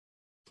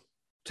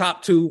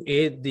top 2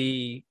 in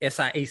the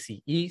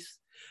SIAC East.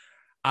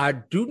 I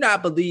do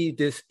not believe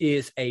this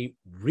is a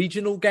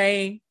regional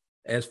game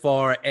as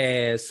far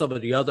as some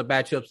of the other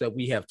matchups that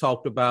we have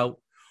talked about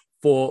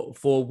for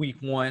week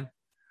 1,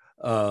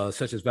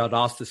 such as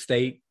Valdosta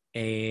State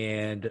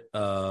and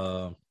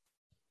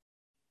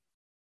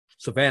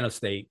Savannah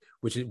State,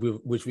 which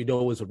we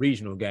know is a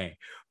regional game.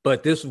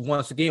 But this,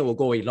 once again, will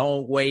go a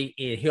long way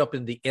in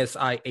helping the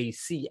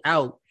SIAC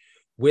out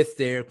with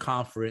their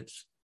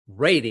conference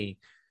rating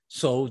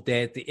so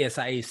that the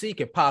SIAC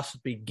can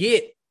possibly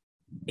get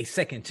a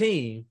second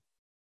team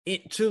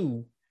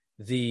into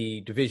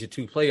the Division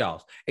II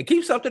playoffs. And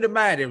keep something in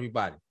mind,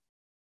 everybody.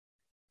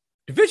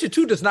 Division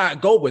II does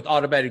not go with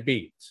automatic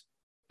bids.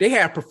 They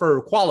have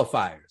preferred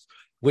qualifiers,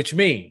 which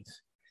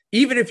means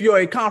even if you're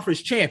a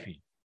conference champion,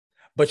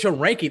 but your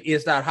ranking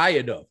is not high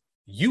enough,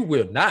 you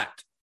will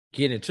not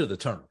get into the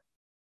tournament.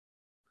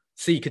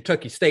 See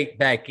Kentucky State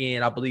back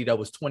in, I believe that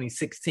was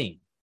 2016.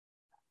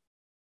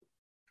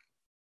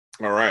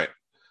 All right.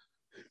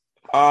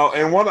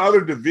 And one other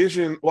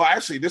division, well,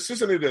 actually, this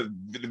isn't a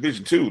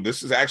Division II.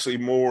 This is actually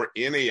more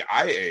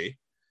NAIA.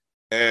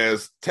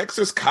 as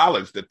Texas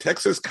College, the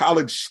Texas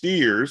College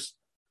Steers,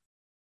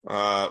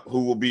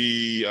 who will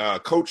be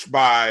coached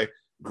by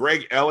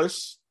Greg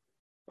Ellis,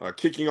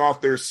 kicking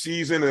off their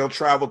season. They'll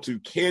travel to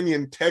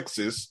Canyon,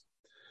 Texas,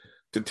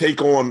 to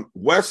take on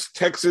West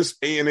Texas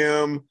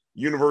A&M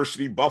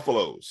University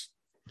Buffaloes.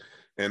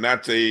 And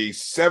that's a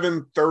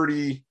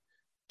 7:30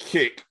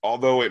 kick,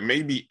 although it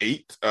may be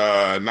 8.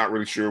 Not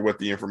really sure what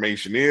the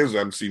information is.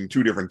 I've seen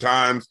 2 different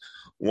times,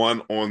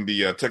 one on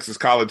the Texas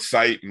College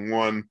site and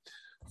one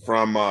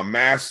from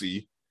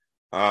Massey.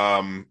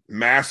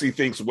 Massey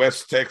thinks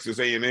West Texas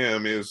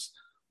A&M is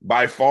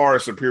by far a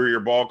superior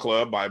ball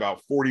club by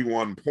about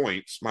 41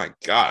 points. My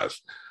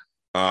gosh.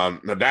 Now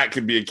that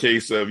could be a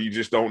case of you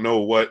just don't know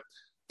what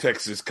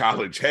Texas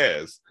College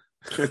has.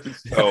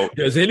 So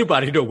does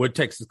anybody know what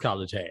Texas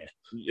College has?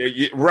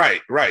 Yeah,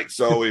 right.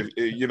 So if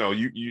you know,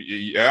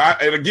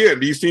 and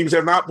again, these teams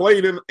have not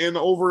played in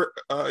over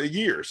a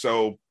year.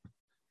 So,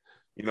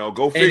 you know,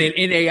 go figure. And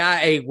in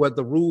NAIA, where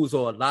the rules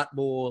are a lot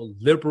more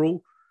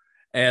liberal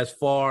as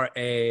far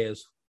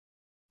as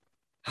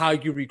how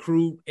you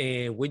recruit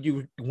and when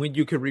you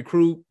can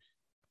recruit,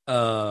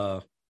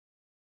 you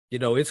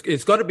know,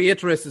 it's going to be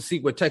interesting to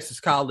see what Texas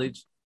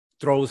College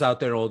throws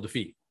out there on the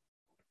field.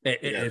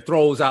 And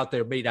throws out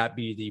there may not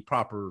be the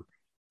proper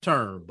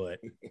term, but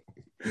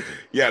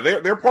yeah,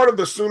 they're part of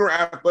the Sooner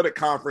Athletic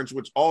Conference,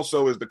 which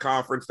also is the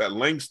conference that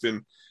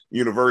Langston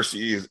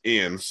University is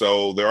in.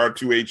 So there are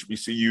 2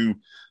 HBCU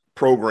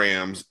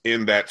programs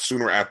in that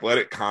Sooner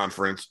Athletic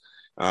Conference.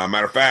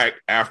 Matter of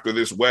fact, after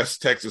this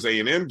West Texas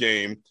A&M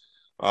game,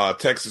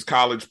 Texas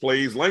College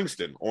plays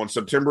Langston on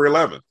September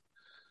 11th.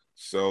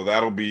 So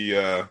that'll be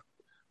a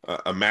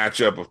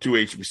matchup of 2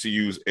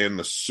 HBCUs in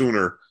the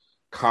Sooner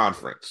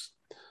Conference.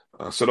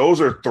 So those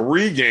are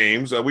 3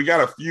 games. We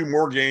got a few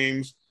more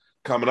games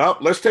coming up.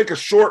 Let's take a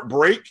short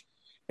break,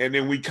 and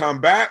then we come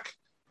back.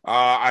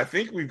 I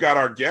think we've got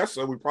our guest.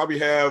 So we probably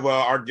have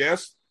our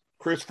guest,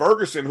 Chris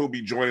Ferguson, who'll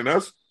be joining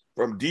us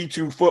from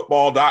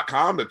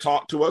D2Football.com to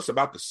talk to us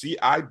about the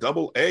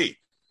CIAA.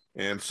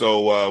 And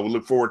so we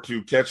look forward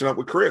to catching up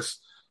with Chris.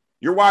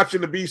 You're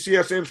watching the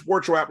BCSN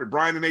Sports Wrap with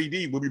Brian and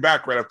AD. We'll be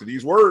back right after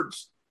these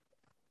words.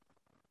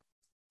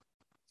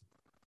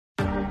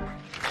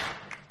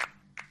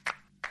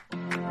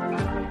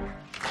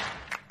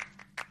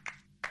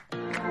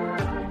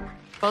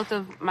 Both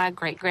of my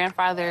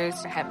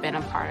great-grandfathers have been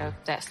a part of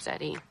that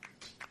study.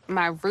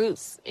 My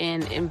roots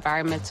in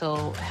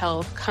environmental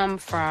health come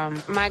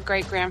from my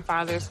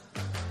great-grandfathers.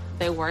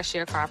 They were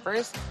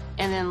sharecroppers,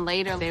 and then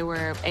later they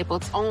were able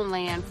to own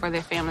land for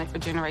their family for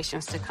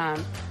generations to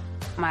come.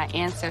 My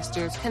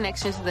ancestors'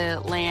 connection to the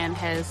land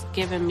has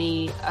given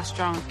me a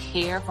strong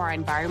care for our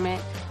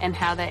environment and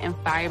how that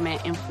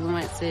environment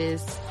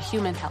influences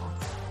human health.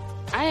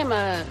 I am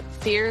a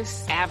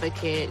fierce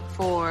advocate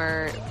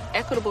for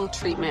equitable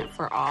treatment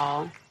for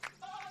all.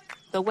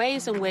 The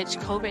ways in which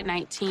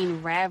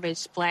COVID-19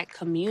 ravaged Black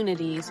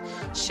communities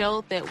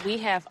showed that we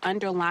have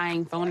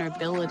underlying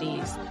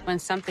vulnerabilities when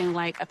something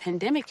like a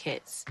pandemic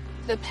hits.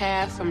 The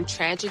path from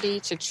tragedy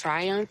to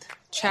triumph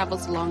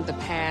travels along the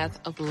path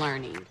of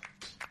learning.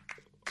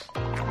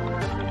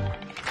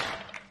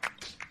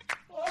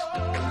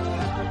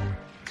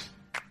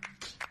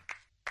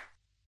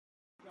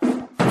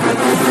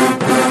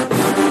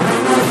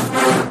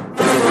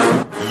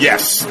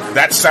 Yes,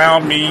 that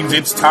sound means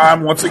it's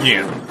time once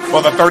again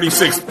for the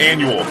 36th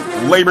annual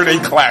Labor Day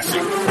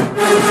Classic.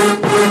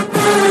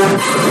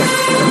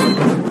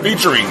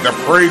 Featuring the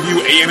Prairie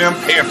View A&M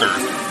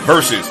Panthers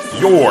versus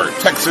your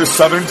Texas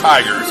Southern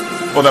Tigers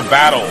for the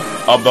Battle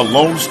of the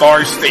Lone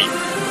Star State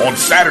on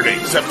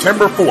Saturday,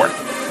 September 4th.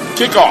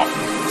 Kickoff,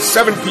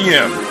 7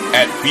 p.m.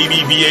 at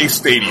BBVA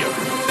Stadium.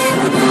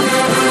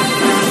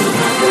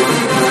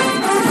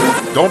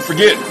 Don't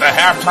forget the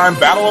halftime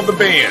battle of the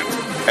bands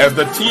as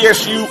the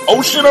TSU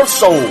Ocean of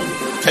Soul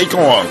take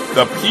on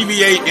the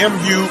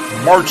PVA-MU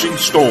Marching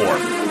Storm.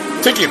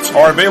 Tickets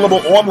are available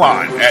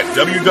online at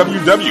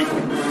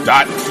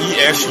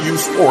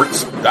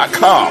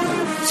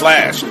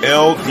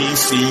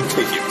www.tsusports.com/LDC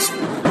tickets.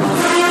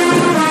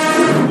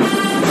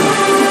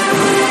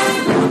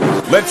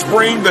 Let's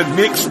bring the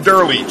Nick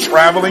Sterling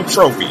Traveling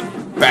Trophy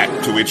back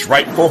to its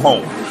rightful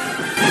home.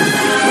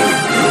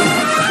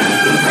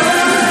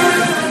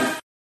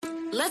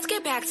 Let's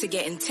get back to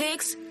getting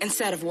ticks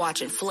instead of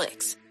watching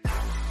flicks.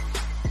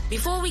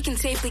 Before we can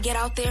safely get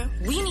out there,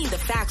 we need the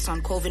facts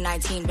on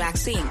COVID-19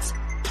 vaccines.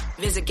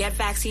 Visit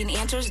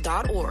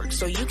GetVaccineAnswers.org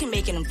so you can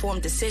make an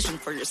informed decision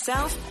for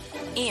yourself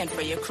and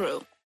for your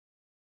crew.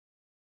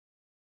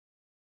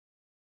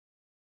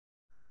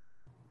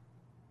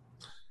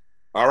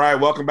 All right,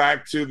 welcome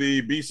back to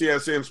the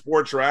BCSN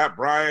Sports Wrap.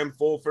 Brian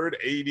Fulford,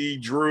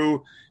 AD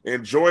Drew,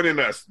 and joining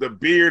us, the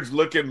beard's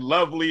looking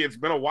lovely. It's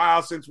been a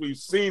while since we've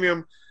seen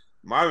him.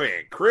 My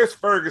man, Chris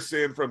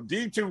Ferguson from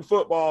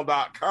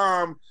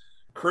D2Football.com.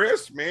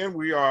 Chris, man,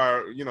 we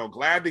are,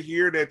 glad to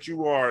hear that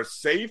you are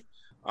safe,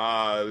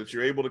 that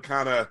you're able to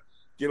kind of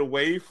get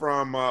away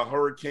from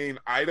Hurricane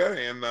Ida.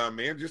 And,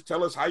 man, just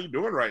tell us how you're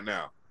doing right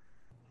now.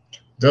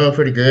 Doing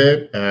pretty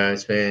good.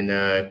 It's been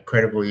an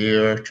incredible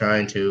year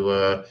trying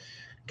to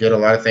get a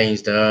lot of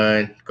things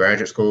done,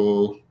 graduate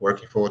school,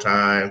 working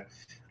full-time.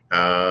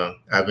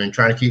 I've been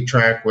trying to keep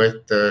track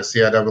with the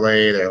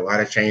CIAA. There are a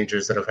lot of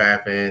changes that have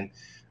happened.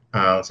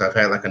 So I've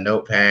had like a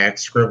notepad,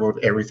 scribbled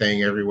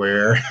everything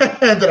everywhere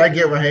that I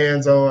get my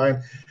hands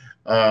on.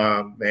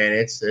 Man,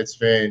 it's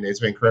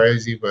been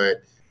crazy,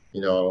 but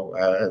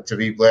to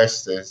be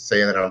blessed,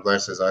 saying that I'm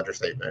blessed is an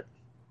understatement.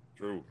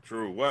 True.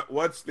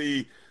 What's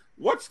the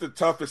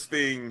toughest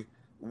thing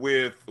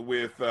with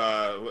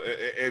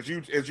as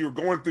you're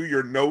going through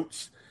your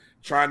notes,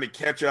 trying to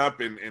catch up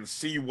and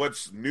see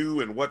what's new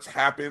and what's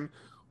happened?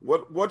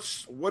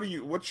 What's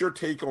your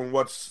take on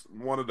what's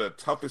one of the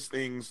toughest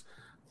things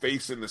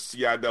facing the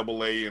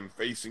CIAA and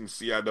facing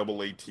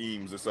CIAA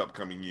teams this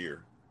upcoming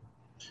year?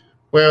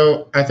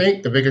 Well, I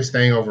think the biggest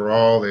thing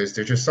overall is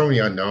there's just so many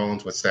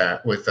unknowns with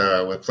staff, with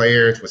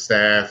players, with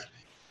staff.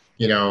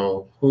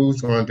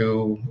 Who's going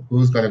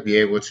to be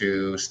able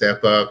to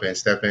step up and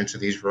step into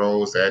these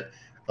roles that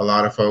a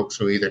lot of folks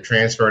who either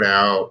transferred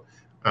out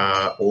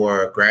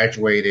or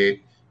graduated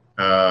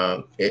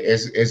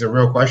is a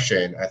real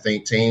question. I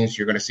think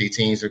you're going to see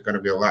teams that are going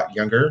to be a lot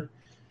younger,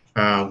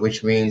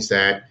 which means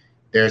that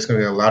there's going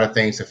to be a lot of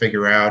things to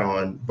figure out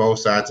on both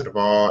sides of the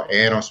ball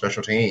and on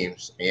special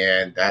teams.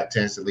 And that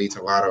tends to lead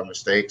to a lot of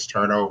mistakes,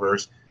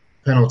 turnovers,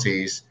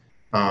 penalties,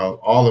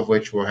 all of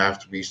which will have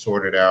to be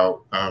sorted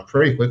out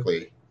pretty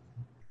quickly.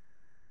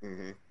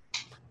 Mm-hmm.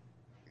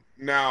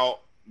 Now,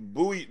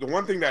 Bowie, the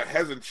one thing that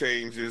hasn't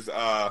changed is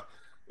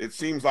it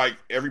seems like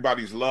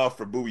everybody's love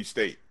for Bowie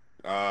State.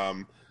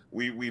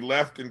 We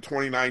left in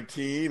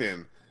 2019,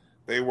 and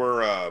they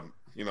were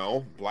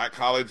Black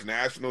College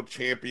national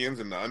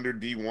champions in the under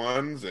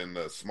D1s and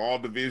the small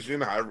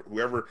division.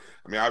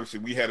 Obviously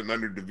we had an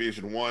under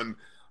Division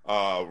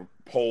I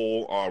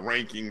poll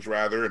rankings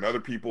rather, and other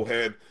people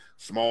had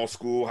small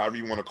school, however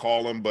you want to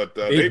call them, but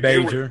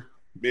mid-major.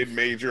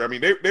 I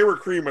mean, they were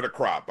cream of the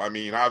crop. I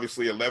mean,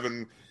 obviously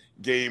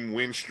 11-game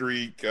win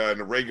streak in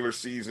the regular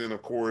season,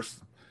 of course,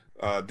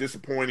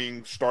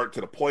 disappointing start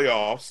to the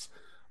playoffs,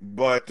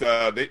 but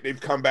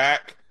they've come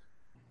back,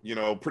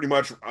 pretty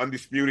much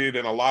undisputed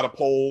in a lot of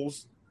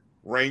polls,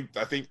 ranked,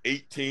 I think,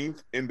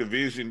 18th in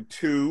Division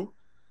II.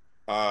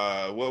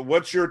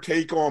 What's your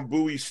take on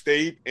Bowie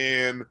State,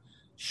 and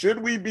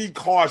should we be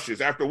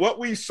cautious after what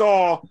we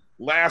saw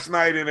last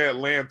night in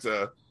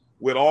Atlanta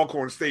with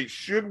Alcorn State?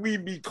 Should we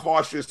be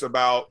cautious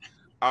about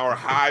our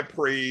high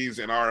praise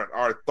and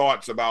our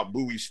thoughts about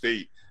Bowie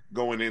State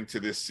going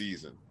into this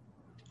season?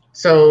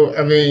 So,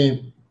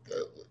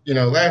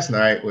 last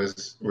night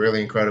was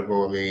really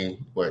incredible.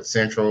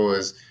 Central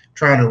is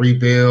trying to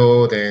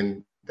rebuild,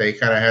 and they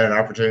kind of had an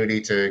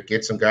opportunity to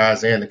get some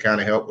guys in to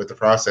kind of help with the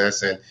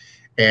process, and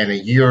a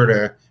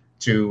year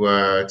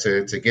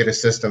to get a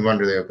system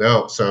under their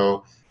belt.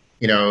 So,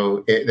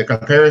 the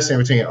comparison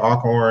between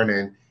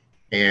Alcorn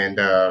and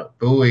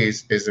Bowie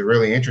is a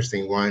really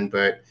interesting one.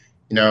 But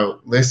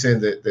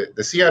listen, the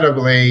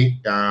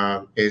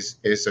CIAA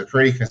is a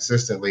pretty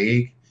consistent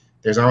league.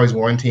 There's always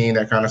one team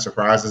that kind of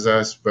surprises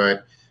us,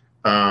 but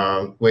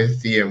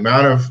with the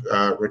amount of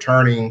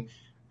returning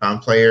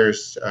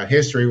players,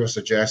 history will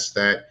suggest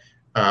that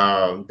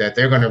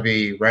they're going to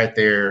be right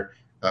there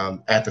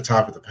at the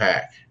top of the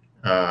pack.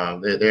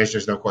 There's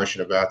just no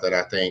question about that.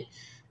 I think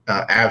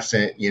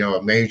absent,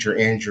 a major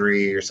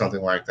injury or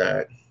something like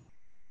that.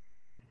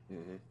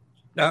 Mm-hmm.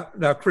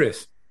 Now,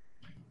 Chris,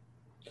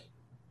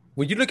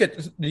 when you look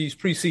at these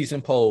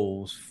preseason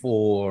polls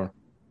for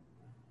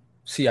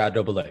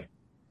CIAA,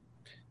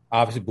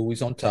 obviously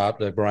Bowie's on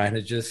top, like Brian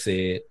has just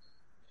said,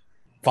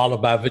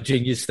 followed by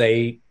Virginia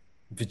State,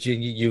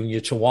 Virginia Union.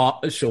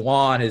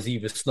 Chowan has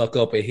even snuck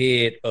up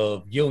ahead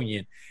of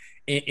Union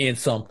in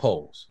some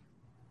polls.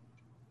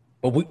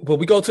 But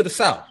we go to the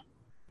South.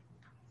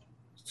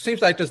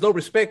 Seems like there's no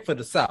respect for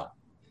the South.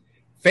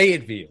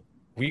 Fayetteville,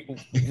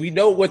 we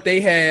know what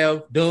they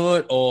have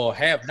done or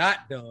have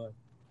not done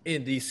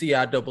in the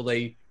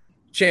CIAA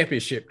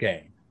championship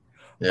game.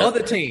 Yeah.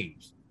 Other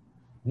teams,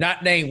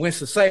 not named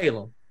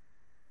Winston-Salem,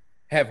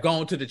 have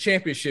gone to the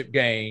championship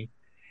game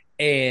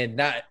and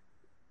have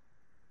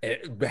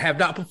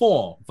not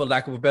performed, for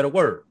lack of a better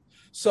word.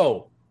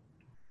 So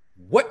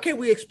what can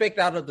we expect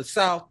out of the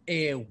South,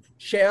 and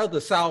shall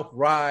the South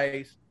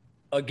rise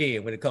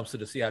again when it comes to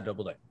the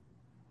CIAA?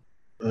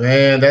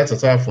 Man, that's a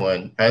tough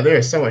one.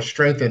 There's so much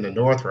strength in the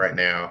North right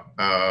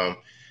now.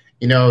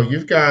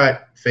 You've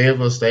got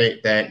Fayetteville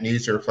State that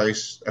needs to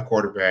replace a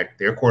quarterback.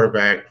 Their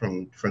quarterback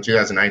from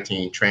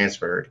 2019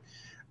 transferred.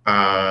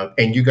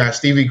 And you got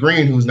Stevie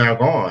Green, who's now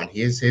gone.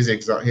 His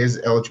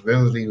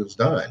eligibility was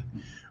done.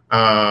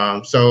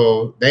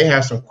 So they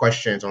have some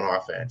questions on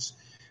offense.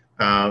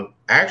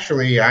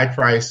 Actually, I'd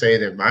probably say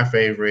that my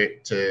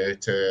favorite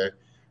to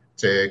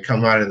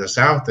come out of the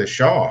South is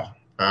Shaw,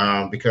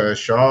 because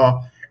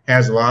Shaw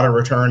has a lot of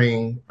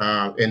returning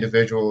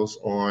individuals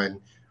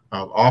on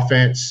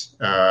offense.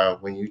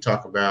 When you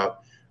talk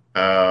about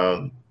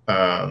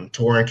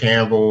Torrin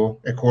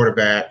Campbell at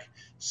quarterback,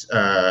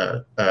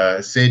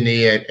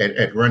 Sidney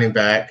at running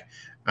back.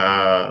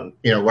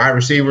 Wide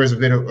receiver is a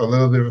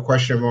little bit of a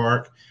question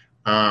mark.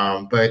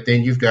 But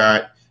then you've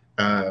got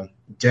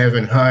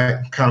Devin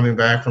Hunt coming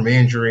back from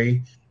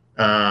injury,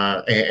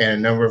 and a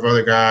number of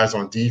other guys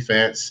on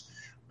defense.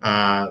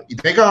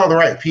 They got all the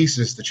right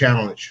pieces to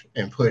challenge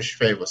and push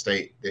Fayetteville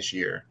State this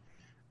year.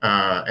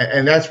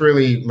 And that's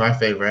really my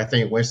favorite. I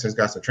think Winston's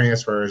got some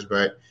transfers,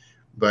 but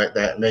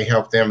that may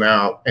help them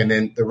out. And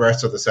then the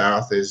rest of the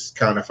South is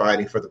kind of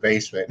fighting for the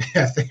basement.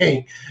 I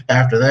think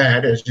after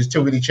that, there's just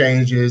too many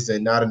changes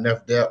and not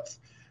enough depth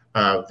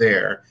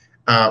there.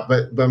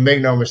 But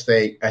make no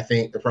mistake, I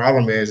think the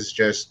problem is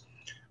just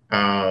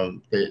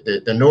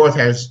the North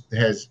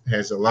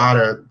has a lot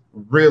of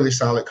really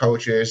solid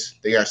coaches.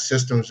 They got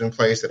systems in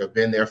place that have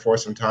been there for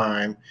some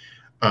time.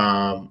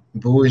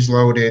 Bowie's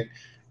loaded.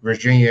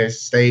 Virginia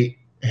State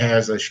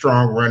has a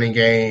strong running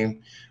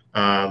game,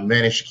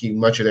 managed to keep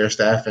much of their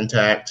staff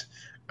intact.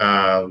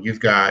 You've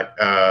got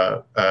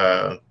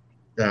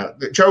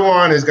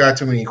Chowan has got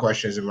too many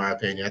questions, in my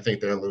opinion. I think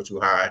they're a little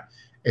too high,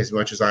 as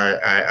much as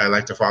I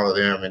like to follow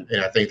them,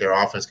 and I think their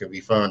offense can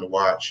be fun to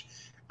watch.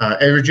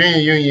 And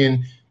Virginia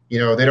Union, they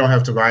don't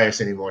have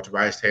Tobias anymore,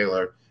 Tobias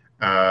Taylor.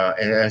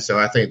 And so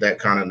I think that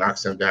kind of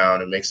knocks them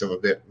down and makes them a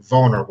bit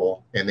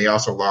vulnerable. And they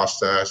also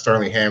lost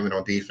Sterling Hammond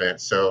on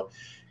defense. So,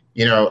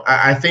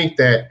 I think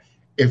that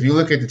if you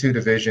look at the two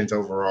divisions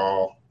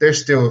overall,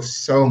 there's still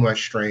so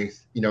much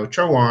strength.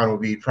 Chowan will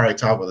be probably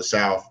top of the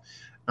South,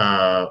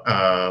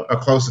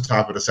 close to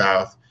top of the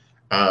South.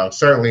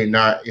 Certainly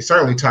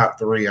top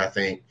three, I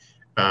think.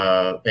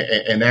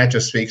 And that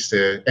just speaks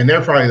to, and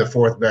they're probably the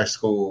fourth best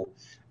school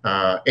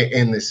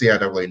in the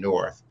CIAA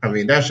North. I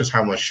mean, that's just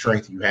how much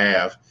strength you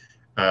have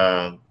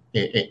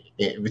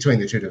between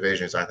the two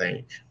divisions, I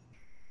think.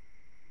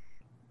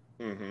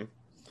 Mm-hmm.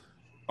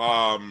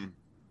 I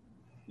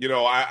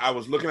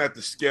was looking at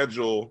the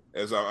schedule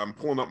as I'm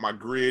pulling up my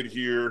grid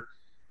here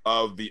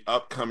of the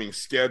upcoming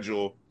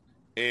schedule,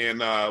 and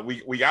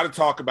we got to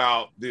talk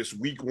about this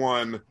week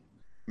one.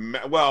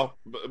 Well,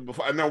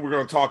 I know we're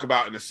going to talk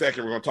about in a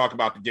second. We're going to talk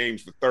about the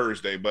games for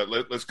Thursday, but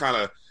let's kind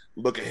of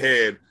look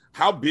ahead.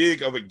 How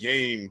big of a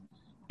game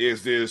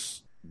is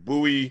this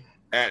Bowie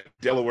at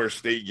Delaware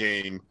State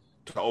game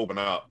to open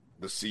up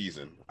the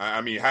season?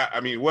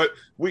 What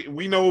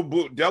we know,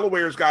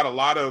 Delaware's got a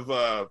lot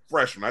of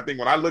freshmen. I think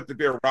when I looked at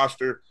their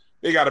roster,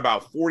 they got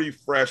about 40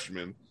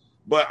 freshmen.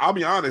 But I'll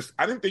be honest,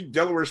 I didn't think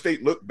Delaware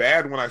State looked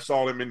bad when I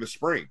saw them in the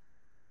spring.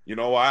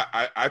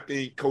 I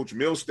think Coach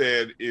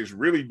Milstead is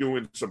really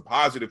doing some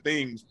positive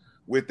things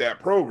with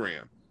that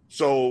program.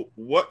 So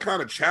what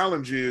kind of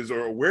challenges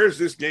or where's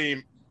this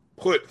game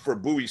put for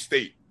Bowie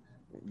State?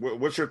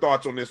 What's your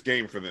thoughts on this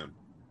game for them?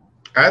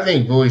 I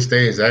think Bowie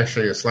State is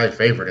actually a slight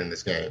favorite in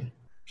this game.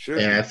 Sure.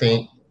 And I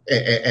think,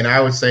 and I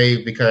would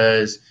say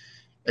because,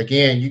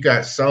 again, you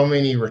got so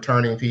many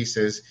returning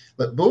pieces.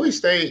 But Bowie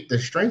State, the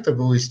strength of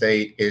Bowie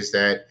State is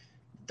that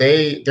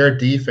their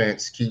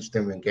defense keeps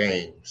them in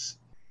games.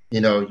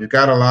 You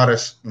got a lot of,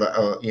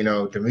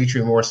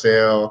 Dimitri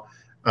Morcell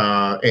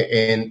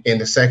in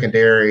the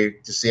secondary,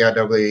 the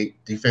CIAA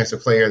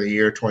Defensive Player of the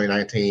Year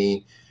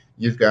 2019.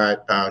 You've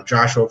got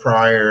Joshua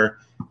Pryor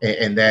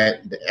and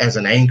that as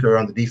an anchor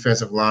on the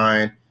defensive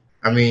line.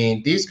 I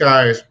mean, these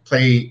guys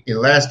played – the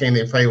last game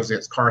they played was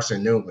against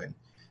Carson Newman.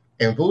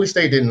 And Bowie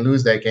State didn't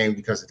lose that game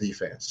because of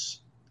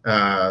defense.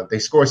 They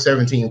scored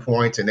 17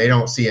 points, and they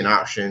don't see an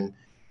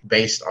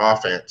option-based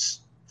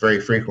offense very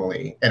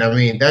frequently. And, I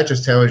mean, that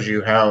just tells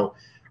you how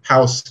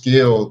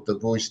skilled the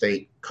Bowie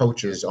State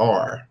coaches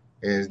are.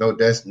 And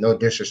there's no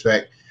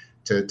disrespect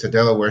to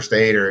Delaware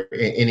State or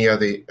any of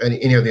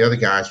the other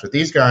guys. But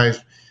these guys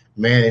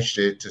managed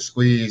to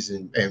squeeze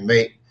and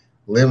make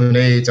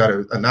lemonades out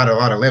of not a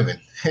lot of lemon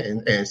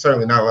and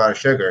certainly not a lot of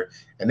sugar.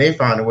 And they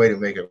found a way to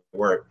make it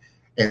work.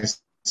 And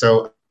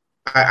so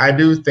I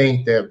do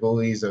think that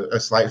Bowie's a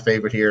slight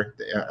favorite here.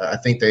 I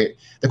think that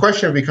the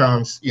question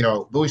becomes,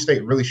 Bowie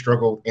State really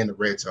struggled in the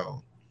red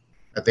zone.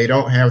 They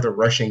don't have the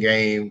rushing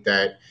game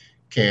that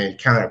can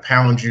kind of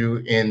pound you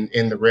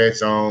in the red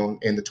zone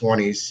in the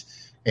 20s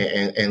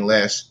and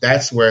less.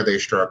 That's where they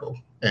struggle.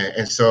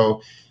 And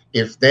so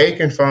if they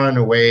can find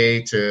a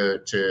way to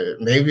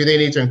maybe they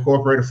need to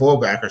incorporate a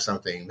fullback or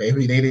something.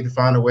 Maybe they need to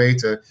find a way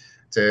to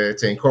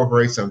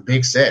incorporate some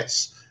big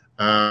sets.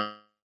 That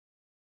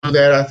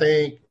I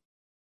think,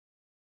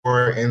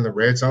 or in the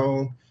red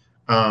zone,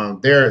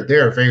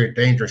 they're a very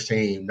dangerous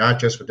team, not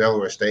just for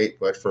Delaware State,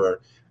 but for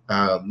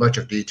much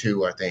of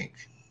D2, I think.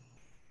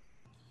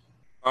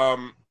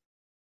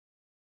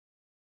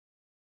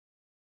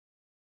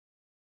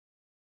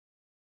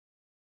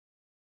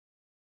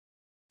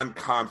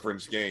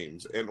 Conference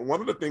games. And one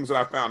of the things that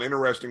I found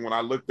interesting when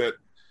I looked at,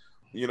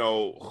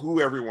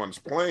 who everyone's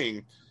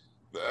playing,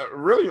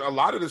 really a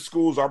lot of the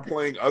schools are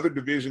playing other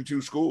Division II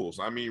schools.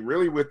 I mean,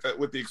 really with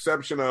the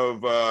exception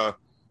of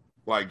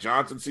like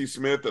Johnson C.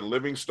 Smith and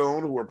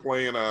Livingstone, who are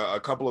playing a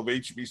couple of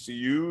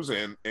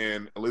HBCUs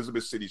and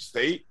Elizabeth City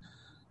State.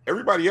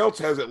 Everybody else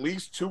has at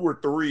least 2 or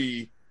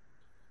 3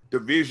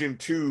 Division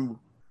II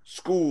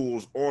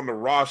schools on the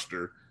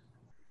roster.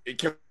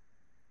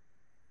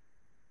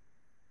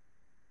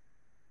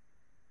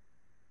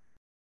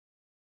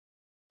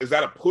 Is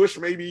that a push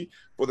maybe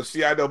for the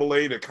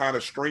CIAA to kind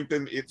of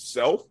strengthen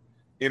itself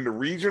in the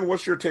region?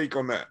 What's your take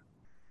on that?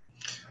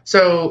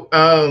 So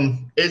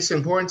it's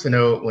important to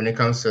note when it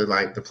comes to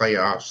like the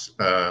playoffs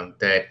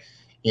that,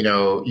 you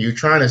know, you're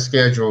trying to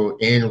schedule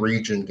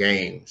in-region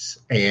games.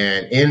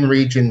 And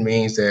in-region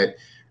means that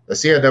the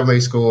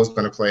CIAA school is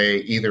going to play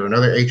either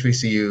another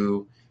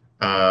HBCU,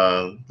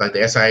 like the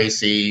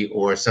SIAC,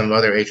 or some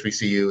other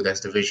HBCU that's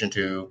Division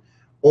II,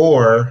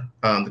 or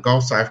the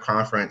Gulf South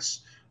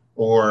Conference,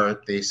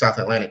 or the South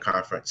Atlantic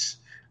Conference,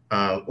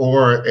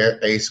 or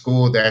a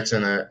school that's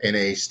in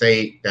a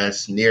state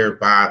that's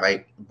nearby,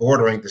 like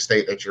bordering the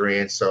state that you're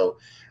in. So,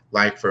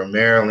 like for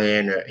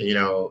Maryland, you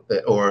know,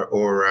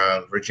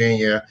 or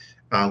Virginia,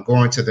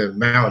 going to the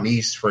Mountain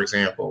East, for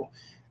example.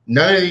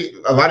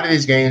 A lot of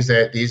these games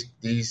that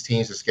these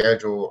teams are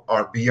scheduled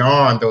are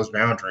beyond those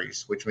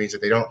boundaries, which means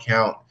that they don't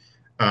count.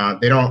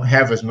 They don't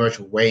have as much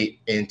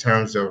weight in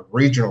terms of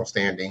regional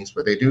standings,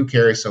 but they do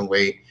carry some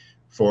weight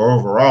for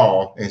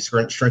overall and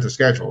strength of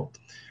schedule.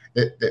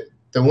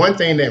 The one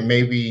thing that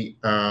maybe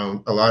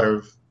a lot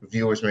of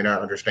viewers may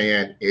not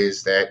understand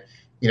is that,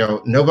 you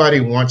know, nobody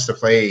wants to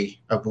play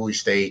a Bowie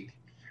State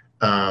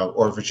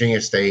or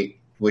Virginia State,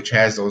 which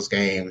has those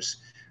games,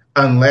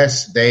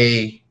 unless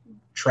they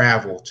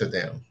travel to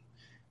them.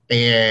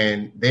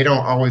 And they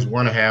don't always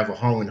want to have a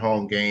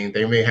home-and-home game.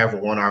 They may have a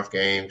one-off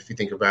game. If you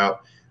think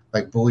about,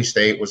 like, Bowie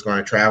State was going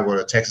to travel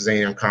to Texas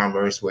A&M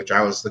Commerce, which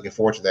I was looking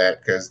forward to that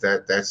because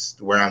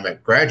that's where I'm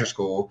at graduate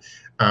school.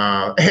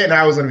 And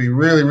I was going to be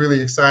really,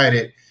 really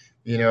excited,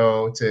 you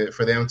know,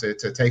 for them to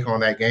take on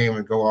that game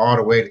and go all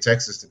the way to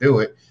Texas to do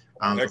it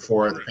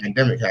before the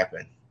pandemic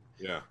happened.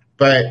 Yeah.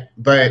 But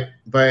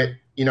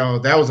you know,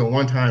 that was a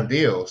one-time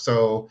deal.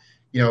 So,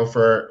 you know,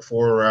 for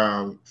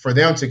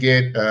them to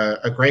get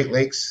a Great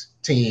Lakes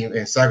team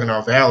in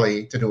Saginaw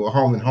Valley to do a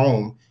home and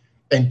home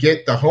and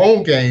get the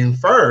home game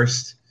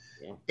first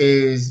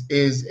is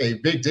a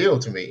big deal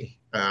to me.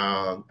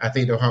 I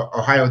think the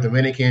Ohio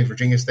Dominican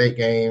Virginia State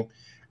game,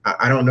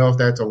 I don't know if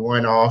that's a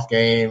one-off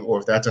game or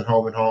if that's a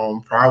home and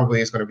home. Probably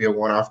it's going to be a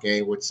one-off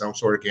game with some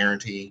sort of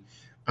guarantee.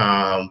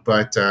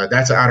 But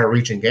that's an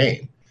out-of-region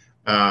game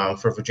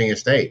for Virginia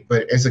State.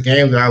 But it's a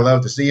game that I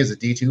love to see as a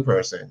D2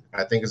 person.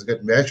 I think it's a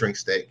good measuring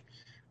stick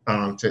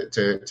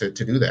to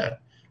do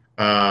that.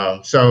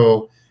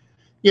 So,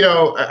 you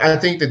know, I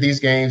think that these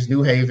games,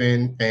 New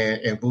Haven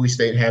and Bowie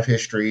State, have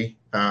history.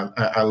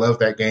 I love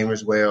that game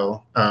as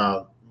well.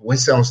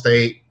 Winston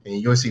State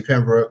and USC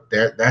Pembroke,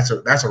 that's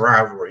a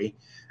rivalry.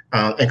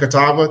 And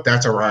Catawba,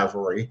 that's a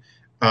rivalry.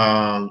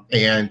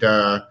 And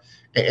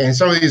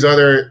some of these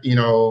other, you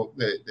know,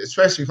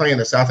 especially playing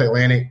the South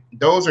Atlantic,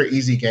 those are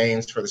easy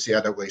games for the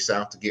CIAA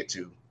South to get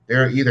to.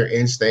 They're either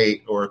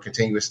in-state or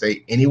continuous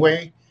state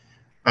anyway.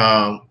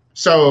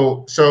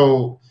 So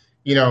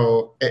you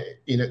know,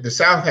 the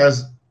South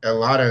has a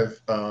lot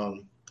of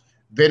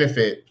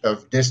benefit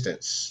of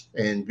distance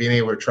and being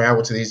able to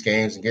travel to these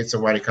games and get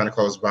somebody kind of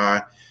close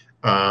by.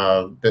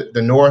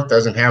 The North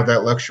doesn't have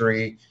that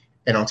luxury.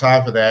 And on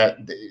top of that,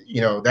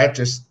 you know,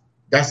 that's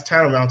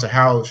tantamount to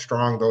how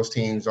strong those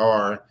teams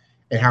are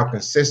and how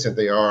consistent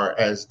they are.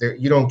 As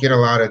you don't get a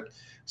lot of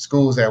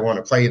schools that want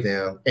to play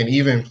them, and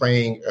even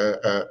playing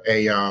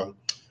a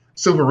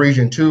Super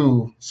Region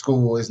 2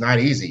 school is not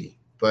easy.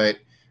 But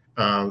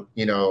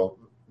you know,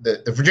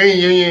 the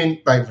Virginia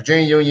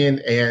Union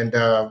and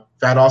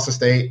Valdosta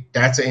State,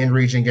 that's an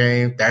in-region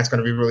game. That's going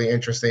to be really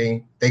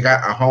interesting. They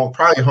got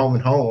probably a home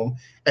and home,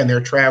 and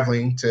they're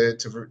traveling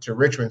to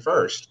Richmond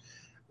first.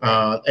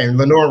 And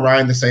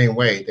Lenoir-Rhyne the same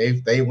way.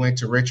 They went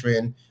to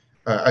Richmond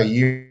a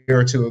year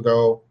or two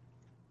ago.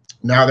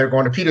 Now they're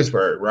going to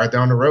Petersburg, right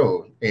down the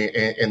road,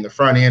 in the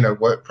front end of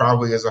what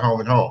probably is a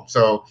home and home.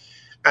 So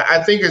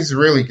I think it's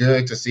really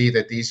good to see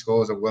that these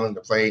schools are willing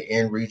to play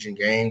in-region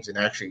games and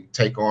actually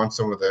take on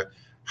some of the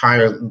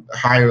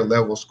higher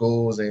level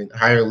schools and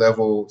higher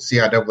level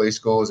CIAA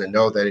schools and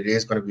know that it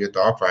is going to be a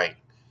dogfight.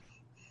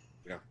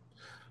 Yeah.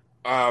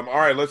 All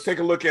right, let's take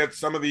a look at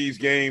some of these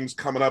games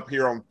coming up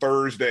here on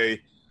Thursday.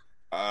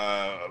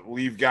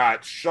 We've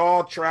got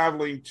Shaw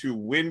traveling to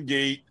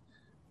Wingate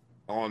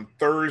on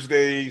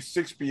Thursday,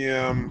 6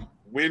 p.m.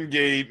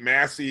 Wingate,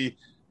 Massey.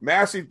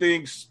 Massey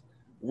thinks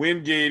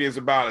Wingate is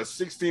about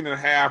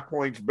 16.5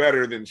 points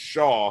better than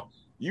Shaw.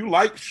 You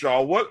like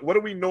Shaw. What do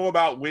we know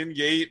about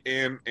Wingate,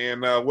 and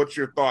what's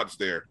your thoughts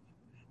there?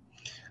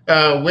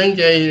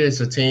 Wingate is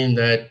a team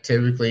that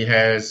typically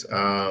has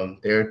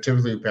they're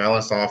typically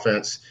balanced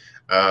offense.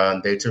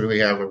 They typically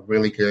have a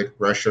really good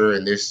rusher,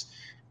 and this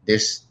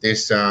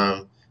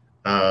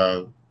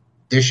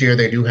year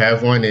they do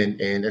have one,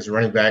 and as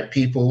running back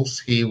Peoples,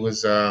 he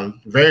was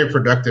very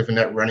productive in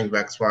that running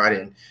back spot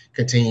and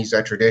continues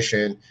that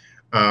tradition.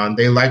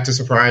 They like to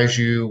surprise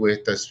you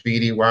with a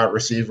speedy wide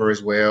receiver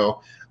as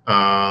well,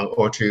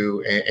 or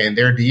two, and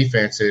their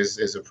defense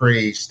is a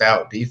pretty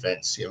stout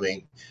defense. I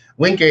mean,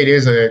 Wingate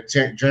is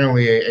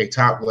generally a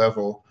top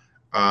level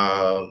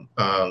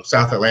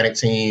South Atlantic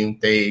team.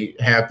 They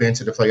have been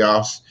to the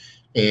playoffs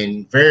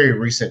in very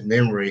recent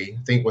memory.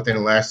 I think within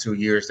the last 2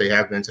 years, they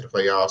have been to the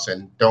playoffs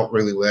and don't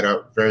really let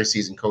up. Very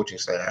seasoned coaching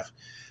staff.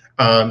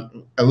 A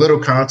little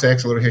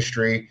context, a little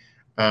history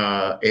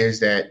is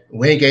that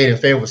Wingate and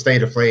Fayetteville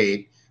State have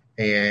played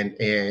and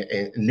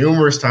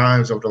numerous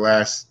times over the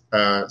last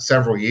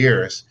several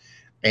years.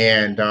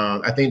 And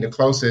I think the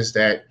closest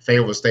that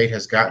Fayetteville State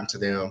has gotten to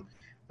them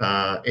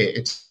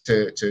it's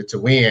to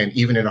win,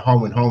 even in a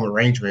home-and-home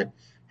arrangement,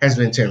 has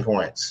been 10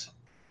 points.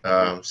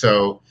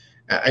 So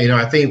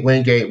I think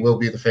Wingate will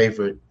be the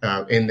favorite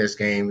in this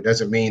game. It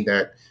doesn't mean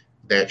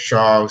that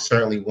Shaw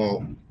certainly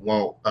won't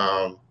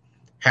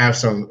have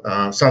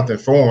something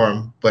for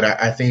him, but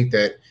I think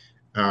that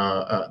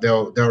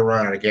they'll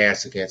run out of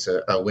gas against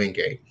a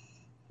Wingate.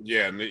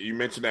 Yeah, and you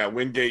mentioned that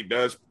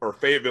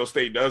Fayetteville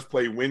State does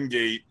play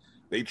Wingate.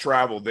 They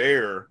travel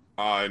there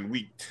in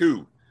week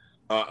 2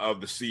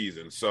 of the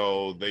season,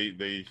 so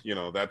they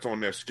that's on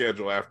their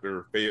schedule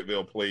after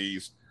Fayetteville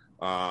plays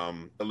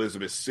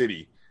Elizabeth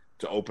City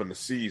to open the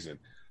season.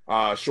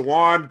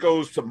 Shawan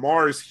goes to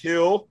Mars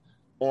Hill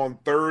on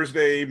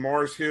Thursday.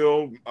 Mars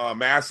Hill,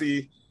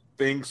 Massey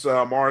thinks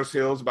Mars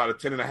Hill is about a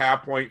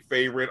 10.5-point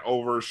favorite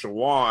over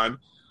Shawan.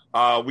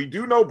 We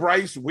do know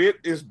Bryce Witt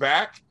is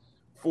back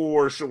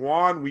for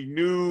Shawan. We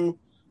knew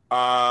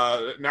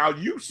now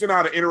you sent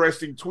out an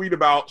interesting tweet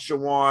about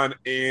Shawan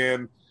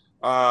and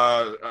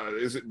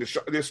is it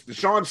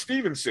Deshaun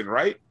Stevenson,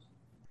 right?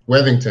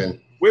 Withington.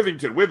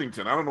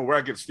 I don't know where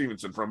I get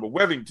Stevenson from, but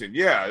Withington.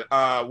 Yeah.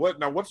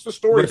 What's the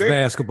story there?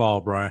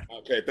 Basketball, Brian.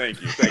 Okay. Thank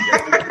you.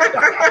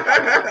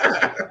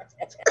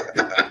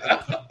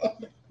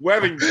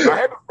 Withington. I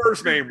had the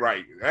first name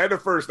right.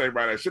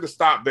 I should have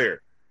stopped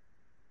there.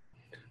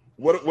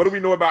 What do we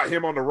know about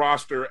him on the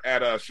roster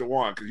at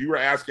Shawan? Because you were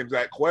asking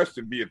that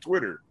question via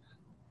Twitter.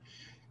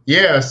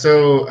 Yeah,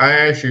 so I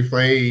actually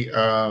play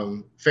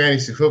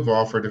fantasy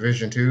football for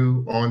Division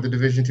II on the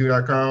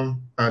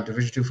Division2.com,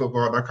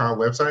 Division2football.com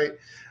website.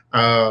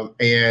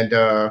 And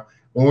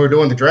when we were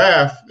doing the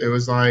draft, it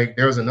was like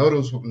there was a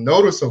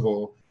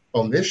noticeable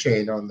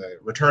omission on the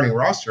returning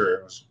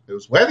roster. It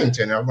was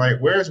Withington. I'm like,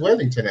 where's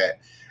Withington at?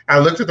 I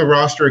looked at the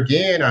roster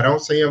again. I don't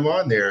see him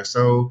on there.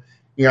 So,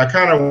 I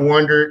kind of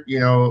wondered,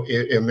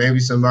 if maybe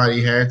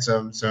somebody had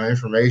some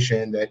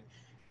information that,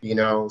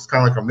 it's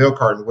kind of like a milk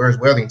carton. Where's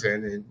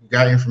Withington? And you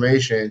got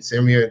information,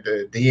 send me a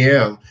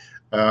DM.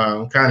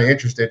 I'm kind of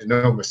interested to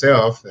know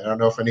myself. I don't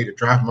know if I need to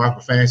draft him off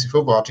a fantasy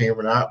football team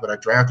or not, but I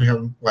drafted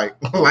him like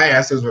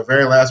last. It was the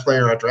very last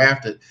player I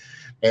drafted.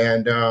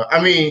 And,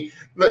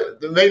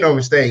 make no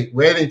mistake,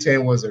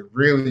 Withington was a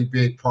really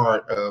big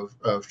part of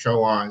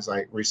Shawan's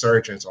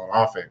resurgence on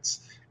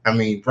offense.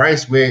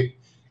 Bryce Witt,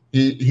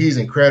 he's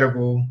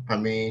incredible.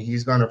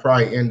 He's going to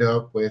probably end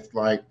up with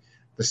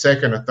the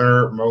second or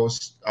third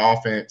most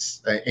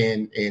offense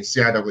in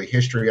CIAA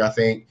history, I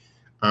think,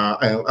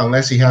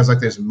 unless he has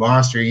this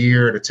monster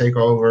year to take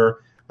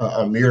over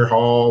Amir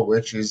Hall,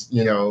 which is,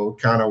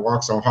 kind of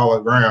walks on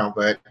hollow ground.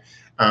 But,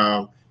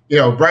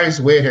 Bryce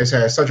Witt has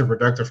had such a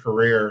productive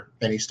career,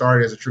 and he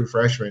started as a true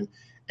freshman.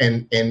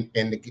 And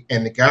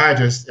the guy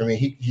just,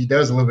 he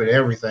does a little bit of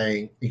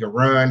everything. He can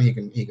run, he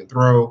can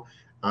throw,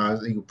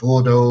 he can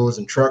bulldoze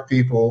and truck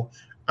people.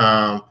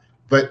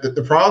 But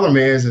the problem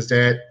is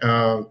that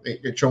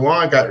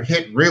Shawan got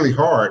hit really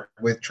hard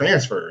with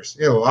transfers.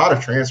 He had a lot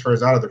of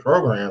transfers out of the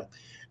program,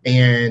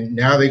 and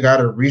now they got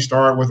to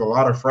restart with a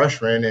lot of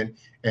freshmen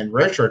and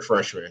redshirt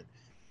freshmen.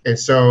 And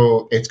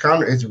so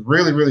it's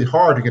really, really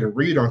hard to get a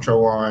read on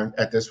Shawan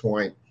at this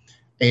point.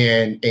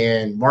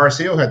 And Mars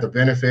Hill had the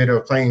benefit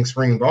of playing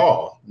spring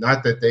ball.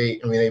 Not that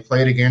they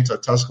played against a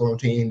Tusculum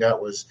team that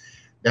was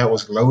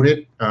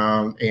loaded,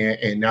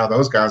 and now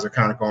those guys are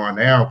kind of gone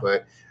now,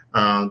 but.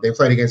 They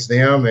played against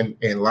them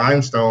and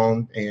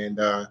Limestone, and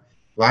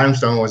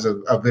Limestone was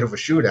a bit of a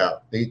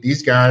shootout.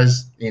 These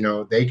guys,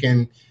 they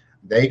can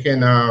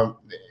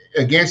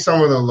against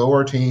some of the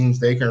lower teams,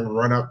 they can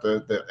run up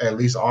the at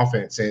least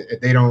offense, and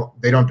they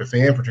don't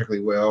defend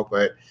particularly well.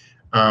 But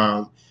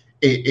Shawan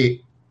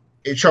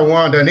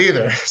doesn't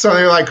either, so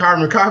they're like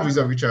carbon copies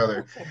of each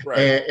other.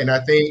 Right. And I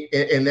think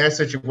in that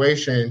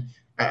situation,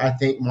 I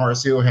think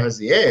Mars Hill has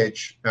the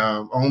edge,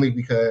 only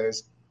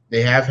because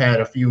they have had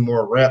a few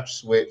more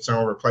reps with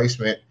some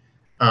replacement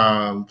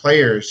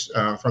players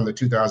from the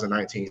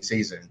 2019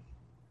 season.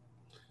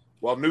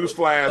 Well,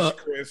 newsflash,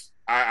 Chris,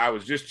 I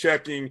was just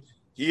checking.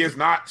 He is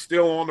not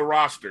still on the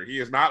roster. He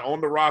is not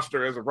on the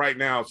roster as of right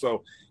now.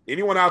 So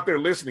anyone out there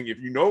listening, if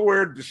you know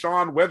where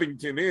Deshaun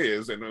Withington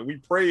is, and we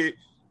pray,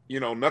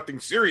 nothing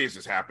serious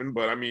has happened,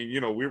 but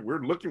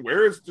we're looking,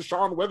 where is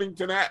Deshaun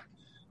Withington at?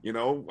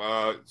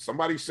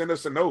 Somebody send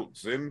us a note.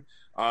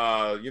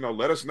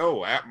 Let us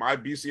know at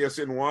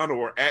MyBCSN1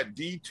 or at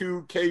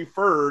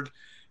D2KFerg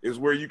is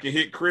where you can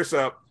hit Chris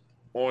up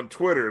on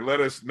Twitter.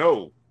 Let us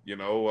know,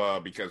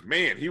 because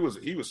man, he was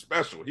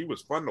special. He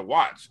was fun to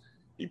watch.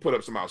 He put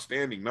up some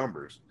outstanding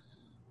numbers.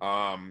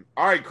 All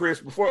right,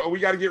 Chris, before we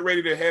got to get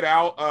ready to head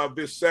out of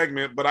this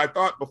segment, but I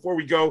thought before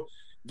we go,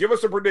 Give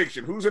us a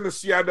prediction. Who's in the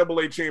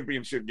CIAA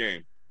championship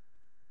game?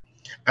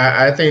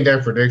 I think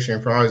that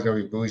prediction probably is going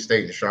to be Bowie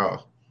State and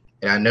Shaw.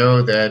 And I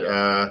know that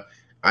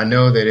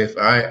if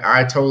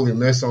I totally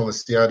miss on the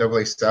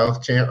CIAA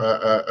South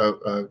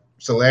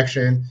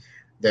selection,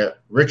 that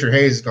Richard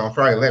Hayes is going to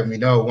probably let me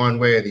know one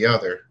way or the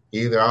other.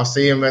 Either I'll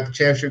see him at the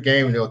championship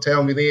game and he'll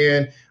tell me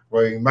then,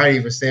 or he might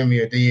even send me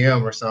a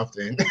DM or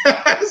something.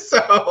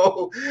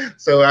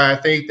 So I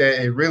think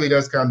that it really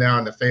does come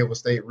down to Fayetteville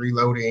State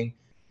reloading,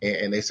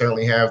 and they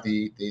certainly have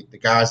the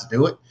guys to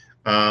do it,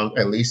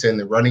 at least in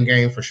the running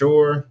game for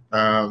sure.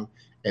 And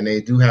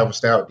they do have a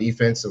stout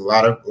defense. A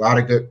lot of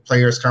good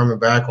players coming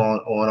back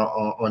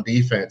on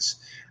defense.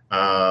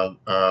 I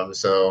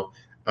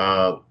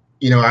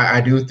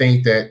do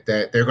think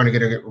that they're going to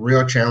get a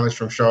real challenge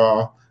from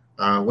Shaw.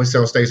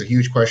 Winston State's a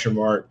huge question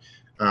mark.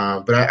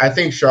 But I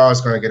think Shaw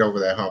is going to get over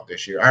that hump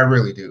this year. I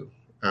really do.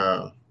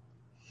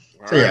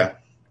 Yeah,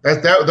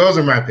 those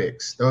are my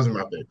picks. All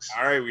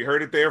right, we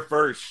heard it there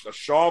first.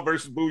 Shaw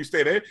versus Bowie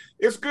State.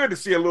 It's good to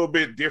see a little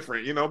bit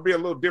different, be a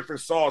little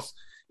different sauce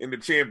in the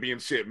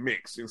championship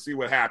mix and see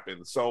what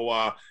happens.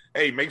 So,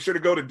 hey, make sure to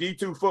go to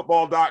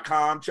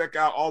d2football.com. Check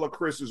out all of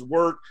Chris's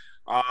work.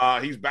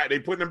 He's back. They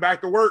putting him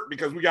back to work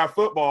because we got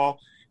football.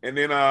 And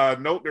then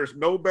note there's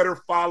no better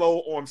follow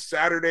on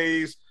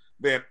Saturdays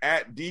than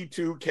at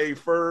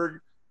D2KFerg,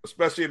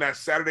 especially in that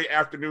Saturday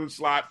afternoon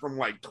slot from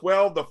like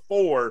 12 to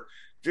 4.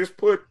 Just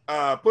put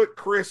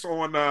Chris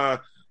on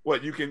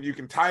you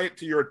can tie it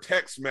to your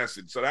text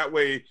message. So that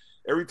way,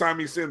 every time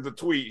he sends a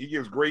tweet, he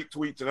gives great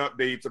tweets and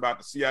updates about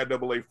the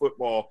CIAA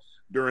football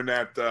during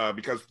that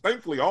because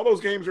thankfully all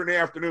those games are in the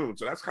afternoon.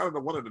 So that's kind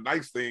of one of the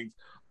nice things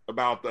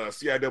about the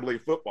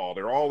CIAA football.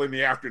 They're all in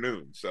the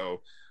afternoon.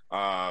 So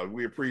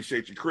we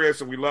appreciate you,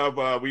 Chris, and we love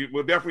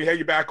we'll definitely have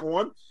you back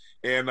on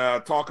and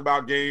talk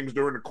about games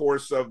during the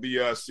course of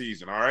the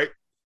season. All right.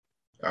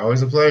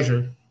 Always a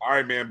pleasure. All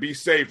right, man. Be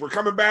safe. We're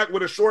coming back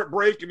with a short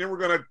break, and then we're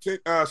going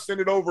to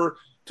send it over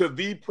to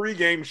the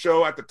pregame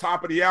show at the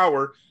top of the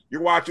hour.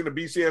 You're watching the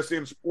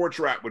BCSN Sports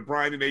Wrap with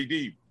Brian and AD.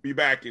 Be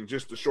back in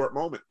just a short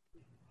moment.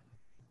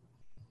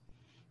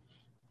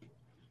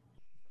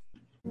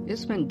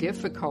 It's been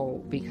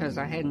difficult because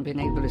I hadn't been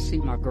able to see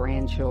my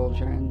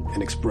grandchildren.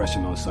 An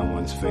expression on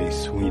someone's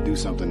face when you do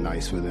something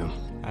nice for them.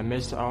 I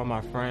missed all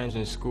my friends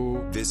in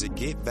school. Visit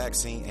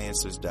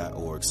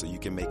GetVaccineAnswers.org so you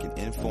can make an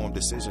informed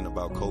decision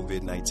about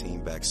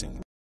COVID-19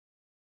 vaccine.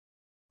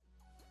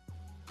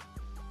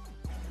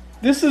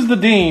 This is the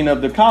Dean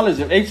of the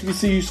College of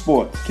HBCU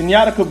Sports,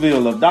 Kenyatta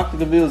Cavill of Dr.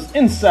 Cavill's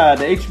Inside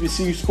the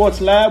HBCU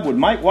Sports Lab with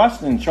Mike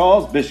Washington and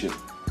Charles Bishop.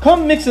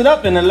 Come mix it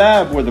up in the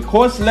lab where the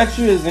course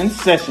lecture is in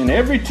session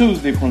every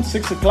Tuesday from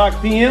 6 o'clock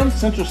p.m.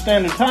 Central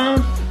Standard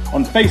Time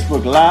on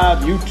Facebook Live,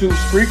 YouTube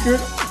Spreaker,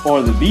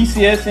 or the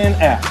BCSN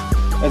app.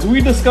 As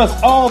we discuss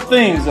all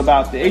things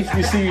about the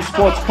HBCU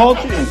sports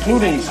culture,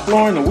 including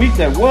exploring the week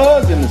that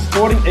was in the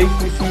sporting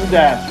HBCU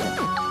diaspora,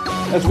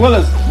 as well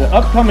as the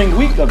upcoming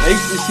week of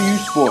HBCU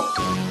sports.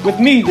 With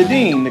me, the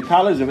Dean, the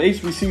College of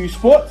HBCU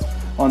Sports,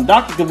 on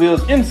Dr.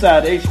 Cavill's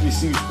Inside the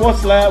HBCU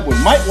Sports Lab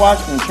with Mike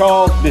Washington and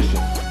Charles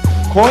Bishop.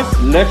 Course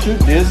lecture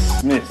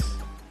dismissed.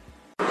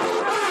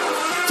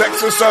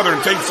 Texas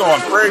Southern takes on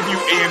Prairie View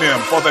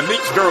A&M for the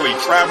Nate Gurley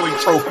Traveling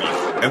Trophy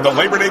and the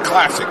Labor Day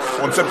Classic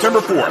on September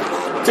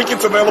 4th.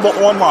 Tickets available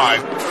online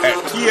at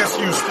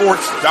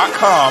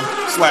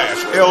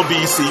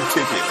tsusports.com/LBC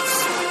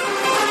tickets.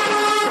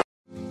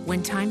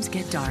 When times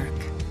get dark,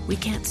 we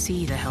can't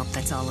see the help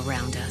that's all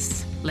around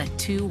us. Let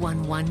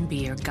 211 be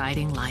your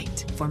guiding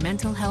light for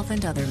mental health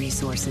and other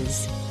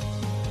resources.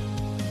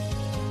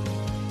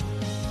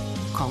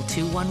 Call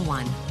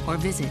 211 or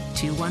visit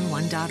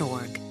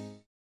 211.org.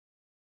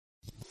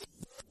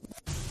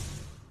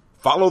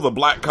 Follow the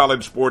Black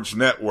College Sports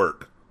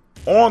Network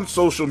on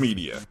social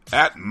media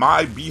at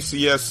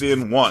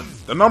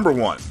MyBCSN1, the number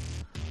 1,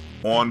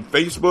 on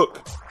Facebook,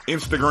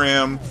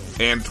 Instagram,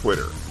 and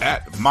Twitter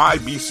at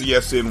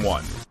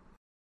MyBCSN1.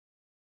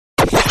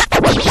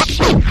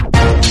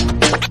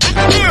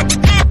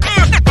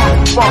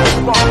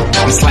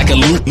 It's like a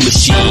loop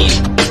machine.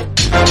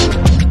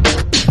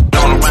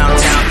 All around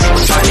town,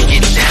 people trying to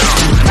get down.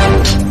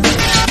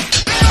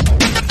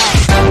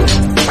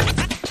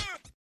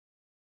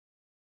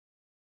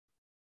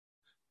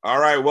 All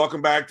right,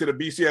 welcome back to the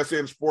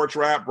BCSN Sports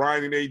Wrap.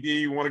 Brian and AD,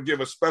 we want to give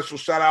a special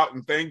shout out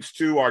and thanks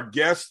to our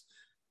guests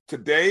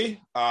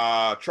today,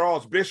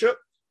 Charles Bishop,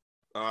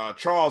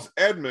 Charles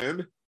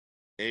Edmond,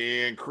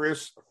 and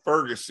Chris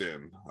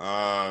Ferguson.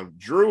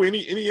 Drew,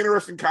 any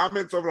interesting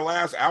comments over the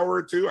last hour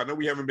or two? I know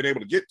we haven't been able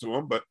to get to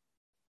them, but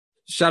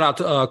shout out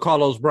to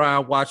Carlos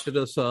Brown watching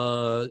us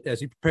as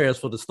he prepares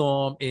for the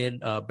Storm in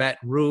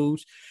Baton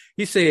Rouge.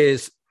 He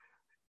says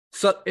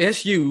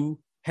SU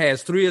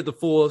has 3 of the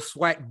 4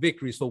 SWAC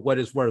victories for what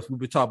it's worth. We've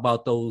been talking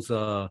about those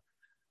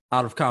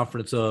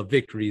out-of-conference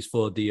victories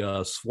for the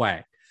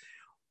SWAC.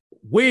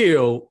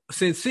 Will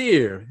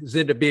Sincere is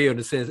in the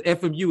building, says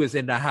FMU is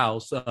in the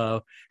house.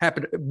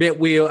 Happened to met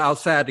Will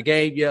outside the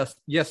game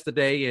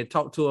yesterday and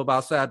talked to him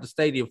outside the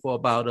stadium for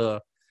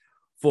about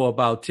for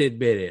about 10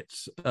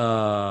 minutes.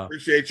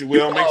 Appreciate you,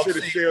 Will. Make sure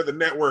to share the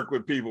network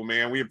with people,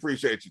 man. We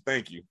appreciate you.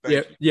 Thank you.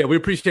 Yeah, we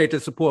appreciate the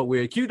support,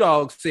 Will.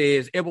 Q-Dog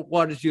says, Edward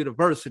Waters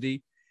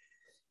University.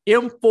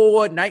 M4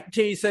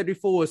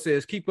 1974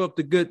 says, keep up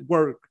the good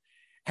work.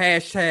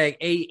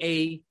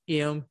 Hashtag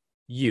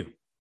AAMU.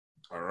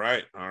 All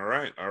right.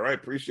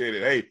 Appreciate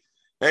it.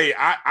 Hey,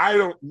 I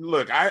don't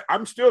look.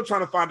 I'm still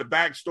trying to find the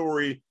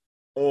backstory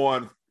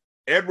on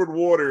Edward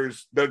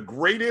Waters. The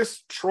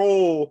greatest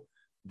troll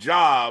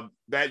job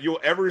that you'll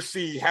ever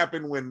see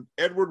happen when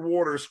Edward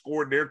Waters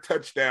scored their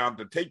touchdown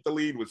to take the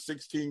lead with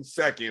 16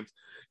 seconds,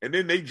 and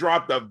then they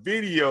dropped a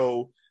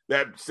video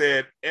that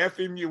said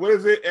FMU. What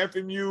is it?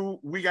 FMU.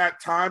 We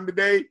got time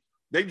today.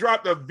 They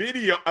dropped a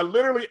video,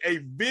 literally a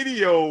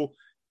video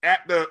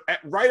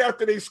right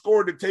after they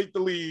scored to take the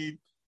lead.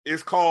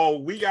 It's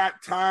called "We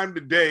Got Time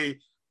Today."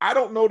 I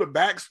don't know the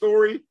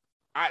backstory,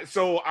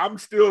 so I'm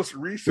still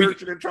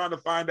researching and trying to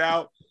find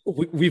out.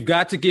 We've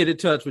got to get in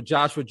touch with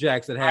Joshua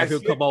Jackson, have him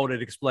come on and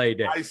explain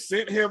that. I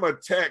sent him a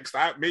text.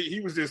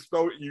 He was just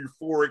so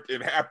euphoric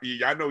and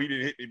happy. I know he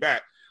didn't hit me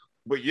back,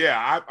 but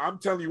yeah, I'm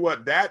telling you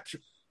what.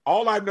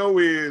 All I know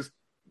is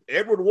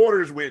Edward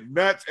Waters went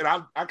nuts, and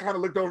I kind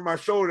of looked over my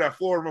shoulder at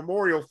Florida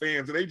Memorial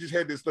fans, and they just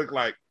had this look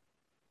like,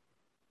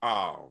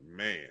 oh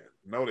man.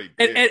 No, they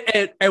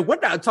didn't. And we're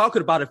not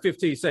talking about a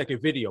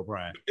 15-second video,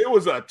 Brian. It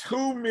was a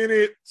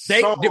 2-minute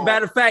song.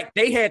 Matter of fact,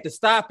 they had to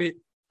stop it,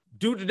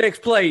 do the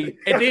next play,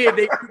 and then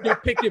they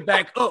picked it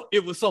back up.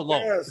 It was so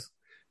long.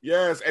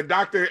 Yes. And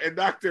Dr.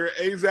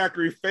 A.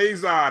 Zachary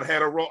Faison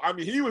had a role. I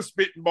mean, he was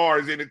spitting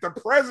bars in it. The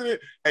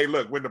president, hey,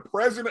 look, when the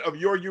president of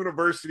your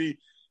university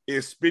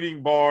is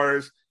spitting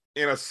bars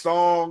in a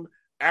song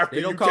after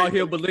they don't call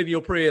him millennial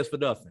prayers for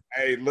nothing.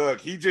 Hey,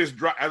 look, he just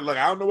dropped. Look,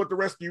 I don't know what the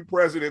rest of you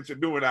presidents are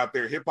doing out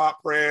there, hip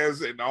hop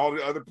prez and all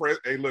the other prez.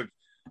 Hey, look,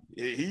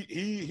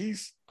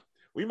 he's.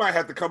 We might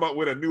have to come up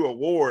with a new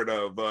award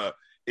of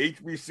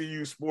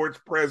HBCU Sports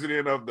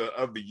President of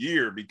the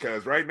Year,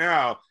 because right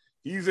now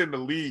he's in the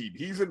lead.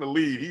 He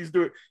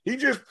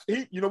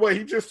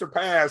just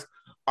surpassed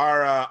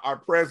our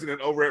president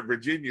over at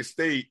Virginia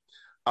State,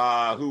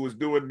 who was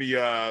doing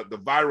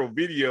the viral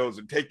videos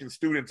and taking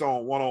students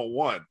on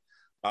one-on-one.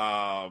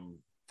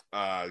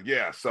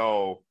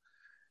 So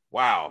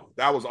wow,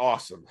 that was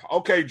awesome.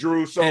 Okay,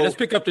 Drew. So let's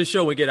pick up this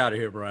show and get out of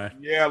here, Brian.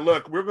 Yeah,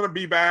 look, we're gonna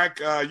be back.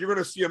 You're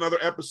gonna see another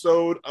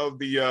episode of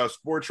the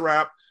Sports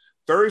Wrap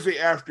Thursday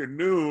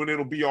afternoon.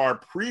 It'll be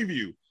our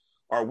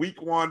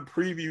week 1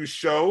 preview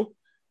show,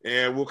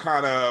 and we'll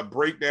kind of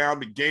break down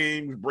the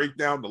games, break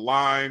down the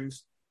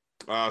lines,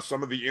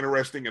 some of the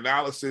interesting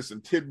analysis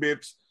and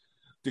tidbits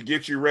to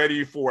get you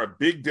ready for a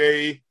big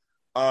day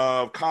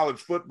of college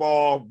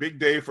football, big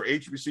day for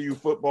HBCU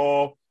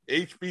football.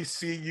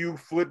 HBCU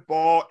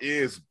football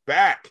is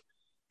back,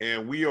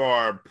 and we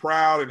are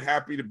proud and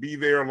happy to be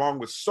there along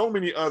with so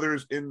many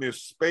others in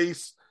this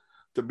space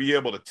to be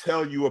able to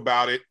tell you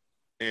about it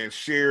and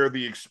share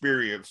the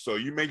experience. So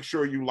you make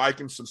sure you like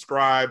and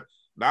subscribe,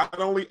 not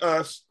only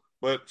us,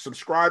 but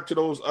subscribe to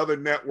those other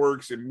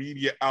networks and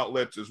media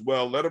outlets as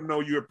well. Let them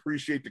know you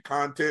appreciate the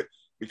content,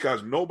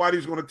 because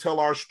nobody's going to tell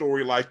our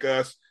story like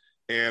us.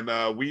 And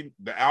the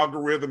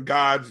algorithm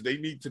gods, they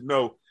need to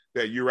know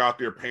that you're out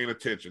there paying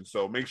attention.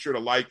 So make sure to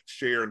like,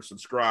 share, and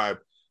subscribe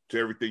to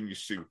everything you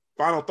see.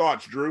 Final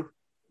thoughts, Drew?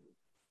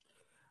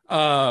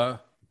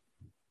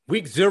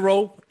 Week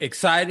 0,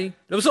 exciting.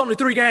 There was only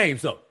 3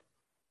 games, though.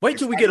 Wait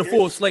till we get a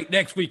full slate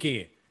next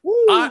weekend.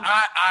 I'm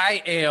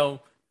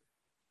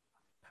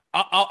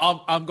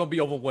going to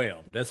be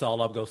overwhelmed. That's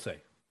all I'm going to say.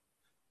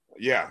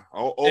 Yeah.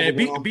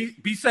 And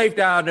be safe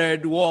down there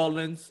in New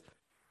Orleans,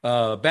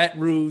 Baton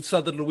Rouge,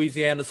 Southern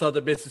Louisiana,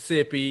 Southern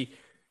Mississippi,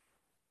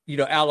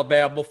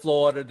 Alabama,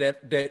 Florida,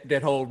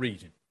 that whole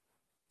region.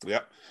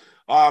 Yep.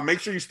 Make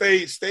sure you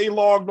stay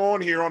logged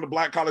on here on the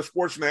Black College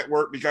Sports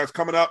Network, because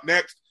coming up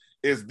next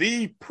is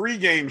the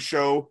pregame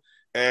show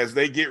as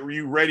they get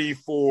you ready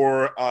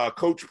for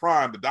Coach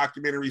Prime, the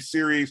documentary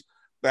series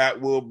that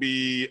will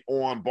be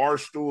on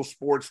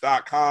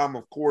BarstoolSports.com,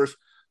 of course,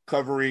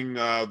 covering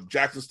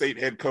Jackson State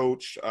head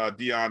coach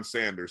Deion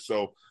Sanders.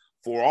 So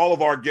for all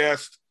of our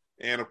guests,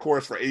 and of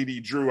course for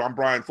AD Drew, I'm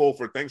Brian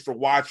Fulford. Thanks for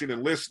watching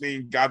and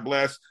listening. God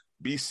bless.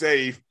 Be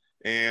safe,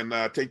 and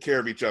take care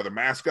of each other.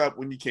 Mask up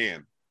when you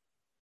can.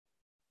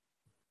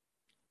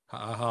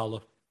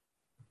 Holla.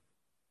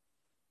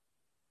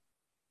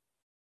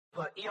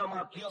 But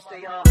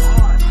stay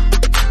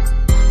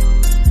hard.